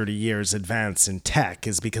they're 30 years advanced in tech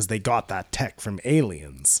is because they got that tech from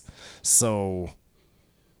aliens. So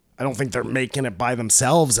I don't think they're making it by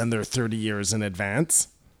themselves and they're 30 years in advance.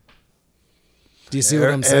 Do you see what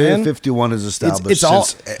I'm saying? Area 51 is established.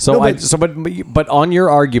 But on your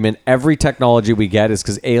argument, every technology we get is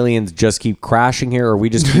because aliens just keep crashing here, or we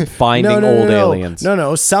just keep finding old aliens.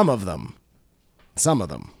 No, some of them. Some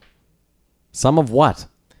of what?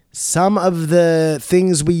 Some of the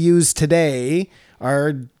things we use today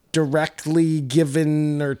are directly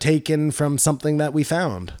given or taken from something that we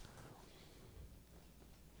found.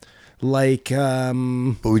 Like,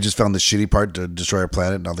 but we just found the shitty part to destroy our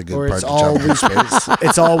planet, not the good part to travel space.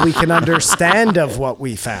 It's all we can understand of what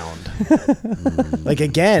we found. Like,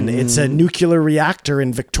 again, it's a nuclear reactor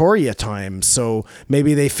in Victoria times, so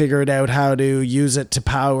maybe they figured out how to use it to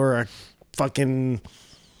power a fucking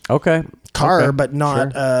car, but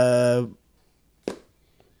not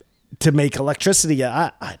to make electricity.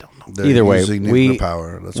 Yeah, I don't know. They're Either way, using nuclear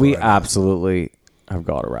power. That's we what I know. absolutely have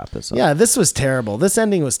got to wrap this up. Yeah, this was terrible. This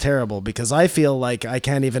ending was terrible because I feel like I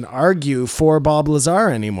can't even argue for Bob Lazar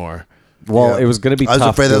anymore. Well, Yeah. it was going to be I was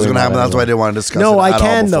tough afraid that was doing going to happen. That's why I anyway. didn't want to discuss it. No, I at all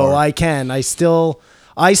can though. before. I can. I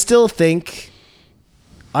still think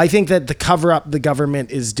that the cover up the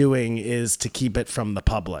government is doing is to keep it from the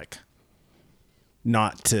public,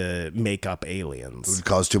 not to make up It aliens. would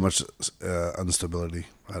cause too much instability.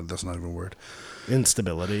 That's not even a word.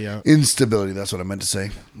 Instability, yeah. Instability. That's what I meant to say.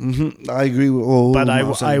 I agree with. But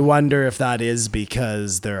I wonder if that is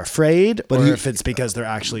because they're afraid, or he- if it's because they're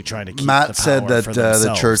actually trying to keep the Matt power said that for the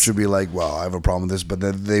themselves. church would be like, "Well, I have a problem with this," but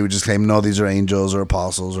then they would just claim, "No, these are angels or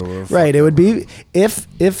apostles or whatever." Right. It would be if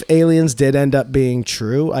aliens did end up being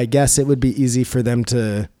true. I guess it would be easy for them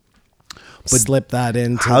to slip that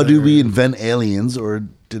into. How do their- we invent aliens, or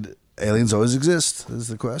did aliens always exist? Is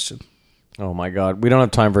the question. Oh my God, we don't have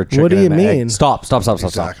time for a chicken. What do you and egg. mean? Stop.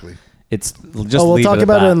 Exactly. It's just. Oh, we'll leave talk it at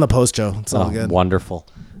about that. it in the post show. It's all Oh, good. wonderful.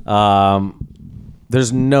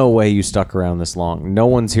 There's no way you stuck around this long. No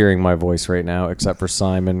one's hearing my voice right now except for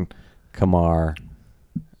Simon, Kamar,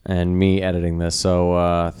 and me editing this.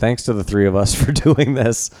 So thanks to the three of us for doing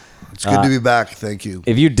this. It's good to be back. Thank you.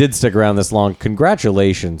 If you did stick around this long,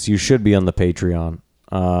 congratulations. You should be on the Patreon,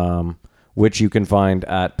 which you can find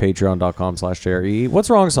at patreon.com/JRE. What's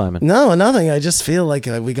wrong, Simon? No, nothing. I just feel like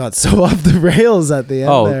we got so off the rails at the end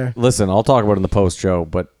Oh, there. listen, I'll talk about it in the post show,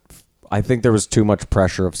 but I think there was too much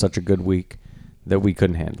pressure of such a good week that we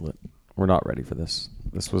couldn't handle it. We're not ready for this.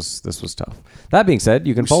 This was tough. That being said,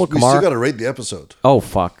 you can follow We still Kamar. got to rate the episode. Oh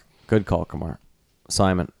fuck! Good call, Kamar.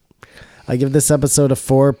 Simon, I give this episode a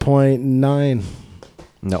 4.9.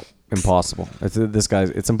 no, impossible.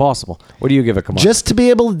 It's impossible. What do you give it, Kamar? Just to be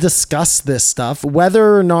able to discuss this stuff,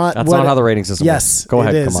 whether or not That's not how the rating system Yes, works. Go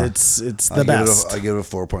ahead, it is. Kamar. It's the best. I give it a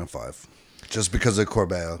 4.5, just because of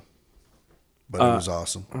Corbett. But it was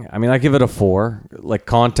awesome. I mean, I give it a 4. Like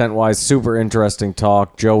content-wise, super interesting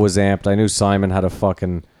talk. Joe was amped. I knew Simon had a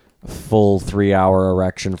fucking full 3-hour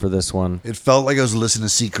erection for this one. It felt like I was listening to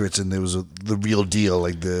Secrets, and there was the real deal,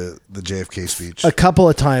 like the JFK speech. A couple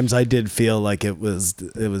of times I did feel like it was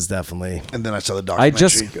definitely. And then I saw the I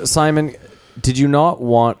documentary. Simon, did you not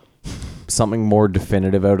want something more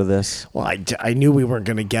definitive out of this? Well, I knew we weren't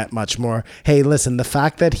going to get much more. Hey, listen, the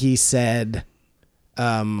fact that he said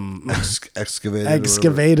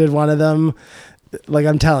excavated one of them, like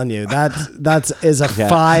I'm telling you, that is a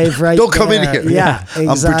 5 right Don't come there. in here. Yeah, exactly.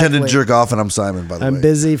 I'm pretending to jerk off, and I'm Simon, by the way. I'm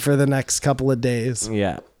busy for the next couple of days.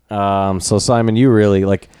 Yeah. So Simon, you really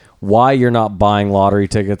like why you're not buying lottery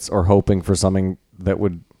tickets or hoping for something that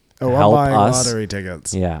would Oh, help I'm buying us. lottery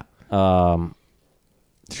tickets. Yeah.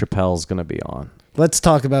 Chappelle's gonna be on. Let's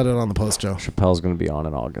talk about it on the post show. Chappelle's gonna be on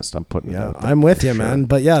in August. I'm putting it Yeah, out there. I'm with you, man.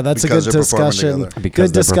 But yeah, that's Because a they're good performing discussion. together.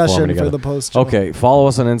 Because Good they're performing discussion for together. the post show. Okay, follow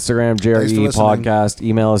us on Instagram, Thanks for JRE listening. Podcast.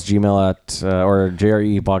 Email us or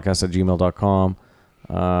jrepodcast@gmail.com.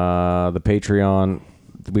 The Patreon.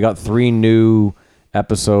 We got 3 new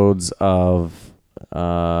episodes of This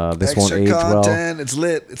Won't Extra Age Well. content. It's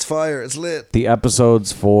lit. It's fire. It's lit. The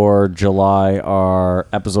episodes for July are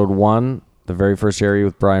episode 1, the very first JRE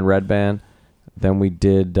with Brian Redband. Then we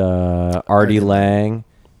did Artie Lang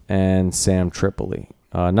and Sam Tripoli.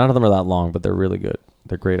 None of them are that long, but they're really good.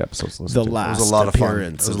 They're great episodes to listen The to. last a lot of fun.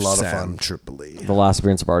 appearance It was of a lot of Sam fun. Tripoli. The last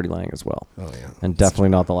appearance of Artie Lang as well. Oh, yeah. And definitely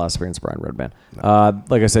not the last appearance of Brian Redband.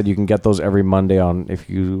 Like I said, you can get those every Monday on if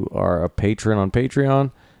you are a patron on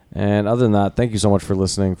Patreon. And other than that, thank you so much for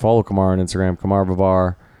listening. Follow Kamar on Instagram, Kamar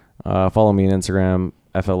Babar. Follow me on Instagram,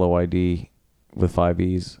 FLOID with 5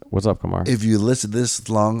 E's. What's up, Kamar? If you listen this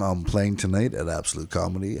long, I'm playing tonight at Absolute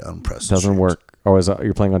Comedy on Preston Doesn't Street. work. Oh,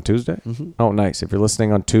 you're playing on Tuesday? Mm-hmm. Oh, nice. If you're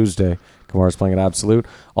listening on Tuesday, Kamar's playing at Absolute.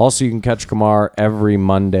 Also, you can catch Kamar every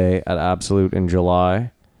Monday at Absolute in July,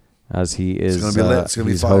 as he is gonna be lit. It's gonna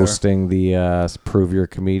be he's fire. hosting the Prove You're a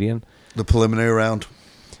Comedian. The preliminary round.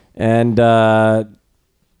 And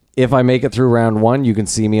if I make it through round 1, you can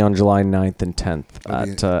see me on July 9th and 10th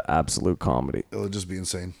at Absolute Comedy. It'll just be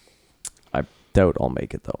insane. I doubt I'll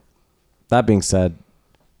make it, though. That being said,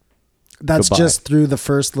 That's Goodbye. just through the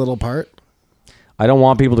first little part. I don't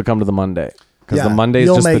want people to come to the Monday. Because the Monday is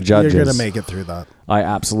you'll just the make- judges. You're going to make it through that. I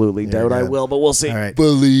absolutely doubt I good. will, but we'll see. All right.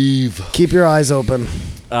 Believe. Keep your eyes open.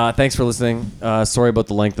 Thanks for listening. Sorry about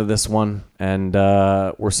the length of this one. And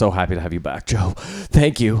we're so happy to have you back, Joe.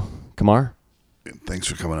 Thank you. Kamar? Thanks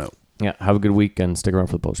for coming out. Yeah, have a good week and stick around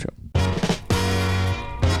for the post show.